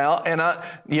talking about. And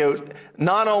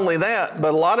not only that,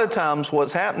 but a lot of times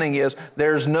what's happening is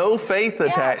there's no faith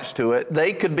attached to it.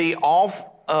 They could be off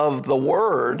of the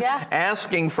word, Yeah.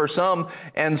 asking for some.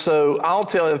 And so I'll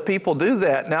tell you, if people do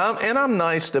that now, and I'm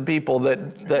nice to people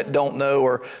that don't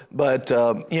know, but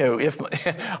if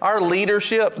our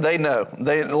leadership, they know,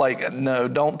 no,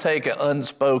 don't take an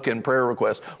unspoken prayer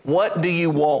request. What do you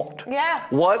want? Yeah.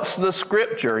 What's the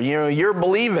scripture? You're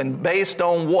believing based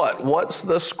on what? What's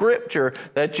the scripture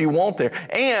that you want there?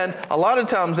 And a lot of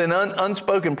times in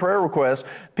unspoken prayer requests,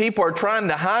 people are trying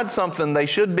to hide something they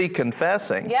should be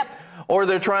confessing. Yep. Or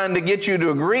they're trying to get you to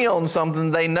agree on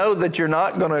something they know that you're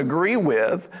not going to agree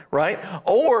with, right?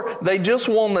 Or they just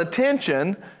want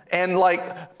attention and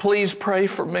please pray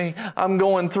for me. I'm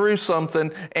going through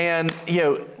something. And,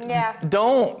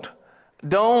 don't.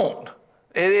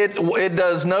 It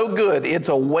does no good. It's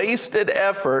a wasted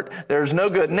effort. There's no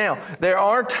good. Now,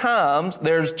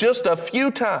 there's just a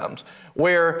few times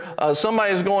where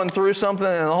somebody's going through something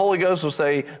and the Holy Ghost will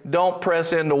say, don't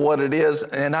press into what it is,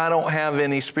 and I don't have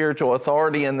any spiritual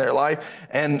authority in their life,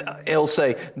 and it'll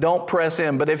say, don't press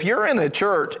in. But if you're in a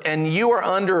church and you are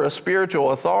under a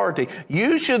spiritual authority,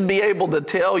 you should be able to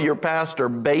tell your pastor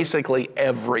basically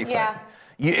everything. Yeah.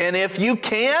 And if you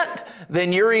can't,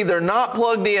 then you're either not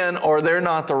plugged in or they're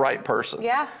not the right person.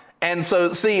 Yeah. And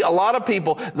so, see, a lot of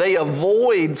people, they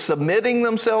avoid submitting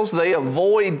themselves. They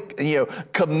avoid,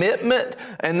 commitment,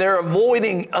 and they're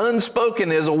avoiding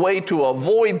unspoken as a way to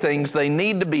avoid things they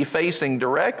need to be facing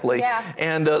directly. Yeah.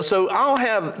 And so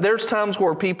there's times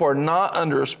where people are not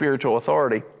under a spiritual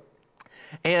authority.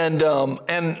 And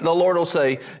the Lord will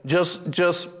say,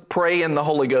 just pray in the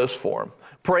Holy Ghost for them.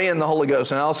 Pray in the Holy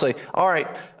Ghost. And I'll say, all right,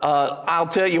 I'll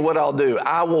tell you what I'll do.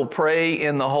 I will pray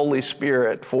in the Holy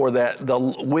Spirit for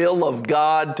the will of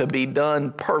God to be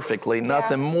done perfectly. Yeah.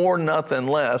 Nothing more, nothing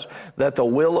less, that the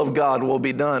will of God will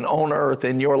be done on earth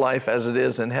in your life as it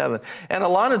is in heaven. And a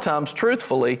lot of times,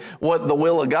 truthfully, what the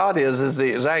will of God is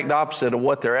the exact opposite of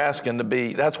what they're asking to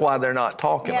be. That's why they're not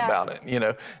talking about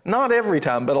it, Not every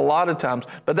time, but a lot of times.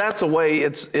 But that's a way,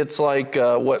 it's like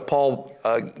what Paul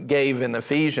gave in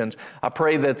Ephesians. I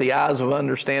pray that the eyes of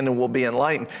understanding will be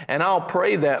enlightened. and I'll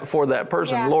pray that for that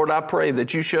person. Yeah. Lord, I pray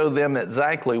that you show them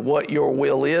exactly what your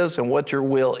will is and what your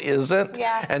will isn't,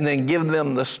 and then give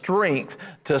them the strength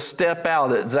to step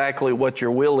out exactly what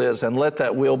your will is and let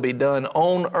that will be done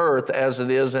on earth as it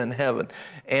is in heaven.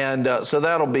 And so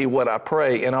that'll be what I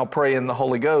pray, and I'll pray in the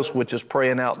Holy Ghost, which is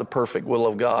praying out the perfect will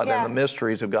of God and the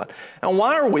mysteries of God. And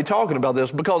why are we talking about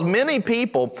this? Because many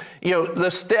people, the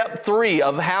step 3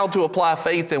 of how to apply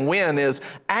faith and win is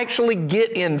actually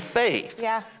get in faith.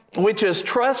 Yeah. Which is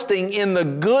trusting in the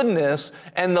goodness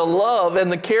and the love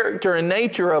and the character and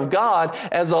nature of God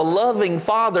as a loving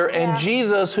Father and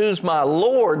Jesus, who's my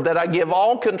Lord, that I give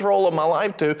all control of my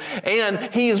life to,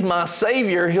 and He's my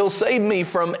Savior. He'll save me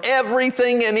from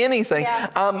everything and anything.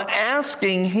 I'm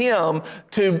asking Him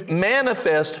to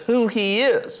manifest who He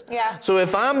is. So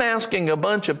if I'm asking a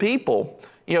bunch of people,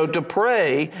 to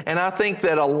pray, and I think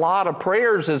that a lot of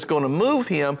prayers is going to move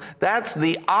Him, that's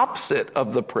the opposite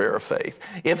of the prayer of faith.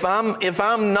 If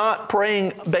I'm not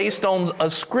praying based on a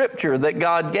scripture that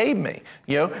God gave me,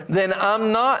 then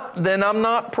I'm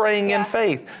not praying in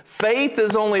faith. Faith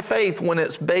is only faith when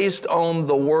it's based on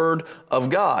the Word of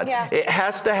God. It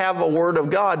has to have a Word of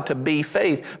God to be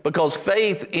faith, because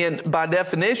faith, by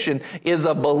definition, is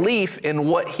a belief in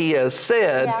what He has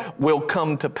said will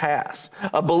come to pass.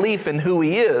 A belief in who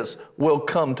He is will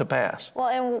come to pass.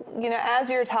 Well, and as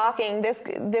you're talking,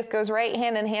 this goes right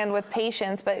hand in hand with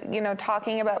patience, but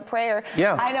talking about prayer.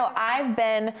 I know I've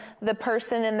been the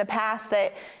person in the past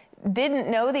that didn't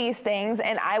know these things,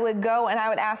 and I would go and I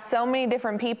would ask so many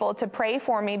different people to pray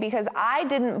for me because I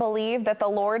didn't believe that the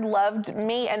Lord loved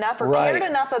me enough or cared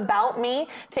enough about me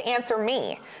to answer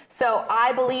me. So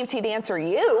I believed He'd answer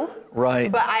you,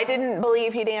 but I didn't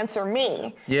believe He'd answer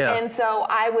me. And so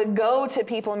I would go to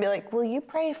people and be like, will you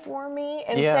pray for me?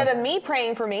 Instead of me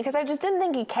praying for me, because I just didn't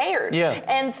think He cared.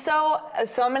 And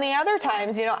so many other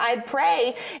times, I'd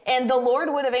pray and the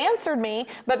Lord would have answered me,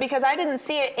 but because I didn't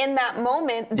see it in that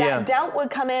moment, that doubt would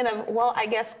come in of, well, I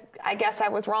guess I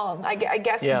was wrong. I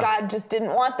guess God just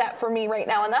didn't want that for me right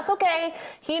now. And that's okay.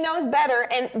 He knows better.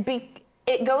 And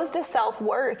it goes to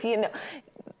self-worth,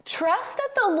 Trust that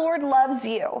the Lord loves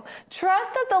you.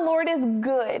 Trust that the Lord is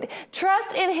good.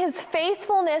 Trust in His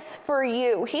faithfulness for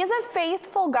you. He's a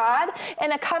faithful God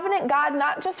and a covenant God,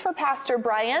 not just for Pastor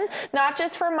Brian, not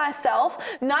just for myself,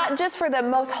 not just for the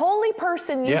most holy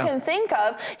person you can think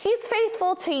of. He's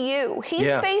faithful to you.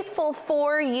 He's faithful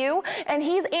for you, and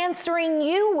He's answering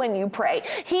you when you pray.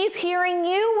 He's hearing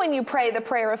you when you pray the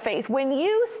prayer of faith. When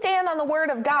you stand on the Word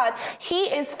of God, He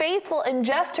is faithful and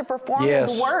just to perform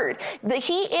His Word.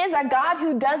 He is a God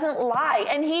who doesn't lie,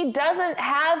 and He doesn't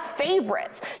have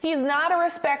favorites. He's not a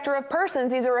respecter of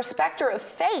persons. He's a respecter of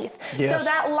faith. So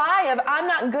that lie of I'm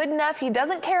not good enough, He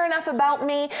doesn't care enough about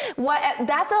me,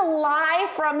 that's a lie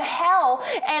from hell,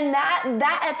 and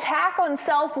that attack on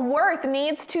self-worth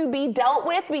needs to be dealt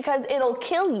with, because it'll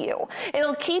kill you.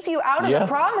 It'll keep you out of the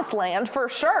promised land for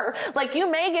sure. Like,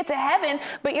 you may get to heaven,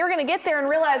 but you're going to get there and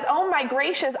realize, oh my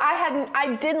gracious,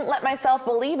 I didn't let myself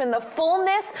believe in the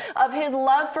fullness of His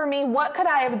love for me. What could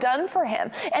I have done for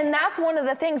Him? And that's one of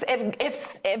the things.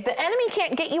 If the enemy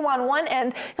can't get you on one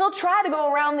end, he'll try to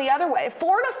go around the other way.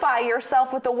 Fortify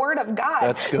yourself with the Word of God.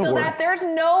 That's good so word. That there's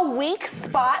no weak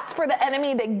spots for the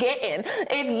enemy to get in.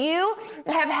 If you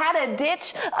have had a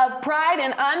ditch of pride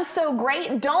and I'm so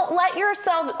great, don't let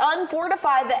yourself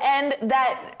unfortify the end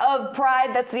of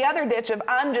pride. That's the other ditch of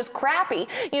I'm just crappy.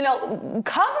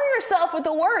 Cover yourself with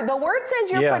the Word. The Word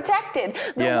says you're protected.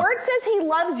 The Word says He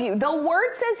loves you. The Word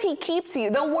says He keeps you.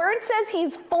 The Word says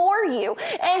He's for you,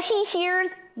 and He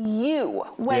hears you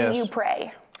when you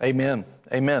pray. Amen.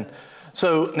 Amen.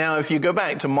 So now if you go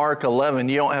back to Mark 11,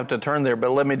 you don't have to turn there,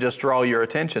 but let me just draw your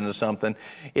attention to something.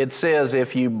 It says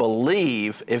if you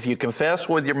believe, if you confess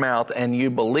with your mouth and you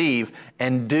believe,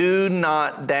 and do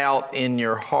not doubt in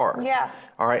your heart.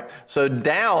 All right. So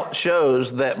doubt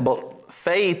shows that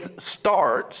faith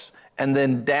starts and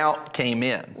then doubt came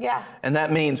in. And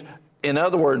that means, in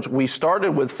other words, we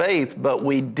started with faith, but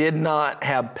we did not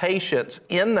have patience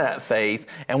in that faith.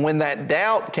 And when that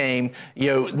doubt came,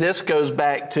 this goes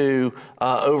back to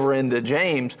over into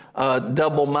James,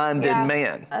 double-minded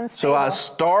man. Unstable. So I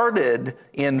started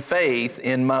in faith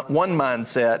in my one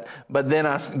mindset, but then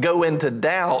I go into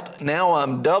doubt. Now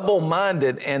I'm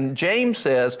double-minded. And James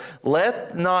says,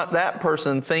 let not that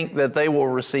person think that they will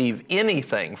receive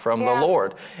anything from the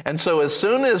Lord. And so as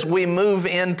soon as we move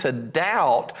into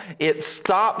doubt, it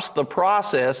stops the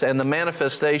process and the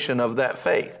manifestation of that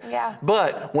faith.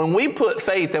 But when we put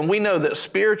faith, and we know that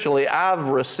spiritually I've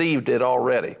received it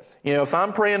already. You know, if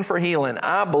I'm praying for healing,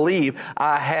 I believe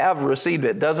I have received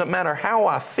it. Doesn't matter how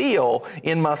I feel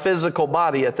in my physical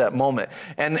body at that moment.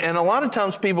 And a lot of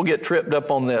times people get tripped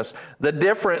up on this. The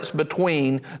difference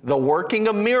between the working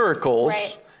of miracles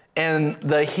and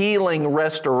the healing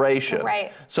restoration.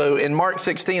 Right. So in Mark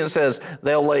 16 it says,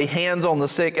 they'll lay hands on the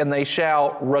sick and they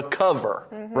shall recover,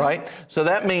 right? So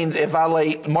that means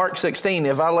Mark 16,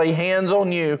 if I lay hands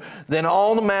on you, then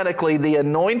automatically the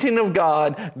anointing of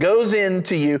God goes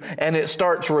into you and it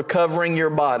starts recovering your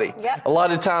body. Yep. A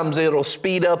lot of times it'll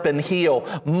speed up and heal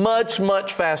much,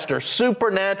 much faster,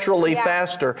 supernaturally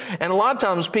faster. And a lot of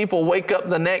times people wake up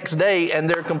the next day and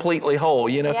they're completely whole,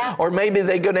 you know? Yeah. Or maybe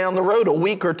they go down the road a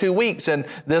week or 2 weeks and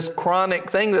this chronic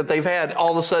thing that they've had,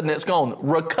 all of a sudden it's gone.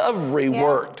 Recovery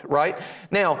worked, right?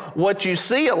 Now, what you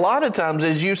see a lot of times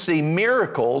is you see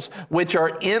miracles which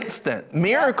are instant.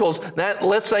 Miracles that,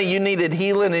 let's say you needed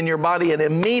healing in your body and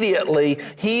immediately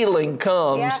healing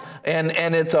comes and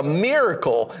it's a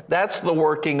miracle. That's the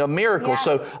working of miracles. Yeah.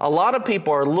 So a lot of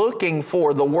people are looking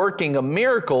for the working of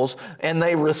miracles and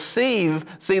they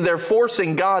they're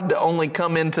forcing God to only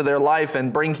come into their life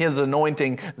and bring His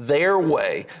anointing their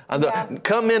way.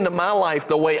 Come into my life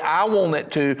the way I want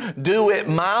it to, do it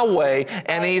my way.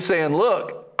 And He's saying,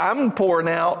 look, I'm pouring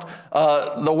out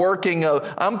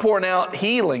I'm pouring out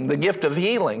healing, the gift of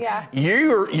healing. Yeah.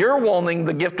 You're wanting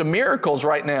the gift of miracles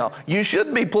right now. You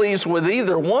should be pleased with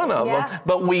either one of them,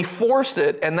 but we force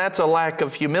it, and that's a lack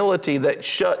of humility that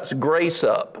shuts grace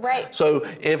up. Right. So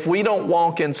if we don't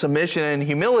walk in submission and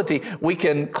humility, we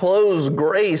can close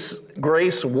grace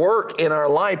work in our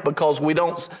life because we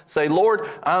don't say, Lord,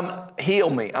 heal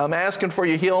me. I'm asking for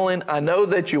your healing. I know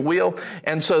that you will.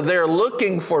 And so they're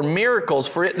looking for miracles,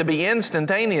 for it to be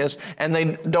instantaneous, and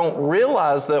they don't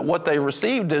realize that what they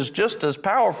received is just as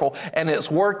powerful and it's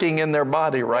working in their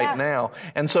body right now.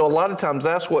 And so a lot of times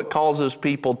that's what causes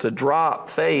people to drop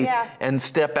faith and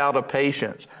step out of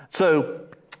patience. So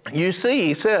you see,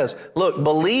 he says, look,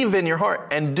 believe in your heart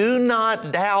and do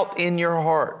not doubt in your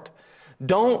heart.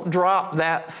 Don't drop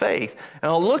that faith.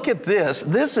 Now look at this.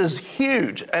 This is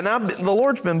huge. And the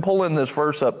Lord's been pulling this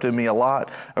verse up to me a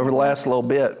lot over the last little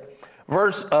bit.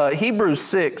 Hebrews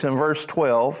 6 and verse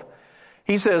 12,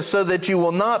 he says, so that you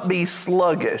will not be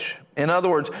sluggish. In other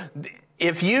words,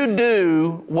 if you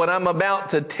do what I'm about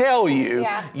to tell you,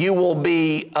 you will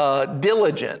be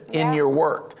diligent in your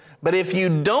work. But if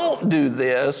you don't do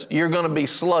this, you're going to be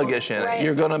sluggish in it.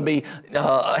 You're going to be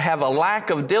have a lack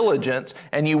of diligence,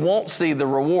 and you won't see the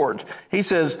rewards. He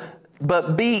says,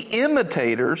 but be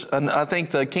imitators, and I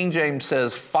think the King James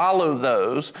says follow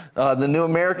those. The New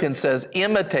American says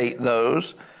imitate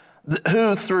those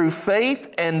who through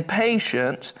faith and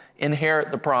patience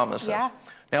inherit the promises.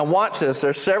 Now watch this.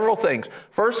 There's several things.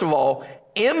 First of all,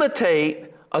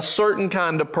 imitate a certain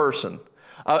kind of person.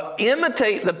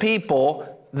 Imitate the people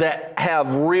that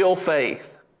have real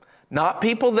faith, not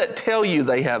people that tell you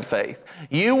they have faith.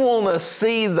 You want to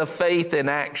see the faith in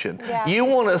action. You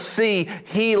want to see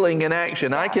healing in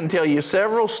action. I can tell you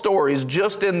several stories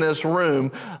just in this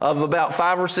room of about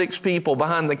 5 or 6 people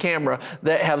behind the camera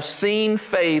that have seen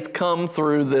faith come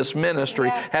through this ministry,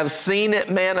 have seen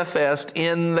it manifest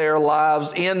in their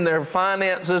lives, in their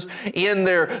finances, in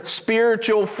their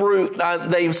spiritual fruit.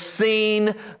 They've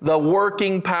seen the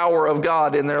working power of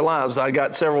God in their lives. I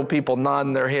got several people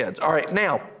nodding their heads. All right,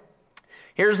 now,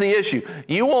 here's the issue.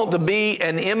 You want to be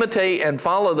and imitate and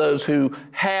follow those who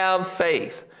have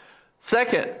faith.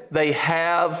 Second, they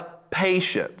have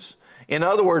patience. In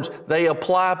other words, they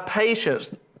apply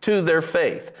patience to their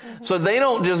faith. So they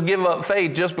don't just give up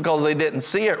faith just because they didn't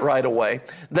see it right away.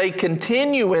 They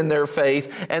continue in their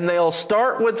faith, and they'll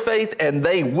start with faith and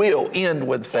they will end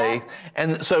with faith.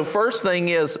 And so first thing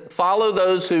is follow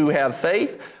those who have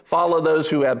faith. Follow those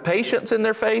who have patience in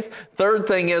their faith. Third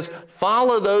thing is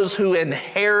follow those who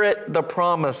inherit the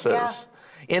promises.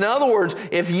 In other words,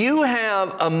 if you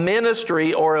have a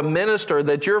ministry or a minister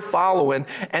that you're following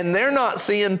and they're not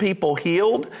seeing people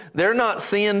healed, they're not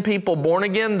seeing people born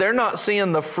again, they're not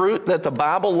seeing the fruit that the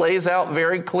Bible lays out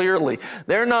very clearly,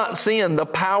 they're not seeing the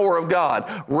power of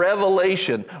God,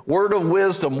 revelation, word of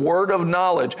wisdom, word of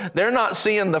knowledge, they're not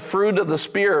seeing the fruit of the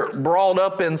Spirit brought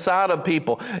up inside of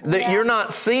people, that you're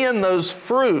not seeing those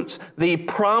fruits, the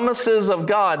promises of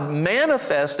God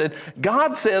manifested,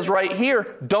 God says right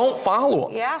here, don't follow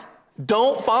them.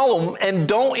 Don't follow them and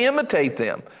don't imitate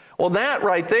them. Well, that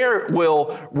right there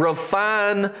will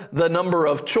refine the number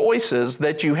of choices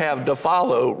that you have to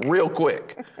follow real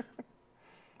quick.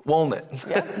 won't it?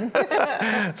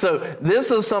 Yeah. So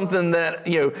this is something that,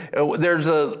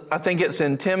 I think it's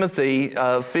in Timothy,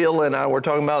 Phil and I were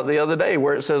talking about the other day,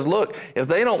 where it says, look, if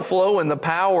they don't flow in the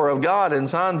power of God in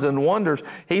signs and wonders,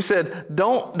 he said,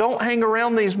 don't hang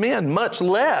around these men, much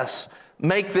less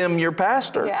make them your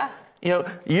pastor. Yeah.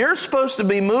 You're supposed to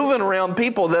be moving around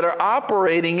people that are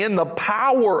operating in the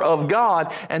power of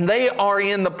God, and they are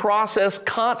in the process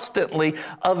constantly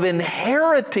of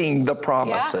inheriting the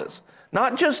promises,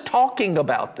 not just talking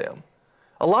about them.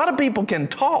 A lot of people can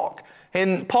talk,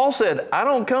 and Paul said, I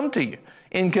don't come to you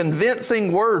in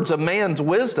convincing words of man's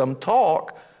wisdom,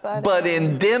 talk, but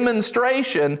in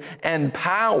demonstration and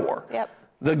power. Yep.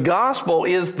 The gospel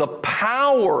is the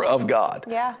power of God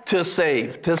to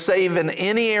save in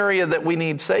any area that we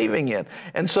need saving in.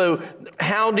 And so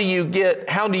how do you get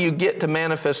to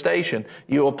manifestation?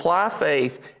 You apply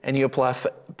faith and you apply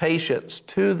patience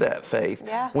to that faith.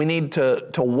 Yeah. We need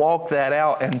to walk that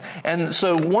out. And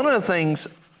so one of the things,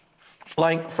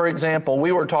 like, for example,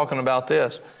 we were talking about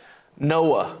this,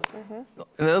 Noah.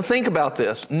 Mm-hmm. Now think about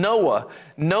this. Noah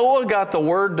got the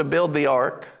word to build the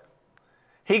ark.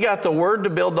 He got the word to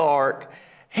build the ark.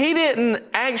 He didn't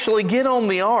actually get on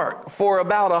the ark for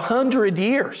about 100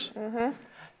 years. Mm-hmm.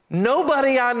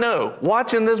 Nobody I know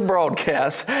watching this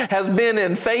broadcast has been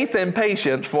in faith and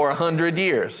patience for 100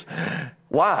 years.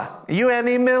 Why? You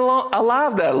hadn't even been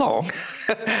alive that long.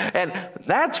 And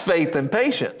that's faith and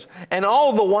patience. And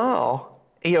all the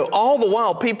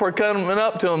while people are coming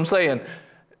up to him saying,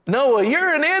 Noah,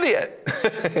 you're an idiot.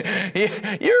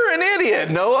 You're an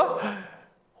idiot, Noah.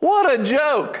 What a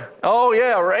joke. Oh,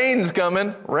 yeah, rain's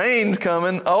coming.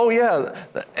 Oh, yeah,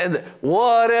 and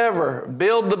whatever.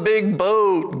 Build the big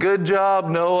boat. Good job,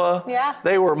 Noah. Yeah.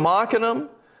 They were mocking him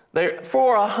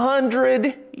for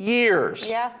 100 years.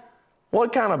 Yeah.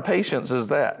 What kind of patience is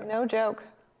that? No joke.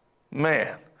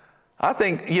 Man, I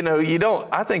think,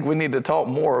 I think we need to talk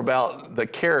more about the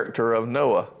character of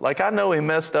Noah. Like, I know he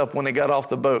messed up when he got off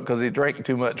the boat because he drank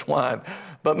too much wine.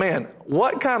 But man,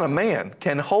 what kind of man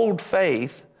can hold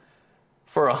faith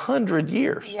for 100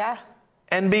 years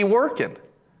and be working?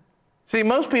 See,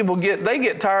 most people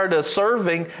get tired of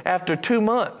serving after 2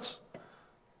 months,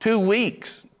 2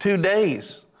 weeks, 2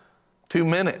 days, 2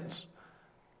 minutes.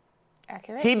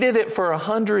 Accurate. He did it for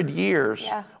 100 years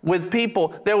with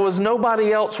people. There was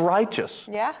nobody else righteous.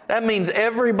 Yeah. That means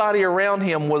everybody around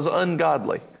him was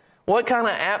ungodly. What kind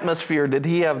of atmosphere did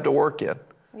he have to work in?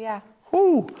 Yeah.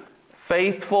 Whew.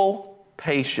 Faithful,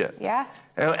 patient. Yeah.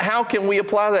 And how can we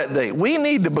apply that today? We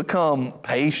need to become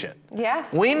patient. Yeah.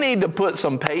 We need to put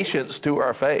some patience to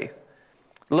our faith.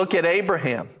 Look at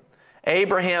Abraham.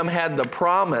 Abraham had the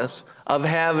promise of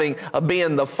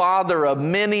being the father of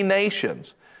many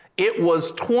nations. It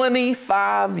was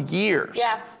 25 years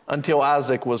until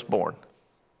Isaac was born.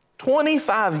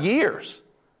 25 years.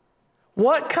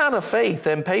 What kind of faith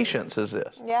and patience is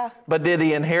this? Yeah. But did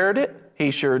he inherit it?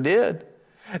 He sure did.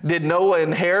 Did Noah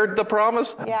inherit the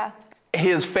promise? Yeah.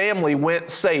 His family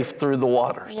went safe through the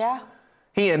waters. Yeah.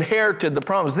 He inherited the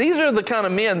promise. These are the kind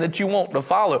of men that you want to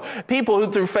follow. People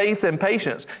who through faith and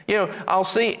patience. I'll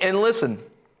see, and listen,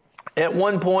 at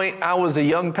one point I was a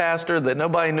young pastor that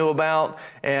nobody knew about,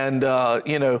 and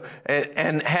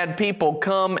and had people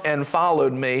come and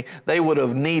followed me, they would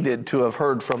have needed to have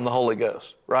heard from the Holy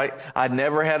Ghost, right? I'd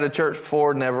never had a church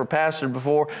before, never pastored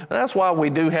before. And that's why we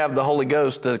do have the Holy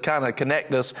Ghost to kind of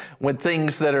connect us with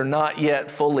things that are not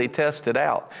yet fully tested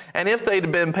out. And if they'd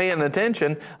have been paying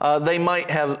attention, they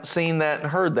might have seen that and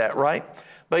heard that, right?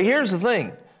 But here's the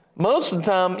thing. Most of the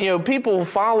time, people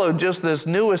follow just this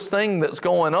newest thing that's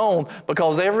going on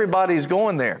because everybody's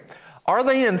going there. Are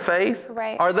they in faith?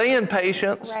 Right. Are they in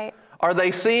patience? Right. Are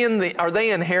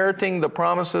they inheriting the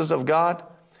promises of God?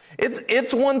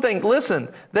 It's one thing. Listen,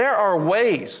 there are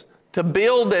ways to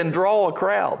build and draw a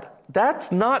crowd. That's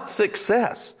not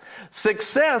success.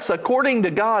 Success, according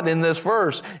to God in this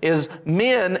verse, is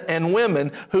men and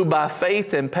women who by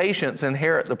faith and patience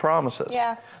inherit the promises.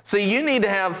 Yeah. See, you need to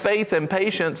have faith and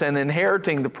patience and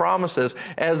inheriting the promises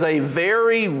as a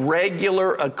very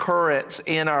regular occurrence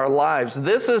in our lives.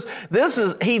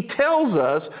 He tells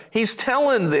us, he's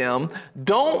telling them,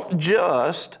 don't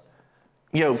just,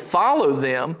 follow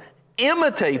them,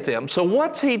 imitate them. So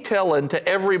what's he telling to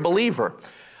every believer?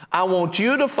 I want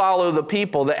you to follow the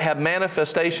people that have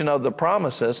manifestation of the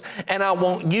promises, and I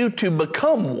want you to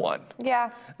become one.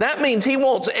 Yeah. That means he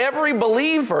wants every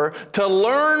believer to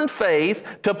learn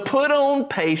faith, to put on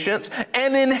patience,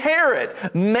 and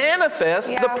manifest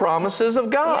the promises of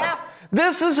God. Yeah.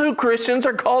 This is who Christians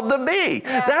are called to be.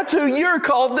 Yeah. That's who you're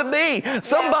called to be.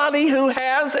 Somebody who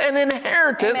has an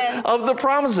inheritance of the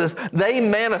promises. They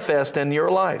manifest in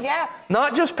your life. Yeah.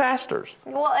 Not just pastors.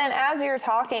 Well, and as you're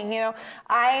talking,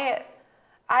 I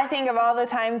think of all the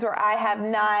times where I have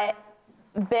not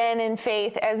been in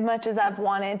faith as much as I've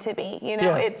wanted to be.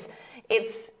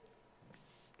 It's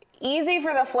easy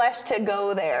for the flesh to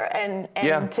go there and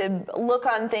to look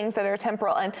on things that are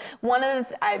temporal. And one of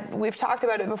we've talked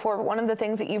about it before, but one of the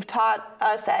things that you've taught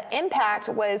us at Impact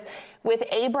was with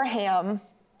Abraham.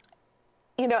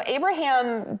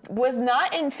 Abraham was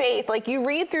not in faith. Like you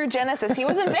read through Genesis, he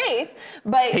was in faith,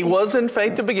 but he was in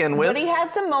faith to begin with. But he had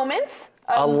some moments.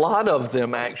 A lot of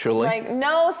them, actually. Like,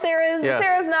 no,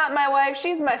 Sarah's not my wife.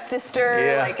 She's my sister.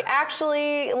 Yeah. Like,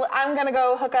 actually, I'm going to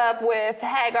go hook up with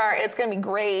Hagar. It's going to be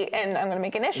great, and I'm going to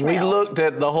make an Ishmael. We looked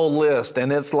at the whole list,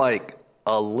 and it's like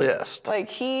a list. Like,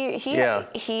 he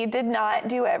did not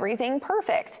do everything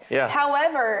perfect. Yeah.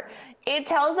 However, it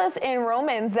tells us in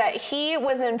Romans that he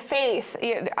was in faith.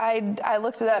 I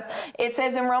looked it up. It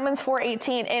says in Romans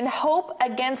 4:18, in hope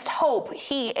against hope,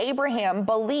 he, Abraham,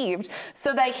 believed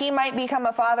so that he might become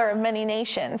a father of many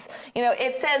nations.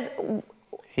 It says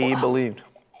he believed.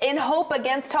 In hope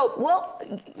against hope. Well,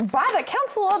 by the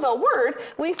counsel of the word,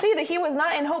 we see that he was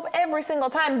not in hope every single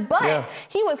time, but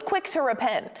he was quick to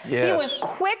repent. Yes. He was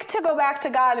quick to go back to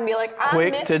God and be like, I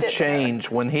missed it. Quick to change.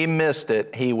 When he missed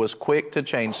it, he was quick to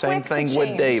change. Same thing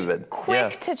with David.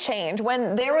 Quick to change.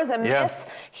 When there was a miss,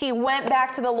 he went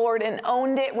back to the Lord and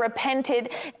owned it,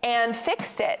 repented, and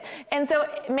fixed it. And so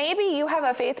maybe you have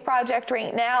a faith project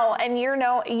right now, and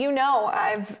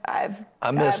I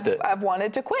missed it. I've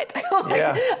wanted to quit.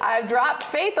 I've dropped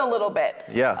faith a little bit.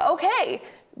 Yeah. Okay.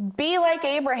 Be like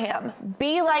Abraham.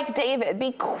 Be like David.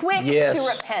 Be quick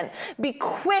to repent. Be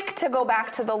quick to go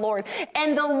back to the Lord.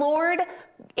 And the Lord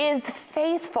is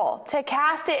faithful to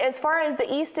cast it as far as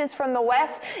the east is from the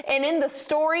west. And in the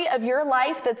story of your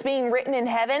life that's being written in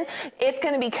heaven, it's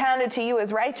going to be counted to you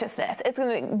as righteousness. It's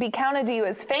going to be counted to you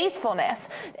as faithfulness.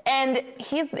 And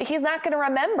he's not going to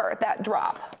remember that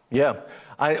drop. Yeah.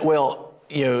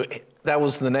 That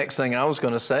was the next thing I was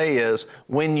going to say is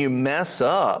when you mess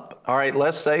up, all right,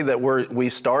 let's say that we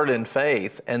start in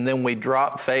faith and then we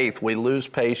drop faith, we lose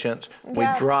patience, we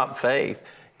drop faith.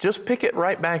 Just pick it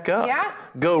right back up. Yeah.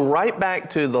 Go right back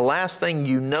to the last thing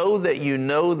you know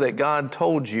that God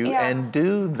told you and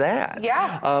do that.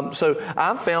 Yeah. So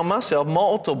I've found myself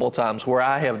multiple times where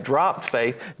I have dropped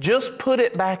faith. Just put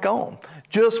it back on.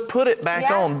 Just put it back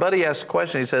on. Buddy asked a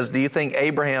question. He says, do you think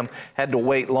Abraham had to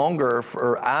wait longer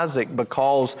for Isaac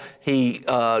because he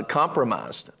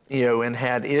compromised, and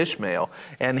had Ishmael?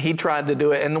 And he tried to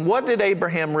do it. And what did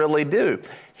Abraham really do?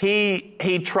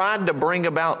 He tried to bring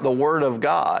about the word of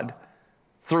God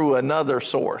through another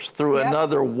source, through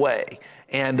another way.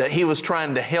 And he was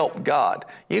trying to help God.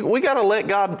 We got to let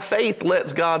God, faith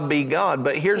lets God be God.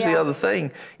 But here's the other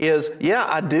thing is,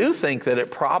 I do think that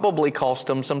it probably cost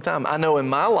him some time. I know in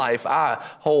my life, I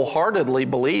wholeheartedly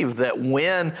believe that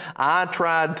when I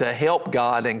tried to help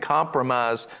God and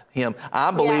compromise him,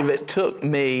 I believe it took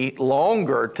me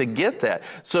longer to get that.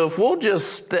 So if we'll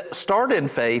just start in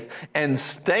faith and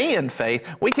stay in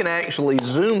faith, we can actually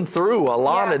zoom through a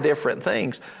lot of different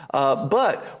things.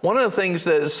 But one of the things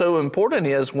that is so important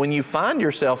is when you find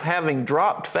yourself having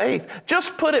dropped faith,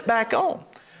 just put it back on.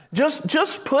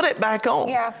 Just put it back on.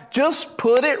 Yeah. Just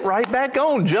put it right back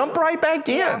on. Jump right back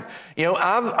in. Yeah.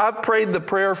 I've prayed the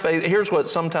prayer of faith. Here's what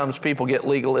sometimes people get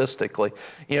legalistically.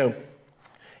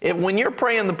 When you're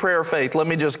praying the prayer of faith, let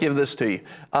me just give this to you.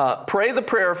 Pray the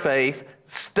prayer of faith.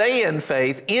 Stay in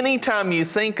faith. Anytime you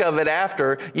think of it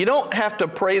after, you don't have to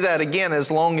pray that again as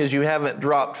long as you haven't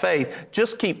dropped faith.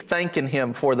 Just keep thanking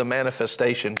him for the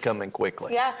manifestation coming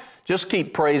quickly. Yeah. Just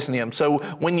keep praising him. So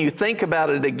when you think about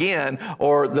it again,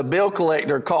 or the bill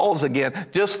collector calls again,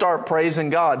 just start praising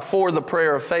God for the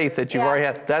prayer of faith that you've already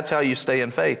had. That's how you stay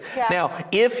in faith. Yeah. Now,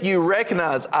 if you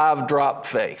recognize I've dropped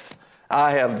faith,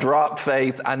 I have dropped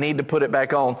faith, I need to put it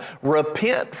back on,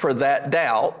 repent for that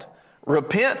doubt.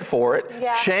 Repent for it.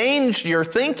 Yeah. Change your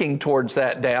thinking towards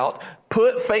that doubt.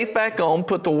 Put faith back on.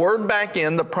 Put the word back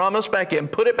in, the promise back in.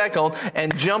 Put it back on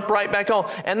and jump right back on.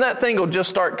 And that thing will just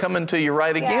start coming to you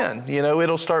right again.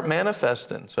 It'll start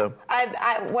manifesting. So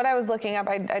what I was looking up,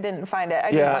 I didn't find it.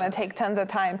 I didn't want to take tons of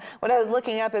time. What I was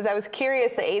looking up is I was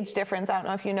curious the age difference, I don't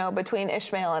know if you know, between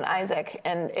Ishmael and Isaac.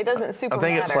 And it doesn't super matter. I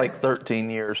think it's like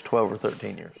 13 years, 12 or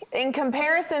 13 years. In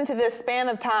comparison to this span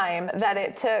of time that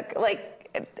it took,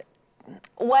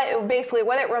 what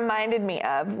it reminded me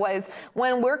of was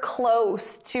when we're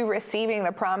close to receiving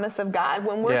the promise of God,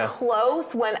 when we're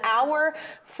close, when our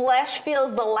flesh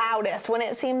feels the loudest, when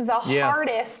it seems the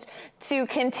hardest to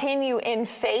continue in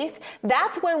faith,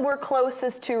 that's when we're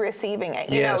closest to receiving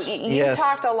it. You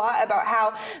talked a lot about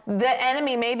how the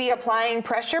enemy may be applying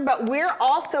pressure, but we're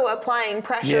also applying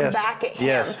pressure back at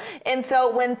him. And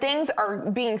so when things are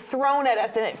being thrown at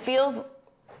us and it feels,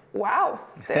 wow,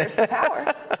 there's the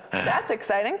power. That's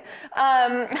exciting.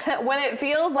 When it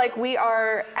feels like we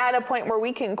are at a point where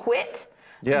we can quit,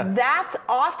 that's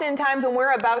oftentimes when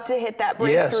we're about to hit that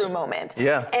breakthrough moment.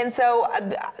 And so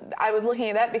I was looking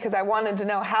it up because I wanted to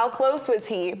know how close was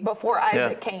he before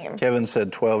Isaac came. Kevin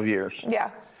said 12 years. Yeah.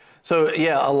 So,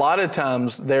 a lot of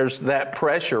times there's that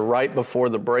pressure right before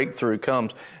the breakthrough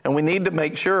comes. And we need to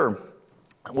make sure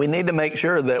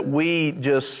that we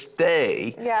just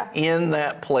stay in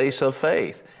that place of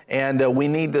faith. And we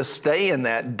need to stay in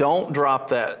that. Don't drop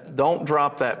that. Don't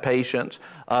drop that patience.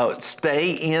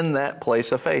 Stay in that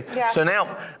place of faith. So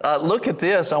now, look at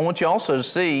this. I want you also to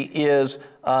see is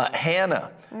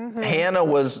Hannah. Hannah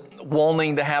was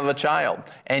wanting to have a child.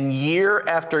 And year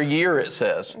after year, it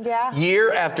says.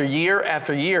 Year after year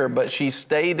after year, but she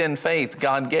stayed in faith.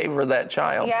 God gave her that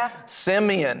child.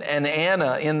 Simeon and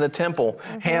Anna in the temple.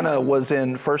 Hannah was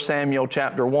in 1 Samuel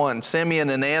chapter 1. Simeon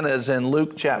and Anna is in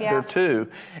Luke chapter 2.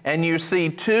 And you see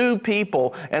two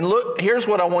people. And look, here's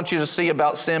what I want you to see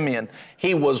about Simeon.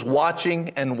 He was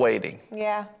watching and waiting.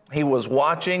 He was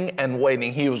watching and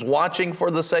waiting. He was watching for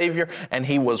the Savior, and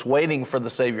he was waiting for the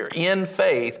Savior in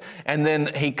faith. And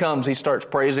then he comes, he starts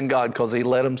praising God because he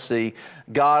let him see.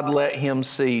 God let him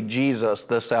see Jesus,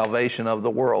 the salvation of the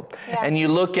world. And you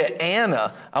look at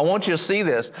Anna. I want you to see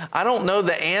this. I don't know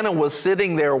that Anna was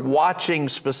sitting there watching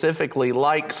specifically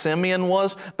like Simeon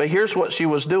was, but here's what she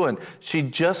was doing. She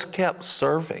just kept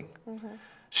serving.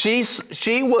 She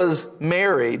was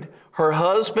married. Her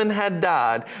husband had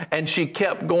died, and she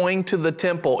kept going to the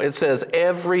temple, it says,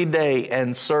 every day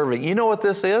and serving. You know what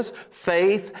this is?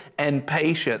 Faith and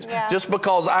patience. Just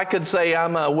because I could say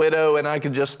I'm a widow and I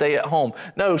could just stay at home.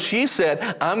 No, she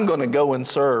said, I'm going to go and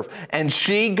serve. And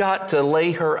she got to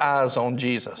lay her eyes on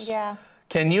Jesus.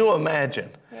 Can you imagine?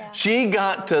 She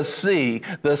got to see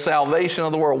the salvation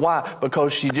of the world. Why?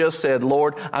 Because she just said,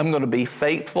 Lord, I'm going to be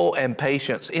faithful and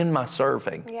patient in my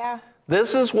serving.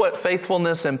 This is what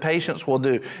faithfulness and patience will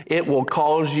do. It will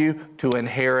cause you to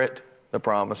inherit the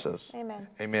promises.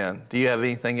 Amen. Do you have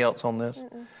anything else on this?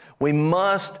 We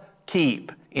must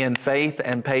keep in faith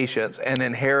and patience and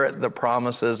inherit the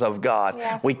promises of God.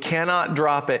 We cannot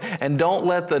drop it. And don't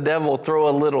let the devil throw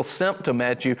a little symptom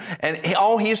at you. And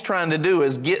all he's trying to do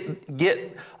is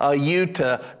get you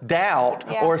to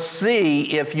doubt or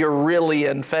see if you're really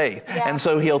in faith. And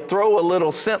so he'll throw a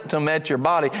little symptom at your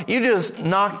body. You just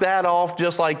knock that off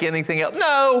just like anything else.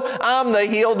 No, I'm the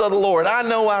healed of the Lord. I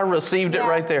know I received it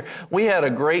right there. We had a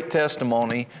great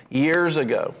testimony years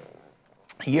ago.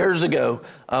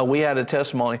 We had a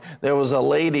testimony. There was a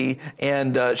lady,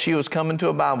 and she was coming to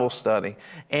a Bible study.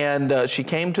 And she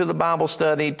came to the Bible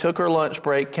study, took her lunch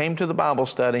break, came to the Bible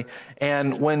study.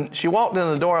 And when she walked in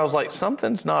the door, I was like,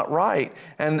 something's not right.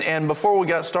 And before we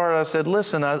got started, I said,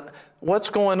 listen, what's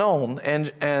going on?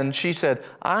 And she said,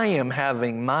 I am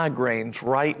having migraines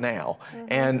right now.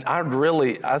 And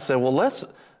I said, well,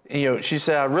 she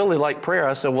said, I really like prayer.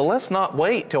 I said, well, let's not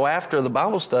wait till after the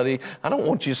Bible study. I don't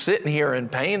want you sitting here in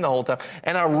pain the whole time.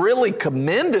 And I really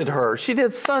commended her. She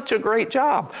did such a great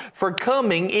job for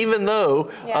coming, even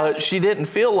though she didn't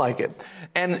feel like it.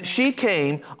 And she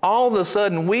came, all of a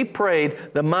sudden we prayed,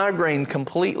 the migraine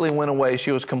completely went away.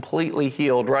 She was completely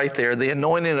healed right there. The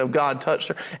anointing of God touched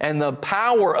her. And the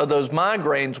power of those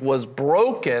migraines was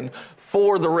broken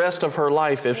for the rest of her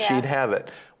life if she'd have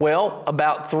it. Well,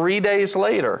 about 3 days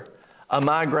later, a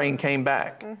migraine came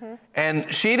back.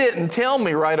 And she didn't tell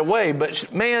me right away,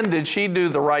 but man, did she do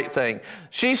the right thing.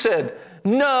 She said,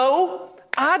 no,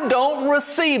 I don't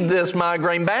receive this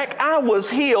migraine back. I was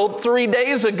healed 3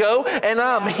 days ago, and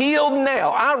I'm healed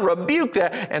now. I rebuke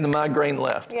that. And the migraine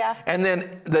left. And then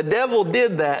the devil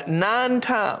did that 9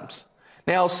 times.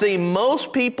 Now, see,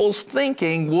 most people's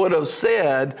thinking would have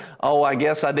said, oh, I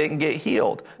guess I didn't get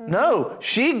healed. No,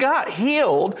 she got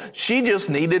healed. She just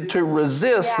needed to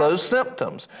resist those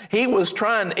symptoms.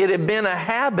 It had been a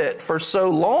habit for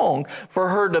so long for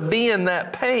her to be in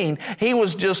that pain. He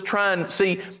was just trying,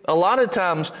 see, a lot of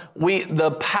times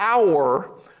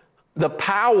the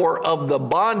power of the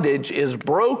bondage is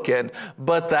broken,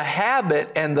 but the habit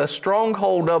and the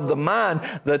stronghold of the mind,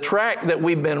 the track that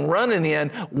we've been running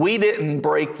in, we didn't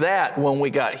break that when we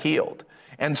got healed.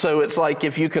 And so it's like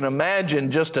if you can imagine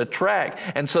just a track.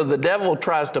 And so the devil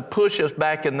tries to push us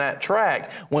back in that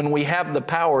track when we have the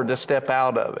power to step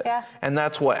out of it. Yeah. And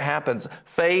that's what happens.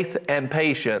 Faith and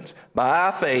patience.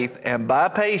 By faith and by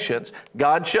patience,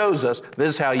 God shows us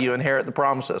this is how you inherit the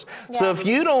promises. Yeah. So if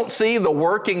you don't see the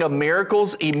working of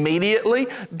miracles immediately,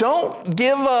 don't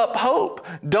give up hope.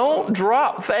 Don't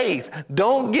drop faith.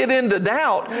 Don't get into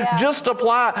doubt. Yeah. Just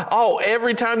apply,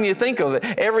 every time you think of it,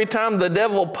 every time the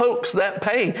devil pokes that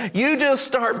pain, you just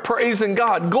start praising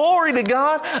God. Glory to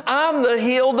God, I'm the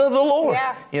healed of the Lord.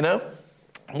 Yeah. You know?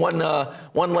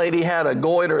 One lady had a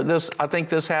goiter. I think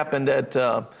this happened at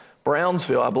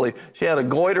Brownsville, I believe. She had a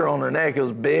goiter on her neck. It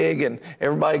was big, and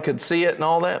everybody could see it and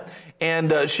all that.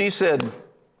 And she said,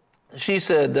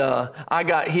 I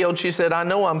got healed. She said, I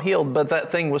know I'm healed, but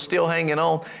that thing was still hanging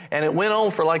on. And it went on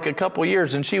for like a couple of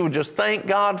years, and she would just thank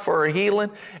God for her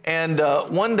healing. And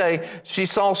one day, she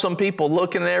saw some people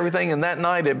looking at everything, and that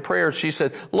night in prayer, she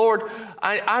said, Lord,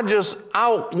 I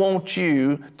want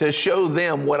you to show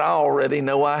them what I already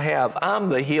know I have. I'm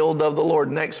the healed of the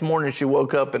Lord. Next morning, she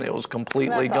woke up, and it was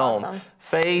completely That's gone. awesome.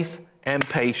 Faith and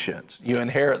patience. You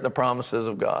inherit the promises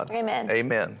of God. Amen.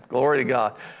 Amen. Glory to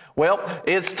God. Well,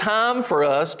 it's time for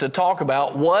us to talk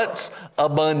about what's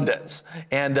abundance.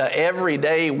 And every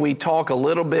day we talk a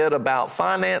little bit about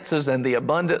finances and the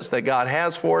abundance that God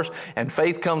has for us. And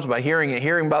faith comes by hearing and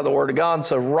hearing by the Word of God. And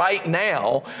so right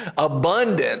now,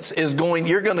 abundance is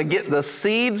you're going to get the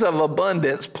seeds of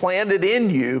abundance planted in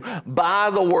you by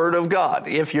the Word of God.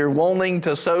 If you're wanting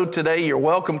to sow today, you're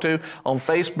welcome to. On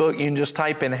Facebook, you can just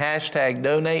type in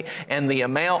 #donate and the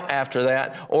amount after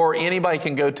that. Or anybody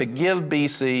can go to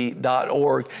GiveBC.org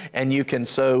and you can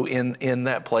sow in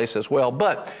that place as well.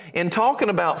 But in talking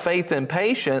about faith and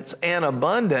patience and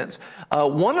abundance,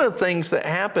 one of the things that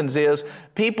happens is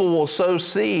people will sow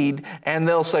seed and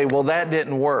they'll say, well, that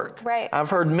didn't work. Right. I've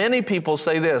heard many people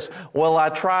say this, well, I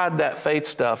tried that faith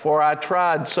stuff, or I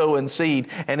tried sowing seed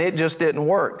and it just didn't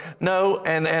work. No,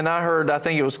 and I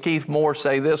think it was Keith Moore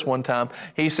say this one time.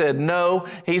 He said, no,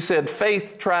 he said,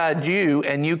 faith tried you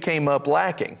and you came up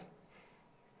lacking.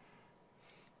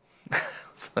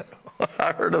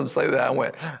 I heard him say that. I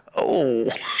went, oh.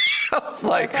 I was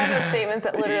like, That's one of those statements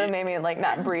that literally made me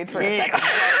not breathe for a second.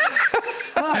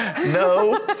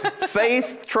 no,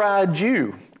 faith tried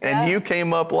you and you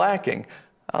came up lacking.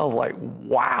 I was like,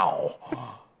 wow.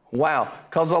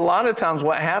 Because a lot of times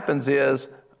what happens is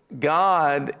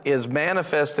God is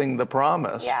manifesting the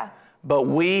promise, but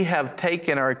we have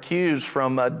taken our cues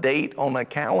from a date on a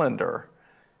calendar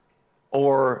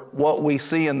or what we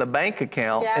see in the bank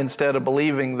account instead of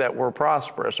believing that we're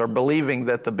prosperous or believing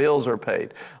that the bills are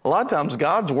paid. A lot of times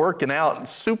God's working out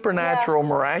supernatural,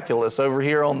 miraculous over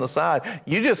here on the side.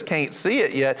 You just can't see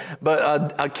it yet,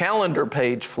 but a calendar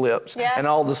page flips and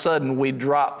all of a sudden we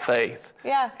drop faith.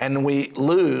 Yeah. And we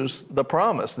lose the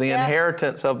promise, the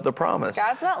inheritance of the promise.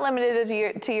 God's not limited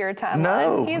to your timeline.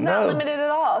 No, He's not limited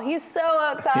at all. He's so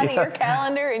outside of your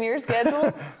calendar and your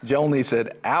schedule. Joni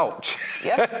said, ouch.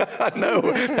 Yep. I know.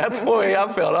 That's the way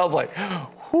I felt. I was like,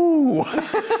 whoo.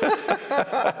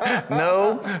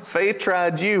 No, faith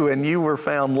tried you and you were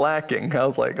found lacking. I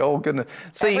was like, oh, goodness.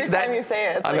 See, every time you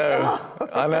say it, it's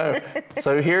I know.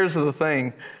 So here's the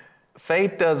thing.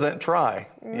 Faith doesn't try,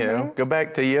 you know. Go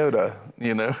back to Yoda,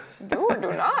 you know. Do or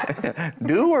do not.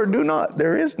 Do or do not.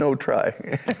 There is no try.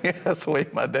 That's the way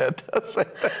my dad does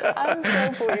it. I'm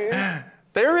so pleased.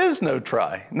 There is no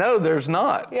try. No, there's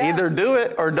not. Yeah. Either do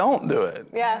it or don't do it.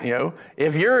 Yeah. You know,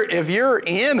 if you're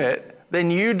in it,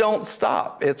 then you don't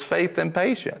stop. It's faith and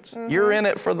patience. You're in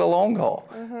it for the long haul.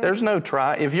 There's no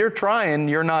try. If you're trying,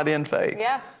 you're not in faith.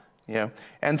 Yeah. You know,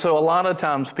 and so a lot of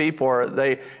times people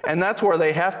and that's where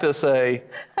they have to say,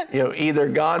 you know, either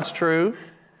God's true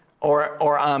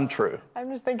or I'm true.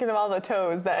 I'm just thinking of all the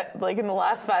toes that, in the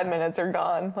last 5 minutes are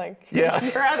gone. You're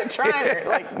either trying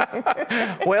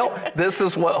or, Well, this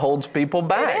is what holds people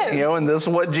back, you know, and this is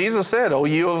what Jesus said, oh,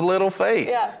 you of little faith.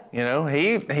 Yeah. You know,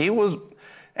 he was,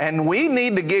 and we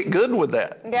need to get good with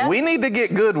that. Yeah. We need to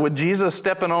get good with Jesus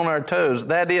stepping on our toes.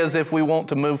 That is, if we want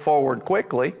to move forward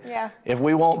quickly. Yeah. If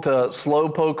we want to slow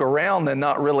poke around and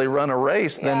not really run a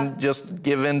race, then just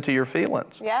give in to your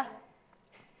feelings. Yeah.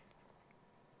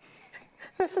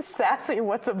 This is sassy.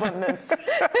 What's abundance?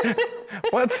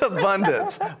 What's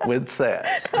abundance with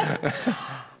sass?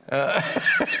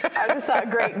 I just saw a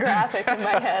great graphic in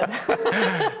my head.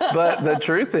 But the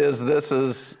truth is,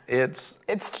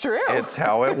 it's true. It's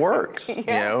how it works. You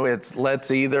know,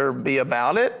 let's either be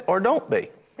about it or don't be.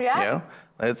 Yeah. You know,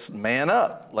 let's man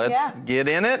up. Let's get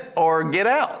in it or get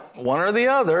out. One or the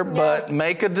other, but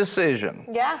make a decision.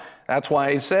 Yeah. That's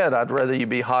why he said, I'd rather you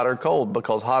be hot or cold,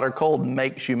 because hot or cold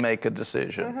makes you make a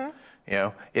decision. Mm-hmm. You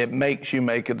know, it makes you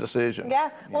make a decision.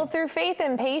 Yeah. Well, through faith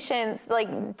and patience,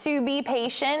 like to be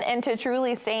patient and to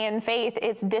truly stay in faith,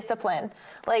 it's discipline.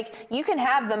 Like you can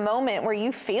have the moment where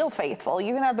you feel faithful.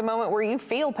 You can have the moment where you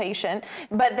feel patient.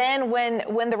 But then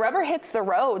when the rubber hits the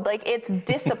road, like it's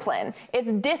discipline.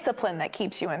 It's discipline that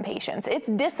keeps you in patience. It's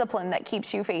discipline that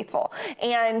keeps you faithful.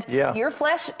 And your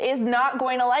flesh is not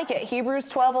going to like it. Hebrews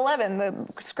 12:11, the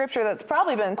scripture that's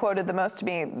probably been quoted the most to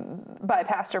me by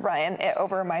Pastor Brian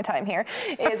over my time here,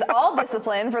 is all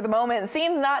discipline for the moment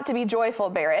seems not to be joyful,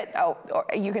 Barrett. Oh, or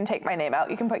you can take my name out.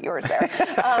 You can put yours there.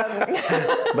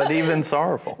 But even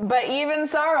sorrowful. But even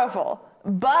sorrowful.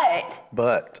 But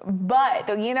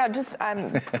you know, just I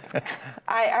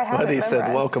have. But he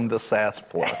said, "Welcome to SAS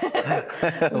Plus."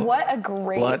 What a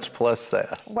great lunch plus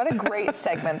SAS. What a great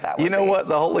segment that was. You know what?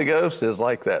 The Holy Ghost is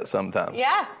like that sometimes.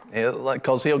 Yeah.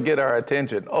 Because he'll get our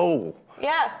attention. Oh.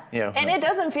 Yeah. And it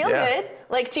doesn't feel good,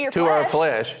 like to your flesh. To our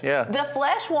flesh, yeah. The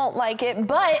flesh won't like it,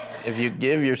 but if you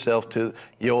give yourself to,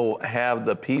 you'll have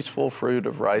the peaceful fruit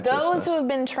of righteousness. Those who have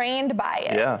been trained by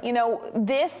it. Yeah. You know,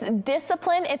 this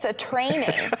discipline, it's a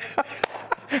training.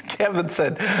 Kevin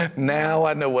said, now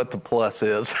I know what the plus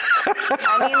is.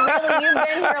 I mean, really, you've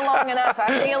been here long enough.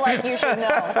 I feel like you should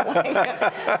know.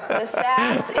 The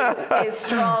SAS is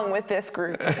strong with this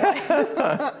group.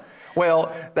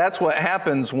 Well, that's what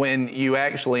happens when you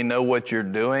actually know what you're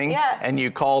doing and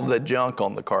you call the junk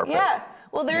on the carpet. Yeah.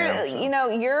 Well, you know,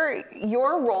 your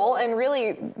role, and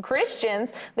really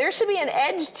Christians, there should be an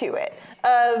edge to it.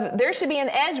 There should be an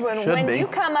edge when you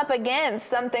come up against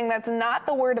something that's not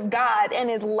the Word of God and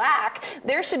is lack.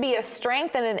 There should be a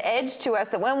strength and an edge to us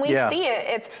that when we see it,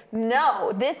 it's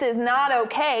no, this is not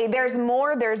okay. There's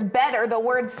more. There's better. The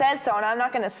Word says so, and I'm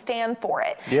not going to stand for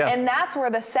it. Yeah. And that's where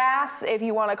the sass, if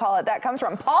you want to call it that, comes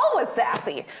from. Paul was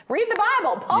sassy. Read the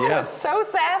Bible. Paul was so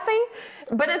sassy.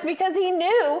 But it's because he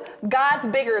knew God's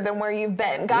bigger than where you've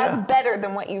been. God's better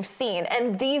than what you've seen.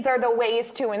 And these are the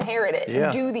ways to inherit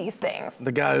it. Do these things.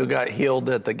 The guy who got healed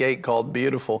at the gate called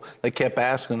Beautiful, they kept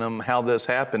asking him how this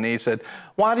happened. He said,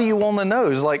 why do you want to know?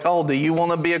 He's like, oh, do you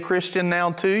want to be a Christian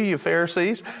now too, you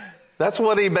Pharisees? That's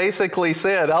what he basically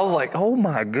said. I was like, oh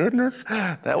my goodness,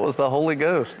 that was the Holy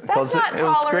Ghost. That's not it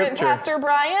was tolerant, scripture. Pastor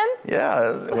Brian.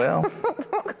 Yeah, well,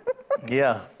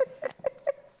 yeah.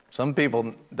 Some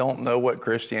people don't know what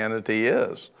Christianity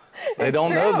is. They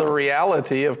don't know the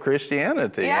reality of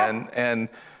Christianity. And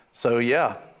so,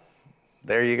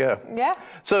 there you go. Yeah.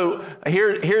 So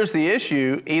here's the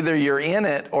issue. Either you're in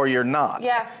it or you're not.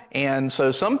 Yeah. And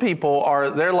so some people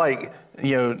they're like,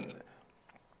 you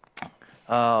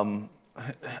know,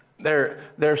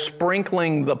 they're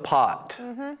sprinkling the pot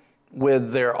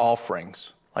with their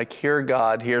offerings. Like, here,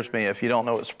 God, here's me. If you don't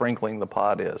know what sprinkling the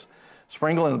pot is.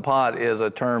 Sprinkling the pot is a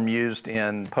term used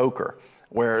in poker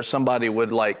where somebody would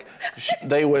this is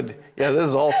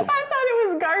awesome. I thought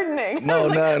it was gardening. No.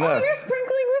 Oh, you're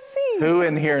sprinkling with seeds. Who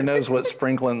in here knows what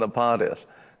sprinkling the pot is?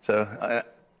 So,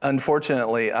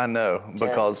 unfortunately, I know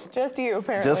because... Just you,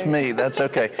 apparently. Just me, that's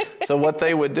okay. So what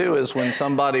they would do is when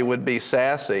somebody would be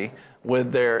sassy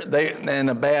with in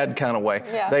a bad kind of way,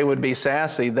 they would be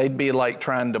sassy, they'd be like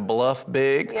trying to bluff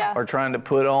big or trying to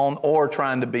put on or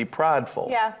trying to be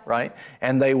prideful, right?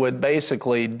 And they would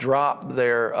basically drop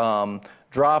their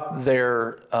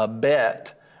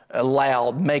bet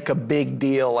loud, make a big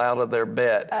deal out of their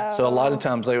bet. So a lot of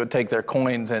times they would take their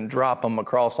coins and drop them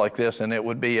across like this, and it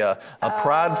would be a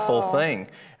prideful thing.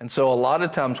 And so a lot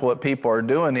of times what people are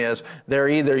doing is they're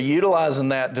either utilizing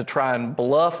that to try and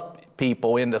bluff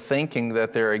people into thinking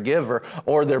that they're a giver,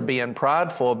 or they're being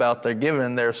prideful about their giving,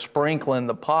 and they're sprinkling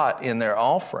the pot in their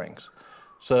offerings.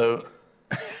 So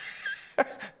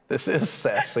this is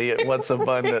sassy at What's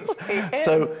Abundance.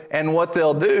 So, and what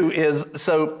they'll do is,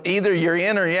 so either you're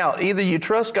in or you're out. Either you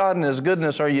trust God and His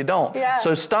goodness or you don't.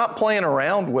 So stop playing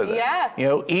around with it. You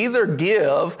know, either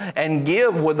give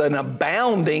with an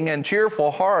abounding and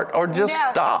cheerful heart, or just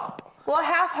stop. Well,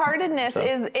 half-heartedness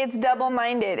it's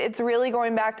double-minded. It's really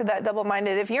going back to that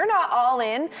double-minded. If you're not all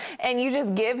in and you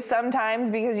just give sometimes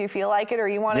because you feel like it or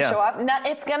you want to show off,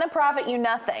 it's going to profit you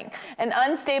nothing. An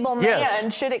unstable man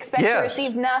should expect to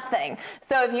receive nothing.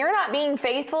 So if you're not being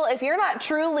faithful, if you're not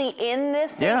truly in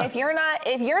this thing, if you're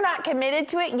not committed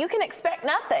to it, you can expect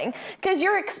nothing because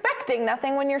you're expecting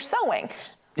nothing when you're sowing.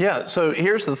 Yeah, so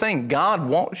here's the thing. God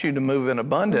wants you to move in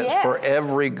abundance for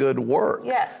every good work.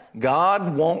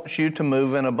 God wants you to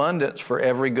move in abundance for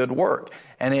every good work.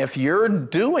 And if you're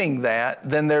doing that,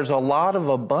 then there's a lot of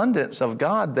abundance of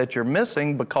God that you're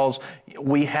missing because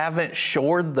we haven't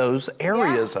shored those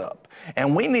areas up.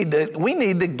 And we need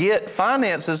to get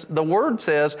finances. The Word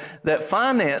says that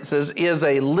finances is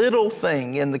a little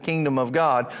thing in the kingdom of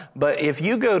God. But if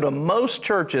you go to most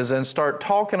churches and start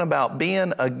talking about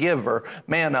being a giver,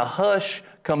 man, a hush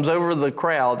comes over the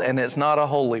crowd, and it's not a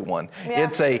holy one. Yeah.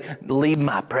 It's a leave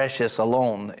my precious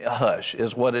alone hush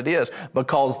is what it is,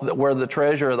 because where the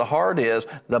treasure of the heart is,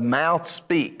 the mouth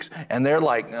speaks. And they're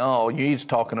like, oh, he's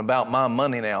talking about my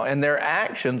money now. And their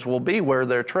actions will be where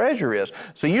their treasure is.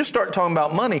 So you start talking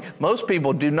about money. Most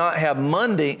people do not have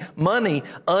money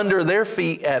under their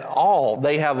feet at all.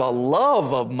 They have a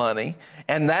love of money.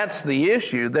 And that's the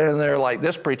issue. They're like,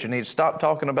 this preacher needs to stop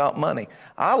talking about money.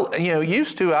 I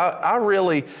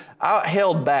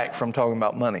held back from talking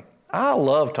about money. I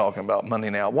love talking about money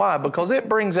now. Why? Because it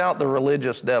brings out the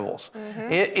religious devils.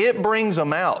 Mm-hmm. It brings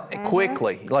them out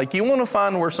quickly. Like, you want to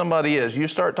find where somebody is, you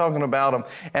start talking about them.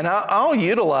 And I'll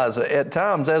utilize it at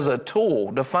times as a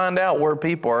tool to find out where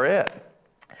people are at.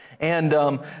 And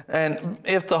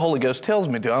if the Holy Ghost tells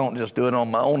me to, I don't just do it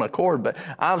on my own accord, but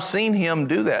I've seen him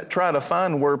do that, try to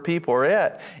find where people are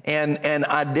at and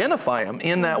identify them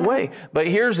in that way. But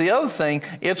here's the other thing.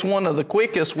 It's one of the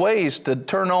quickest ways to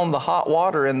turn on the hot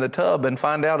water in the tub and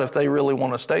find out if they really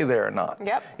want to stay there or not.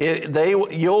 Yep.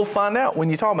 You'll find out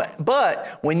when you talk about it.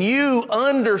 But when you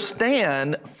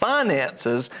understand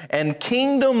finances and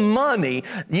kingdom money,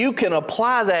 you can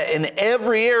apply that in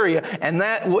every area. And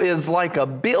that is like a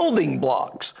building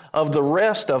blocks of the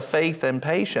rest of faith and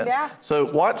patience. Yeah.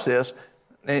 So watch this.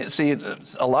 See,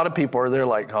 a lot of people are there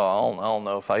like, oh, I don't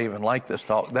know if I even like this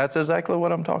talk. That's exactly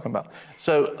what I'm talking about.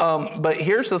 So, but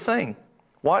here's the thing.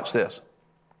 Watch this.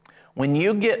 When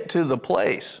you get to the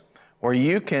place where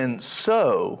you can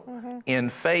sow in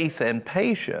faith and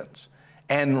patience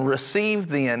and receive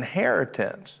the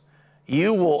inheritance,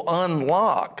 you will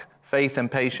unlock faith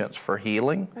and patience for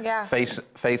healing,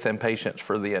 faith and patience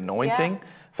for the anointing,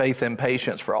 faith and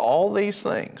patience for all these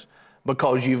things,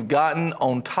 because you've gotten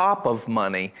on top of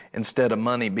money instead of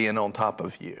money being on top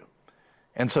of you.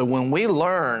 And so when we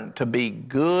learn to be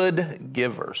good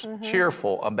givers,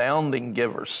 cheerful, abounding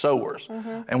givers, sowers,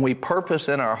 and we purpose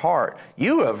in our heart,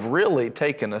 you have really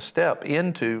taken a step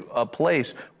into a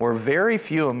place where very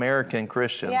few American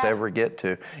Christians ever get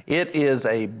to. It is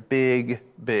a big,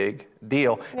 big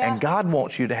deal. And God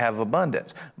wants you to have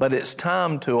abundance. But it's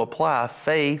time to apply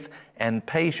faith and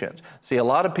patience. See, a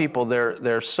lot of people,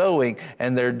 they're sowing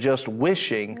and they're just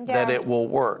wishing that it will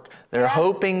work. They're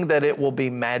hoping that it will be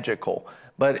magical.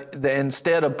 But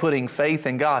instead of putting faith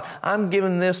in God, I'm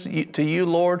giving this to you,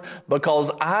 Lord, because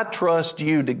I trust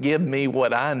you to give me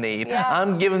what I need. Yeah.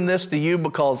 I'm giving this to you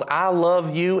because I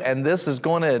love you and this is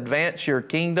going to advance your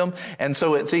kingdom. And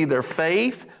so it's either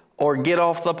faith or get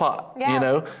off the pot. Yeah. You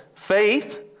know,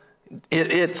 faith,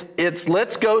 it's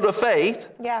let's go to faith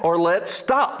or let's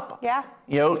stop. Yeah.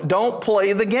 You know, don't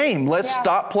play the game. Let's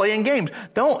stop playing games.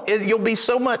 You'll be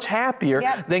so much happier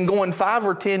than going 5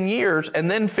 or 10 years and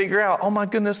then figure out, oh my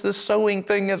goodness, this sowing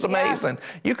thing is amazing.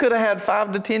 You could have had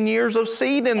 5 to 10 years of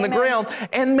seed in the ground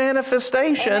and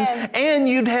manifestation, and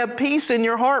you'd have peace in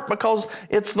your heart because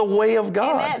it's the way of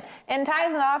God. Amen. And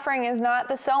tithes and offering is not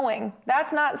the sowing.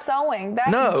 That's not sowing.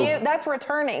 That's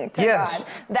returning to God.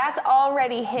 That's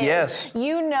already His. Yes.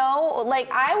 You know, like,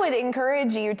 I would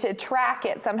encourage you to track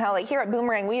it somehow. Like, here at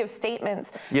Boomerang, we have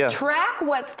statements. Track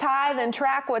what's tithe and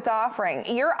track what's offering.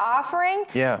 Your offering,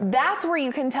 that's where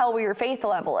you can tell where your faith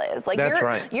level is. Like,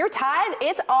 your tithe,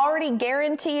 it's already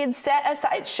guaranteed, set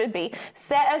aside. It should be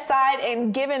set aside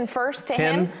and given first to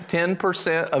Him.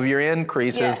 10% of your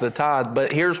increase is the tithe.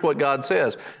 But here's what God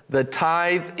says. The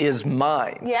tithe is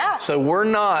mine. Yeah. So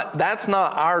that's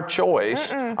not our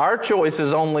choice. Our choice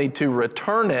is only to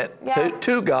return it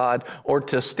to God or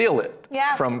to steal it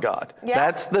from God.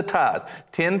 That's the tithe.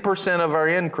 10% of our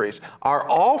increase. Our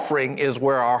offering is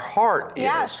where our heart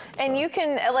is. And you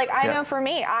can, like, I know for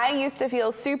me, I used to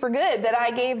feel super good that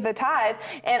I gave the tithe,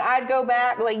 and I'd go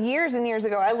back, like, years and years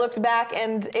ago, I looked back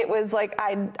and it was like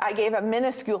I gave a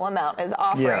minuscule amount as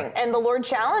offering, and the Lord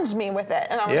challenged me with it,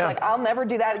 and I was like, I'll never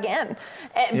do that again,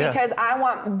 because I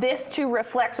want this to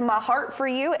reflect my heart for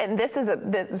you, and this is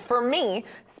for me,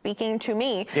 speaking to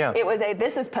me, it was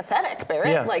this is pathetic,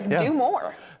 Barrett, do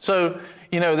more. So,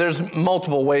 you know, there's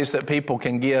multiple ways that people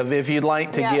can give. If you'd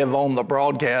like to give on the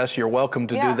broadcast, you're welcome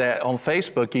to do that. On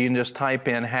Facebook, you can just type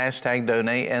in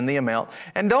 #donate and the amount.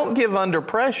 And don't give under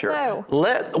pressure. No.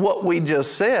 Let what we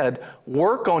just said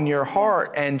work on your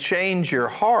heart and change your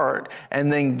heart,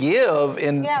 and then give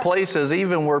in places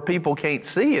even where people can't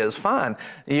see is fine.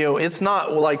 You know, it's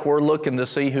not like we're looking to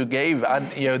see who gave.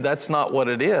 That's not what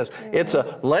it is. It's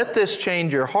let this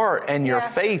change your heart, and your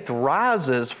faith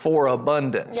rises for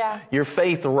abundance. Your faith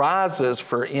faith rises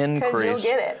for increase. Because you'll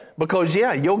get it. Because,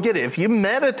 you'll get it. If you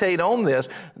meditate on this,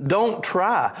 don't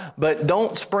try, but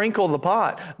don't sprinkle the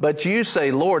pot. But you say,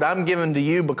 Lord, I'm giving to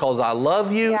you because I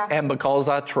love you and because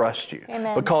I trust you.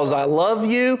 Amen. Because I love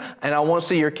you and I want to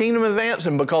see your kingdom advance,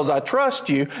 and because I trust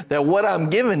you that what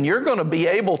I'm giving, you're going to be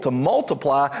able to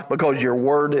multiply because your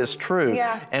word is true.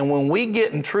 Yeah. And when we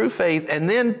get in true faith and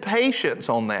then patience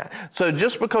on that. So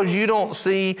just because you don't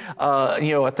see,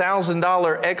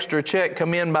 $1,000 extra check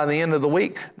come in by the end of the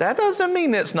week, that doesn't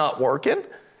mean it's not working.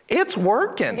 It's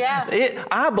working. Yeah.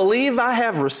 I believe I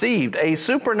have received a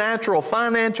supernatural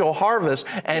financial harvest,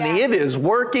 and it is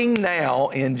working now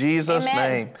in Jesus'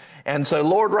 name. And so,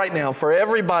 Lord, right now, for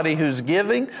everybody who's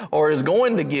giving or is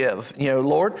going to give,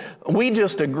 Lord, we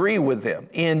just agree with them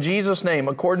in Jesus' name,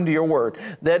 according to your word,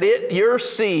 that your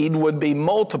seed would be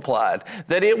multiplied,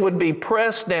 that it would be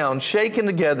pressed down, shaken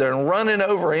together, and running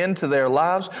over into their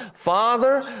lives.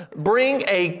 Father, bring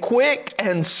a quick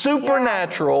and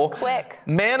supernatural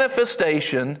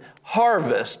manifestation,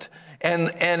 harvest,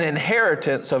 and an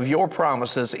inheritance of your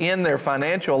promises in their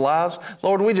financial lives.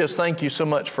 Lord, we just thank you so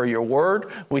much for your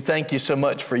word. We thank you so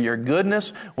much for your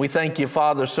goodness. We thank you,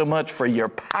 Father, so much for your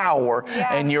power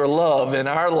and your love in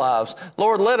our lives.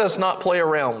 Lord, let us not play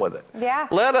around with it.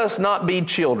 Let us not be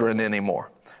children anymore.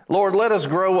 Lord, let us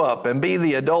grow up and be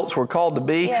the adults we're called to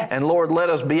be. And Lord, let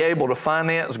us be able to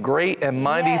finance great and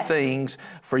mighty things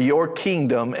for your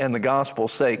kingdom and the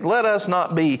gospel's sake. Let us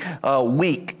not be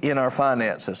weak in our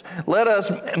finances. Let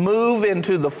us move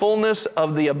into the fullness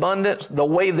of the abundance, the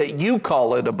way that you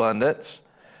call it abundance,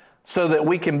 so that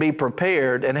we can be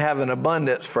prepared and have an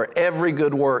abundance for every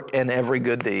good work and every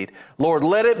good deed. Lord,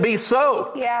 let it be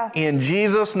so. In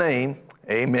Jesus' name,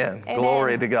 amen.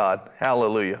 Glory to God.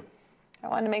 Hallelujah. I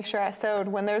wanted to make sure I sewed.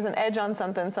 When there's an edge on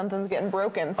something, something's getting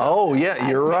broken. So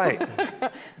you're right.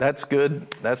 That's good.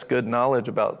 That's good knowledge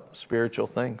about spiritual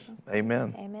things.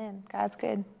 Amen. Amen. God's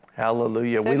good.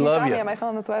 Hallelujah. So we love you. On my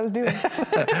phone, that's what I was doing.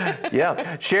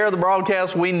 Share the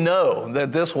broadcast. We know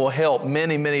that this will help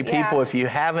many, many people. If you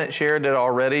haven't shared it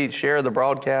already, share the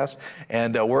broadcast.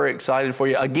 And we're excited for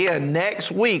you. Again,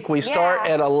 next week we start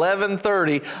at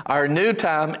 11:30, our new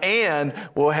time, and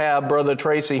we'll have Brother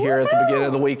Tracy here at the beginning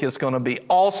of the week. It's going to be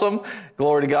awesome.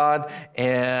 Glory to God.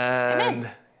 And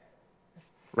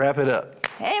wrap it up.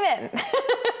 Amen.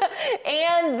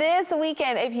 And this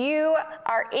weekend, if you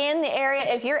are in the area,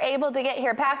 if you're able to get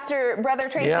here, Brother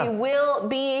Tracy will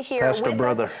be here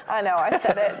with us. I know, I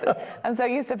said it. I'm so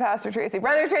used to Pastor Tracy.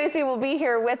 Brother Tracy will be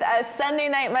here with us Sunday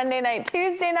night, Monday night,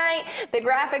 Tuesday night. The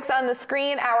graphics on the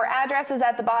screen, our address is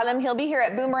at the bottom. He'll be here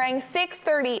at Boomerang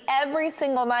 6:30 every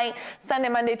single night, Sunday,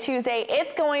 Monday, Tuesday.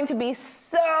 It's going to be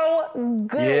so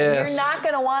good. You're not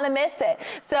going to want to miss it.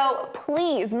 So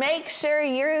please make sure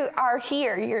you are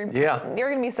here. You're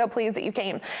going to be so pleased that you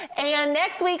came. And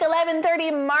next week,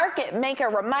 11:30, mark it. Make a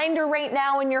reminder right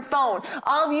now in your phone.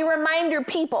 All of you reminder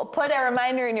people, put a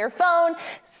reminder in your phone,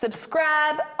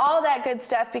 subscribe, all that good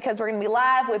stuff, because we're going to be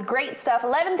live with great stuff,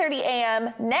 11:30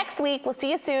 a.m. next week. We'll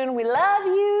see you soon. We love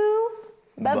you.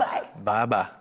 Bye-bye. Bye-bye.